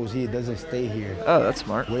relaxed. It goes here. It doesn't stay here. Oh, that's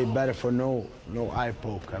smart. Way better for no eye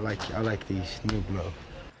poke. I like these new gloves.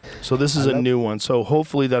 So this is a new one. So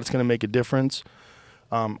hopefully that's going to make a difference.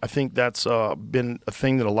 I think that's been a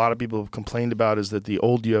thing that a lot of people have complained about is that the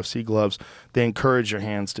old UFC gloves, they encourage your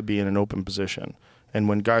hands to be in an open position. And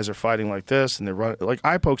when guys are fighting like this and they're running, like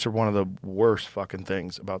eye pokes are one of the worst fucking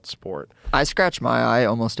things about the sport. I scratch my eye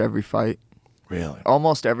almost every fight. Really?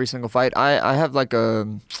 Almost every single fight. I have like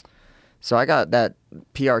so I got that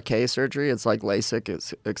PRK surgery. It's like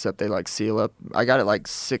LASIK, except they like seal up. I got it like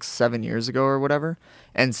 6-7 years ago or whatever.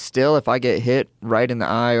 And still, if I get hit right in the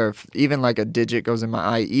eye or if even like a digit goes in my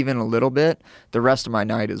eye, even a little bit, the rest of my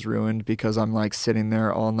night is ruined because I'm like sitting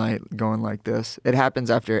there all night going like this. It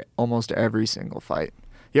happens after almost every single fight.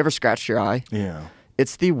 You ever scratched your eye? Yeah.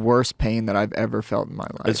 It's the worst pain that I've ever felt in my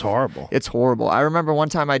life. It's horrible. It's horrible. I remember one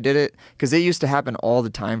time I did it because it used to happen all the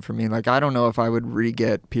time for me. Like, I don't know if I would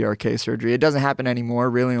re-get PRK surgery. It doesn't happen anymore,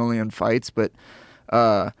 really only in fights. But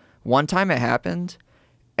one time it happened,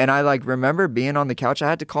 and I like remember being on the couch. I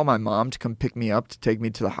had to call my mom to come pick me up to take me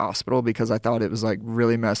to the hospital because I thought it was like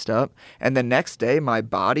really messed up. And the next day, my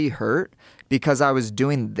body hurt because I was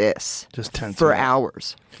doing this Just tensing for up.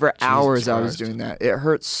 hours. For hours I was Christ. doing that. It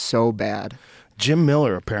hurt so bad. Jim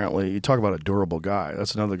Miller, apparently, you talk about a durable guy.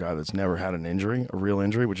 That's another guy that's never had an injury, a real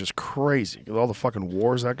injury, which is crazy. With all the fucking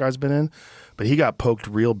wars that guy's been in. But he got poked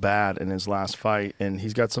real bad in his last fight, and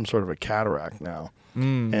he's got some sort of a cataract now.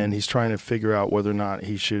 And he's trying to figure out whether or not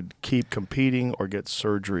he should keep competing or get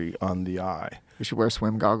surgery on the eye. We should wear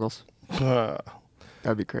swim goggles.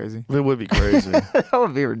 That'd be crazy. It would be crazy. That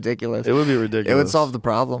would be ridiculous. It would be ridiculous. It would solve the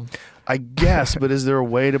problem. I guess, but is there a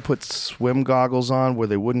way to put swim goggles on where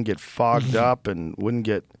they wouldn't get fogged up and wouldn't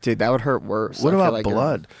get... Dude, that would hurt worse. What I feel about like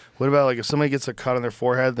blood? What about like if somebody gets a cut on their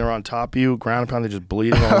forehead and they're on top of you, ground and pound, they just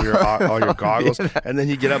bleeding all your goggles, and then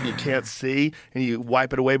you get up and you can't see, and you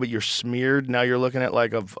wipe it away, but you're smeared. Now you're looking at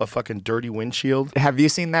like a fucking dirty windshield. Have you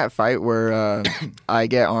seen that fight where I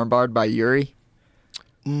get armbarred by Yuri?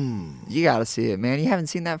 You gotta see it, man. You haven't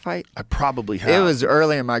seen that fight? I probably have. It was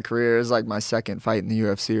early in my career. It was like my second fight in the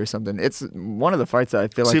UFC or something. It's one of the fights that I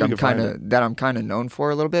feel See like if we I'm kind of known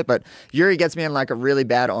for a little bit. But Yuri gets me in like a really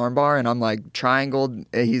bad armbar, and I'm like triangled.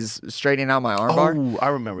 He's straightening out my armbar. Oh, I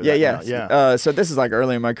remember that. Yeah. Yeah. So this is like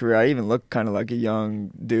early in my career. I even look kind of like a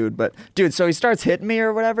young dude. But dude, so he starts hitting me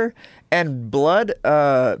or whatever, and blood.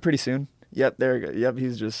 Pretty soon. Yep, there we go. Yep,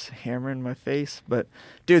 he's just hammering my face. But,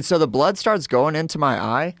 dude, so the blood starts going into my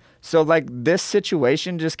eye. So, like, this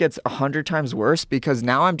situation just gets 100 times worse because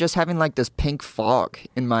now I'm just having, like, this pink fog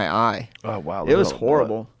in my eye. Oh, wow. It was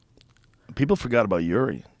horrible. People forgot about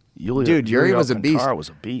Yuri. Dude, Yuri was a beast. Alcantara was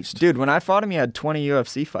a beast. Dude, when I fought him, he had 20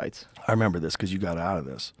 UFC fights. I remember this because you got out of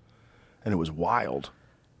this, and it was wild.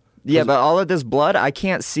 Yeah, but all of this blood, I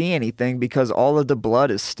can't see anything because all of the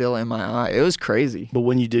blood is still in my eye. It was crazy. But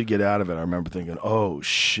when you did get out of it, I remember thinking, oh,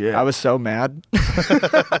 shit. I was so mad.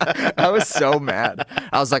 I was so mad.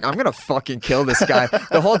 I was like, I'm going to fucking kill this guy.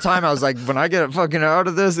 The whole time I was like, when I get fucking out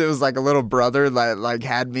of this, it was like a little brother that like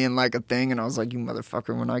had me in like a thing. And I was like, you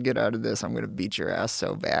motherfucker, when I get out of this, I'm going to beat your ass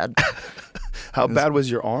so bad. How bad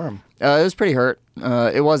was your arm? It was pretty hurt.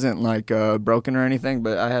 It wasn't like broken or anything,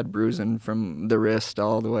 but I had bruising from the wrist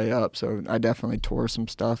all the way up. So I definitely tore some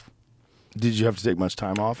stuff. Did you have to take much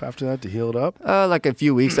time off after that to heal it up? Like a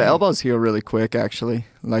few weeks. The elbows heal really quick, actually.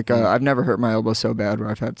 Like I've never hurt my elbow so bad where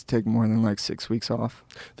I've had to take more than like 6 weeks off.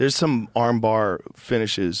 There's some armbar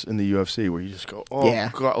finishes in the UFC where you just go, oh, Yeah.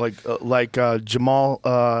 God, like Jamal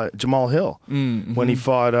Hill when he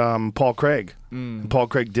fought Paul Craig. Paul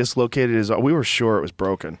Craig dislocated his arm. We were sure it was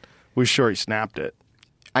broken. We were sure he snapped it.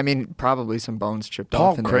 I mean, probably some bones chipped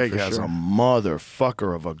Paul off in Craig there for has sure. a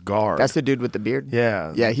motherfucker of a guard. That's the dude with the beard?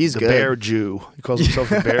 Yeah. Yeah, he's the good. Bear Jew. He calls himself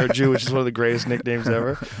the Bear Jew, which is one of the greatest nicknames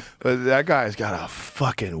ever. But that guy's got a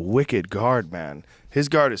fucking wicked guard, man. His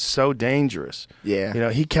guard is so dangerous. Yeah. You know,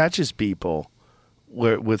 he catches people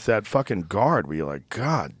with that fucking guard where you're like,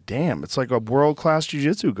 God damn, it's like a world-class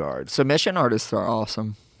jiu-jitsu guard. Submission artists are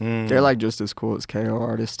awesome. They're like just as cool as KO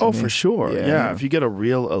artists to Oh, me. for sure. Yeah. Yeah. If you get a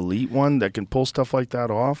real elite one that can pull stuff like that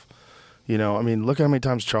off, you know, I mean, look how many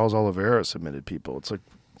times Charles Oliveira submitted people. It's like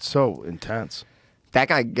so intense. That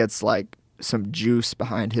guy gets like some juice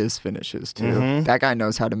behind his finishes too. Mm-hmm. That guy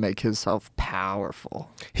knows how to make himself powerful.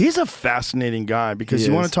 He's a fascinating guy because He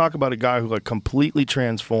you want is. to talk about a guy who like completely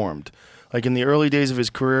transformed. Like in the early days of his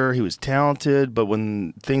career, he was talented, but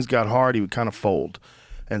when things got hard, he would kind of fold.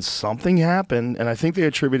 And something happened, and I think they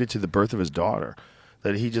attribute it to the birth of his daughter,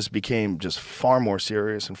 that he just became just far more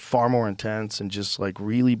serious and far more intense and just like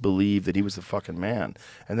really believed that he was the fucking man.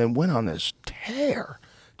 And then went on this tear,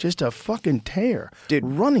 just a fucking tear, Dude.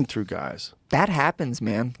 running through guys. That happens,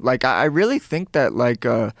 man. Like I really think that like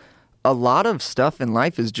a lot of stuff in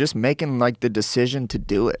life is just making like the decision to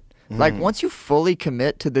do it. Like once you fully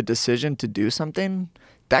commit to the decision to do something,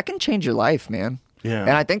 that can change your life, man. Yeah.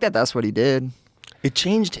 And I think that that's what he did. It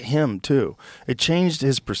changed him, too. It changed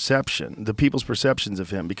his perception, the people's perceptions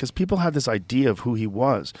of him, because people had this idea of who he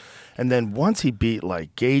was. And then once he beat,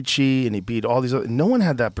 like, Gaethje and he beat all these other... No one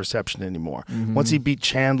had that perception anymore. Once he beat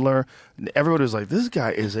Chandler, everybody was like, this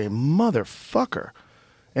guy is a motherfucker.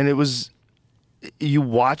 And it was... You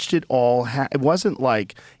watched it all. It wasn't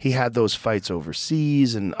like he had those fights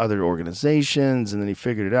overseas and other organizations and then he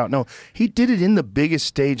figured it out. No, he did it in the biggest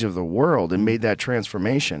stage of the world and made that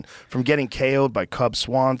transformation from getting KO'd by Cub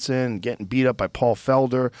Swanson, getting beat up by Paul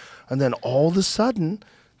Felder. And then all of a sudden,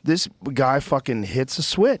 this guy fucking hits a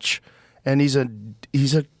switch and he's a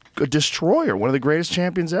destroyer, one of the greatest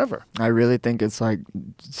champions ever. I really think it's like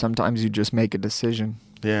sometimes you just make a decision.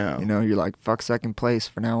 Yeah. You know, you're like, fuck second place.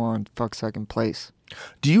 For now on, fuck second place.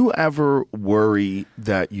 Do you ever worry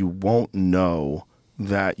that you won't know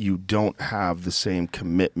that you don't have the same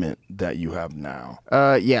commitment that you have now?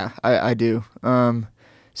 Yeah, I do.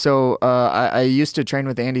 So I used to train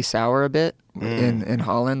with Andy Sauer a bit in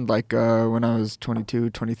Holland. Like when I was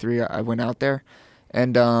 22, 23, I went out there.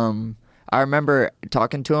 And I remember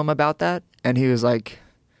talking to him about that. And he was like,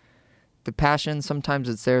 the passion, sometimes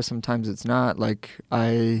it's there, sometimes it's not. Like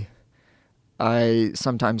I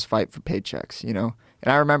sometimes fight for paychecks, you know.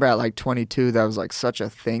 And I remember at like 22, that was like such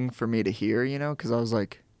a thing for me to hear, you know, because I was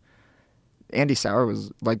like, Andy Sauer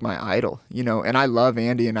was like my idol, you know. And I love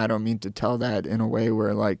Andy, and I don't mean to tell that in a way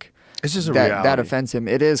where like It's just a reality. that offends him.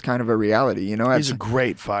 It is kind of a reality, you know. He's a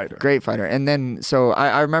great fighter. Great fighter. And then so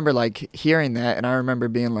I remember like hearing that, and I remember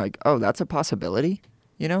being like, oh, that's a possibility.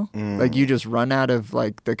 You know, like you just run out of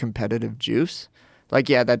like the competitive juice. Like,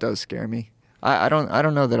 yeah, that does scare me. I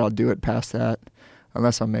don't know that I'll do it past that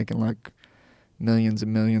unless I'm making like millions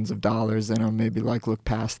and millions of dollars. Then I'll maybe like look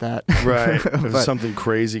past that. Right. If But- something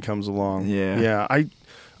crazy comes along. Yeah. Yeah.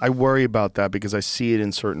 I worry about that because I see it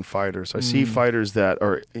in certain fighters. I see fighters that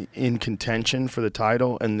are in contention for the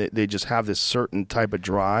title and they just have this certain type of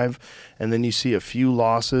drive. And then you see a few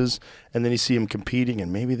losses and then you see them competing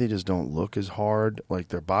and maybe they just don't look as hard. Like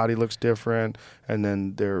their body looks different and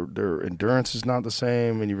then their endurance is not the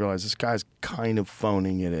same. And you realize this guy's kind of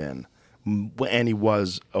phoning it in. And he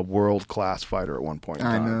was a world-class fighter at one point in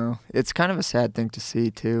I time. know. It's kind of a sad thing to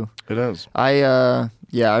see too. It is. I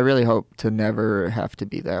really hope to never have to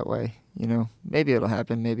be that way. You know, maybe it'll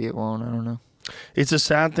happen, maybe it won't. I don't know. It's a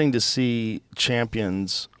sad thing to see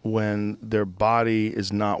champions when their body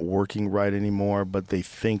is not working right anymore, but they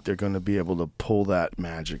think they're going to be able to pull that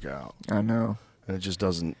magic out. I know. And it just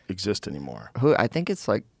doesn't exist anymore. I think it's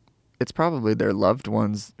probably their loved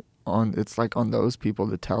ones on those people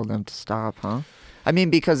to tell them to stop, huh? I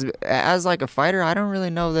mean, because as like a fighter, I don't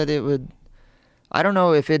really know that I don't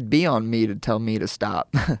know if it'd be on me to tell me to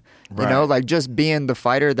stop. You know, like just being the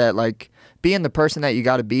fighter that like being the person that you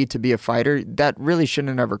got to be a fighter, that really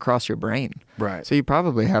shouldn't ever cross your brain. Right. So you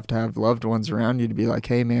probably have to have loved ones around you to be like,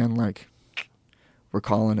 hey man, like we're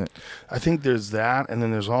calling it. I think there's that, and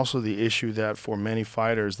then there's also the issue that for many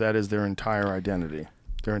fighters, that is their entire identity.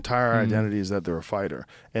 Their entire identity is that they're a fighter.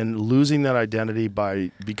 And losing that identity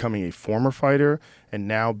by becoming a former fighter and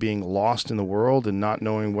now being lost in the world and not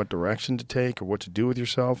knowing what direction to take or what to do with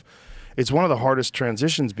yourself, it's one of the hardest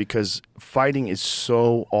transitions because fighting is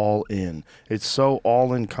so all in. It's so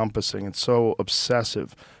all encompassing. It's so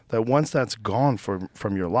obsessive that once that's gone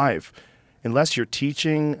from your life, unless you're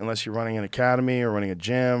teaching, unless you're running an academy or running a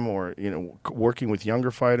gym or working with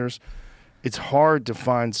younger fighters, it's hard to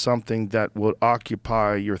find something that will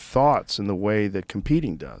occupy your thoughts in the way that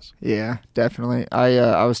competing does. Yeah, definitely.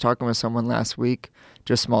 I was talking with someone last week,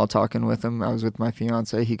 just small talking with him. I was with my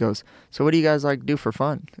fiance. He goes, "So what do you guys like do for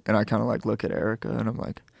fun?" And I kind of like look at Erica and I'm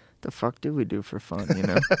like, "The fuck do we do for fun?" You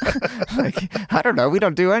know, like, I don't know. We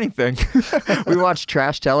don't do anything. We watch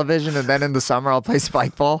trash television, and then in the summer I'll play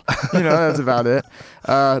spike ball. You know, that's about it.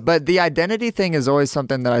 But the identity thing is always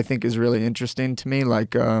something that I think is really interesting to me.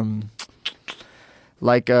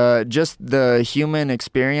 Just the human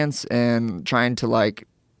experience and trying to like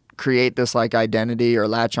create this like identity or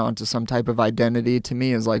latch on to some type of identity, to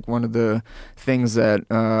me is like one of the things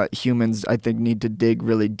that humans I think need to dig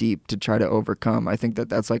really deep to try to overcome. I think that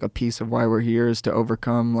that's like a piece of why we're here, is to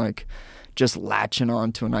overcome like just latching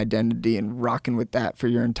on to an identity and rocking with that for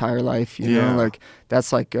your entire life. You know, like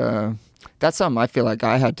that's like that's something I feel like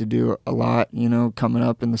I had to do a lot, you know, coming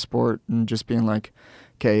up in the sport and just being like,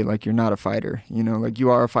 okay, like you're not a fighter, you know, like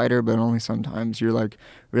you are a fighter, but only sometimes. You're like,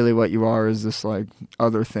 really what you are is this like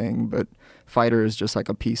other thing, but fighter is just like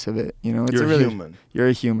a piece of it, you know. It's you're a human. You're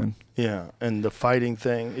a human. Yeah, and the fighting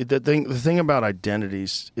thing, the thing about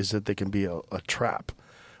identities is that they can be a trap.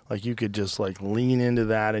 Like you could just like lean into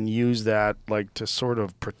that and use that like to sort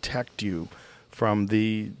of protect you from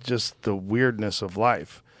the weirdness of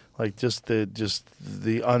life. Like just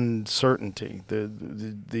the uncertainty,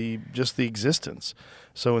 the existence.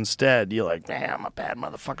 So instead, you're like, man, I'm a bad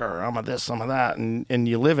motherfucker. I'm a this, I'm a that, and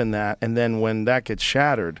you live in that. And then when that gets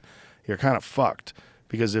shattered, you're kind of fucked.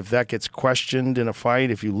 Because if that gets questioned in a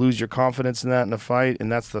fight, if you lose your confidence in that in a fight,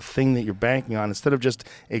 and that's the thing that you're banking on, instead of just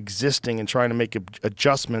existing and trying to make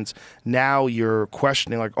adjustments, now you're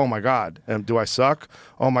questioning like, oh my God, do I suck?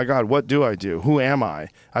 Oh my God, what do I do? Who am I?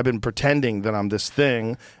 I've been pretending that I'm this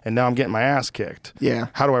thing, and now I'm getting my ass kicked. Yeah.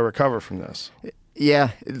 How do I recover from this?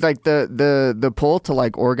 Yeah, like the pull to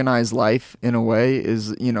like organize life in a way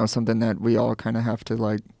is, you know, something that we all kind of have to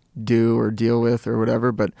like do or deal with or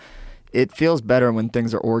whatever, but it feels better when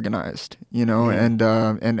things are organized, you know, and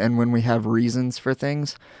when we have reasons for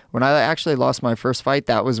things. When I actually lost my first fight,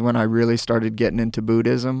 that was when I really started getting into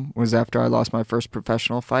Buddhism, was after I lost my first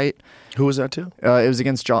professional fight. Who was that to? It was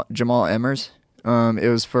against Jamal Emmers. It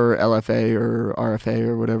was for LFA or RFA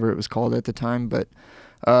or whatever it was called at the time, but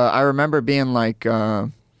I remember being like,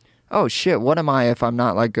 oh shit, what am I if I'm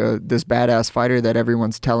not like this badass fighter that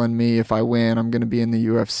everyone's telling me if I win I'm going to be in the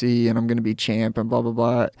UFC and I'm going to be champ and blah, blah,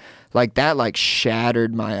 blah. Like that like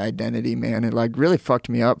shattered my identity, man. It like really fucked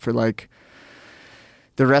me up for like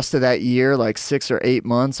the rest of that year, like 6 or 8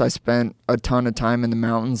 months. I spent a ton of time in the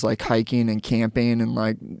mountains, like hiking and camping, and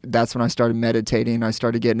like that's when I started meditating. I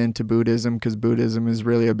started getting into Buddhism, because Buddhism is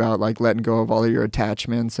really about like letting go of all of your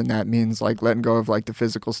attachments, and that means like letting go of like the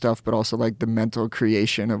physical stuff, but also like the mental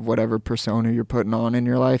creation of whatever persona you're putting on in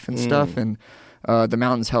your life and stuff. And the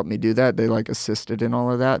mountains helped me do that. They like assisted in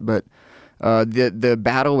all of that. But the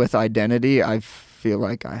battle with identity, I feel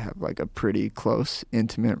like I have like a pretty close,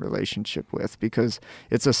 intimate relationship with, because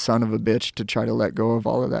it's a son of a bitch to try to let go of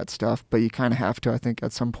all of that stuff. But you kind of have to, I think,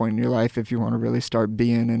 at some point in your life, if you want to really start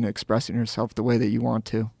being and expressing yourself the way that you want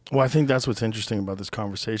to. Well, I think that's what's interesting about this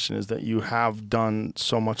conversation, is that you have done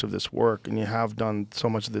so much of this work and you have done so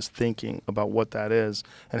much of this thinking about what that is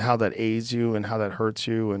and how that aids you and how that hurts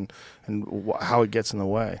you and how it gets in the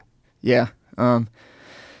way. Yeah.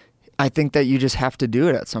 I think that you just have to do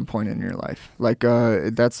it at some point in your life. Like,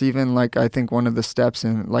 that's even like, I think one of the steps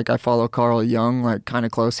in, like, I follow Carl Jung, like kind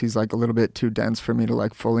of close. He's like a little bit too dense for me to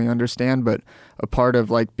like fully understand, but a part of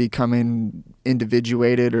like becoming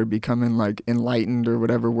individuated or becoming like enlightened, or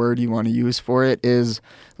whatever word you want to use for it, is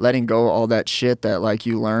letting go all that shit that like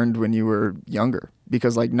you learned when you were younger,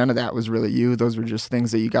 because like none of that was really you. Those were just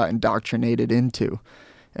things that you got indoctrinated into.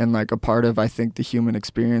 And like a part of, I think, the human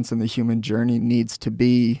experience and the human journey needs to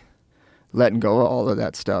be letting go of all of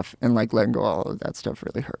that stuff. And like letting go of all of that stuff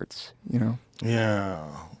really hurts, you know? Yeah.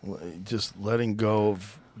 Just letting go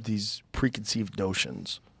of these preconceived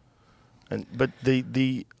notions. But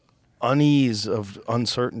the unease of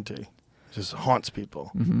uncertainty just haunts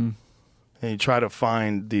people. Mm-hmm. And you try to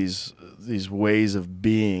find these ways of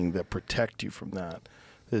being that protect you from that.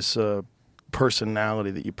 This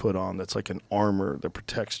personality that you put on that's like an armor that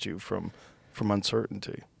protects you from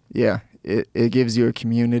uncertainty. Yeah. It gives you a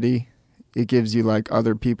community. It gives you like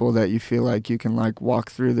other people that you feel like you can like walk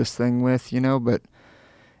through this thing with, you know, but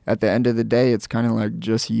at the end of the day, it's kind of like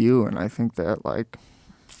just you. And I think that like,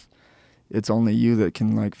 it's only you that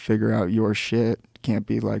can like figure out your shit. It can't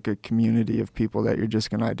be like a community of people that you're just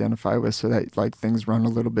going to identify with so that like things run a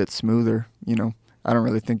little bit smoother, you know. I don't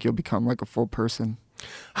really think you'll become like a full person.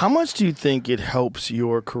 How much do you think it helps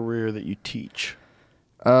your career that you teach?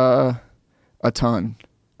 a ton.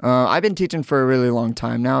 I've been teaching for a really long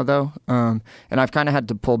time now, though, and I've kind of had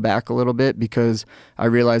to pull back a little bit because I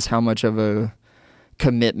realize how much of a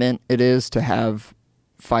commitment it is to have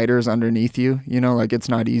fighters underneath you. You know, like it's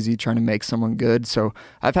not easy trying to make someone good. So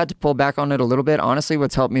I've had to pull back on it a little bit. Honestly,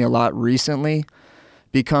 what's helped me a lot recently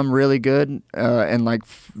become really good and like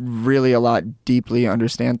really a lot deeply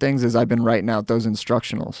understand things is I've been writing out those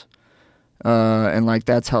instructionals. And like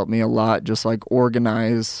that's helped me a lot, just like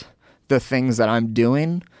organize the things that I'm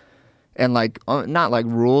doing and like not like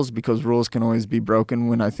rules, because rules can always be broken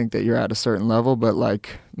when I think that you're at a certain level, but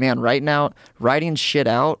like, man, writing shit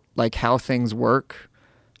out, like how things work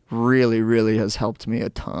really, really has helped me a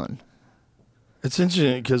ton. It's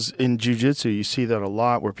interesting because in jiu-jitsu, you see that a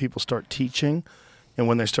lot where people start teaching, and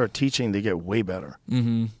when they start teaching, they get way better.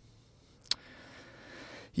 Mm-hmm.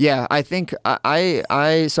 Yeah, I think so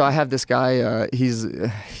I have this guy,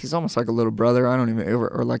 he's almost like a little brother,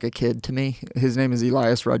 or like a kid to me. His name is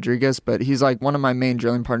Elias Rodriguez, but he's like one of my main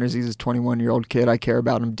drilling partners. He's a 21-year-old kid. I care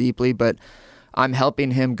about him deeply, but I'm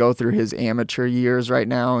helping him go through his amateur years right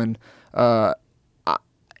now, and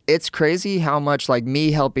it's crazy how much like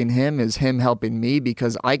me helping him is him helping me,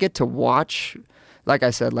 because I get to watch, like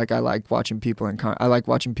I said, like I like watching people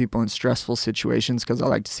in stressful situations because I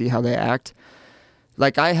like to see how they act.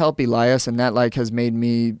 Like I help Elias, and that like has made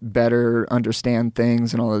me better understand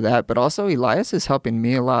things and all of that. But also Elias is helping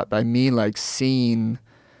me a lot by me like seeing,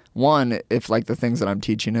 one, if like the things that I'm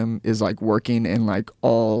teaching him is like working in like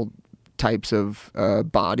all types of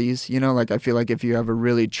bodies. You know, like I feel like if you have a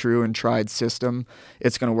really true and tried system,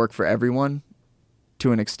 it's going to work for everyone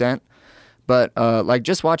to an extent. But like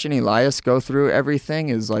just watching Elias go through everything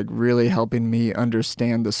is like really helping me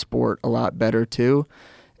understand the sport a lot better too.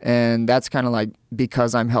 And that's kind of like,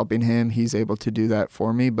 because I'm helping him, he's able to do that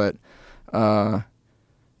for me. But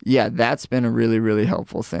yeah, that's been a really, really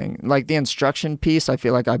helpful thing. Like the instruction piece, I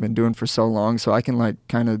feel like I've been doing for so long, so I can like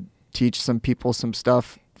kind of teach some people some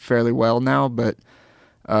stuff fairly well now. But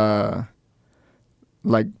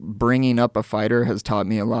like bringing up a fighter has taught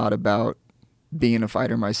me a lot about being a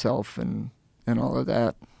fighter myself and all of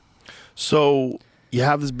that. So you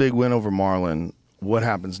have this big win over Marlon. What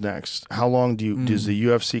happens next? How long does the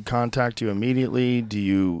UFC contact you immediately? Do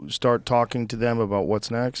you start talking to them about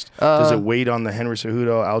what's next? Does it wait on the Henry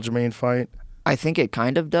Cejudo Aljamain fight? I think it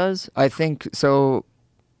kind of does. I think so.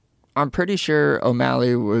 I'm pretty sure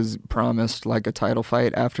O'Malley was promised like a title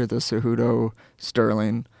fight after the Cejudo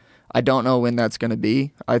Sterling. I don't know when that's going to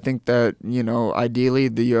be. I think that, you know, ideally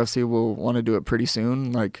the UFC will want to do it pretty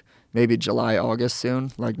soon, like maybe July, August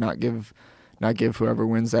soon, like not give whoever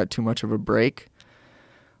wins that too much of a break.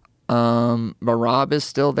 Merab is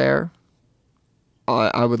still there.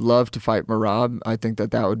 I would love to fight Merab. I think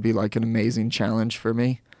that would be like an amazing challenge for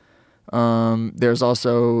me. There's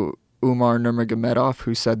also Umar Nurmagomedov,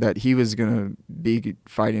 who said that he was going to be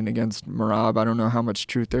fighting against Merab. I don't know how much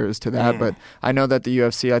truth there is to that, but I know that the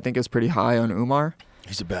UFC, I think, is pretty high on Umar.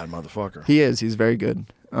 He's a bad motherfucker. He is. He's very good.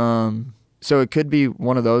 So it could be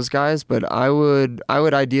one of those guys, but I would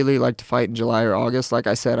ideally like to fight in July or August. Like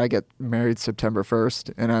I said, I get married September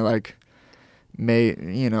 1st, and I like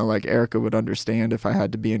Erica would understand if I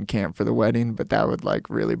had to be in camp for the wedding, but that would like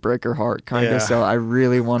really break her heart kind of. Yeah. So I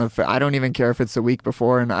really want to, I don't even care if it's a week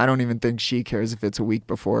before, and I don't even think she cares if it's a week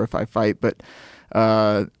before if I fight, but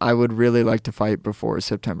I would really like to fight before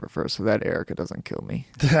September 1st so that Erica doesn't kill me.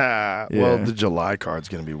 Well, the July card's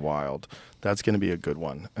going to be wild. That's going to be a good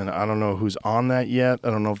one. And I don't know who's on that yet. I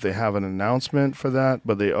don't know if they have an announcement for that,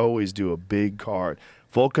 but they always do a big card.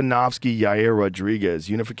 Volkanovski, Yair Rodriguez,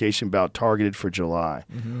 unification bout targeted for July.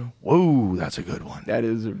 Mm-hmm. Whoa, that's a good one. That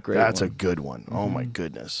is a great one. That's a good one. Mm-hmm. Oh, my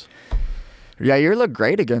goodness. Yair looked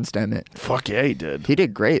great against Emmett. Fuck yeah, he did. He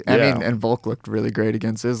did great. Yeah. I mean, and Volk looked really great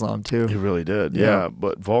against Islam, too. He really did, yeah.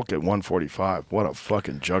 But Volk at 145, what a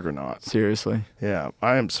fucking juggernaut. Seriously. Yeah,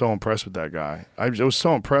 I am so impressed with that guy. I was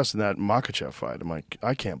so impressed in that Makhachev fight. I'm like,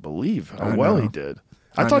 I can't believe how well he did.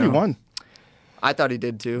 I thought he won. I thought he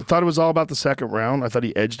did, too. I thought it was all about the second round. I thought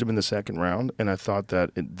he edged him in the second round, and I thought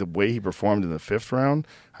that the way he performed in the fifth round,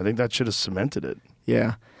 I think that should have cemented it.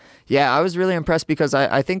 Yeah. Yeah, I was really impressed because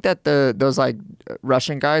I think that those like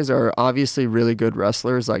Russian guys are obviously really good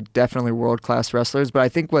wrestlers, like definitely world-class wrestlers. But I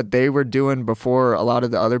think what they were doing before a lot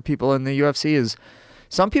of the other people in the UFC is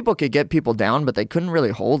some people could get people down, but they couldn't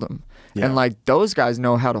really hold them. Yeah. And like those guys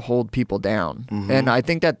know how to hold people down. Mm-hmm. And I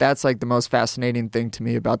think that that's like the most fascinating thing to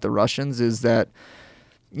me about the Russians is that,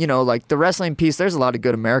 you know, like the wrestling piece, there's a lot of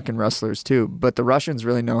good American wrestlers too, but the Russians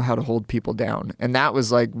really know how to hold people down. And that was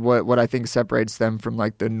like what I think separates them from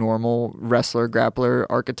like the normal wrestler grappler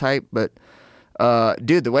archetype. But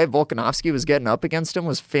Dude, the way Volkanovski was getting up against him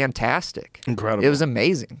was fantastic. Incredible. It was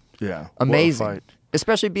amazing. Yeah. Amazing. What a fight.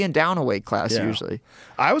 Especially being down a weight class usually.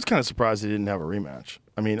 I was kind of surprised he didn't have a rematch.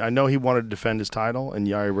 I mean, I know he wanted to defend his title, and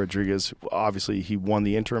Yair Rodriguez, obviously, he won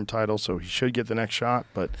the interim title, so he should get the next shot,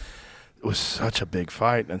 but it was such a big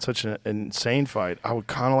fight and such an insane fight. I would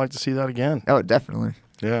kind of like to see that again. Oh, definitely.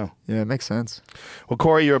 Yeah. Yeah, it makes sense. Well,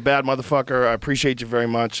 Cory, you're a bad motherfucker. I appreciate you very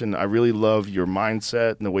much, and I really love your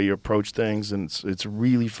mindset and the way you approach things, and it's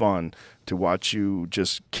really fun to watch you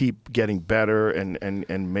just keep getting better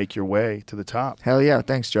and make your way to the top. Hell yeah.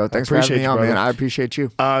 Thanks, Joe. Thanks for having me on, man. I appreciate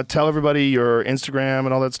you. Tell everybody your Instagram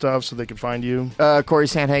and all that stuff so they can find you. Cory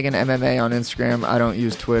Sandhagen, MMA on Instagram. I don't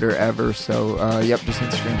use Twitter ever, so, just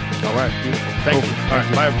Instagram. All right. Beautiful. Thank you. All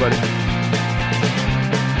right. Bye, everybody.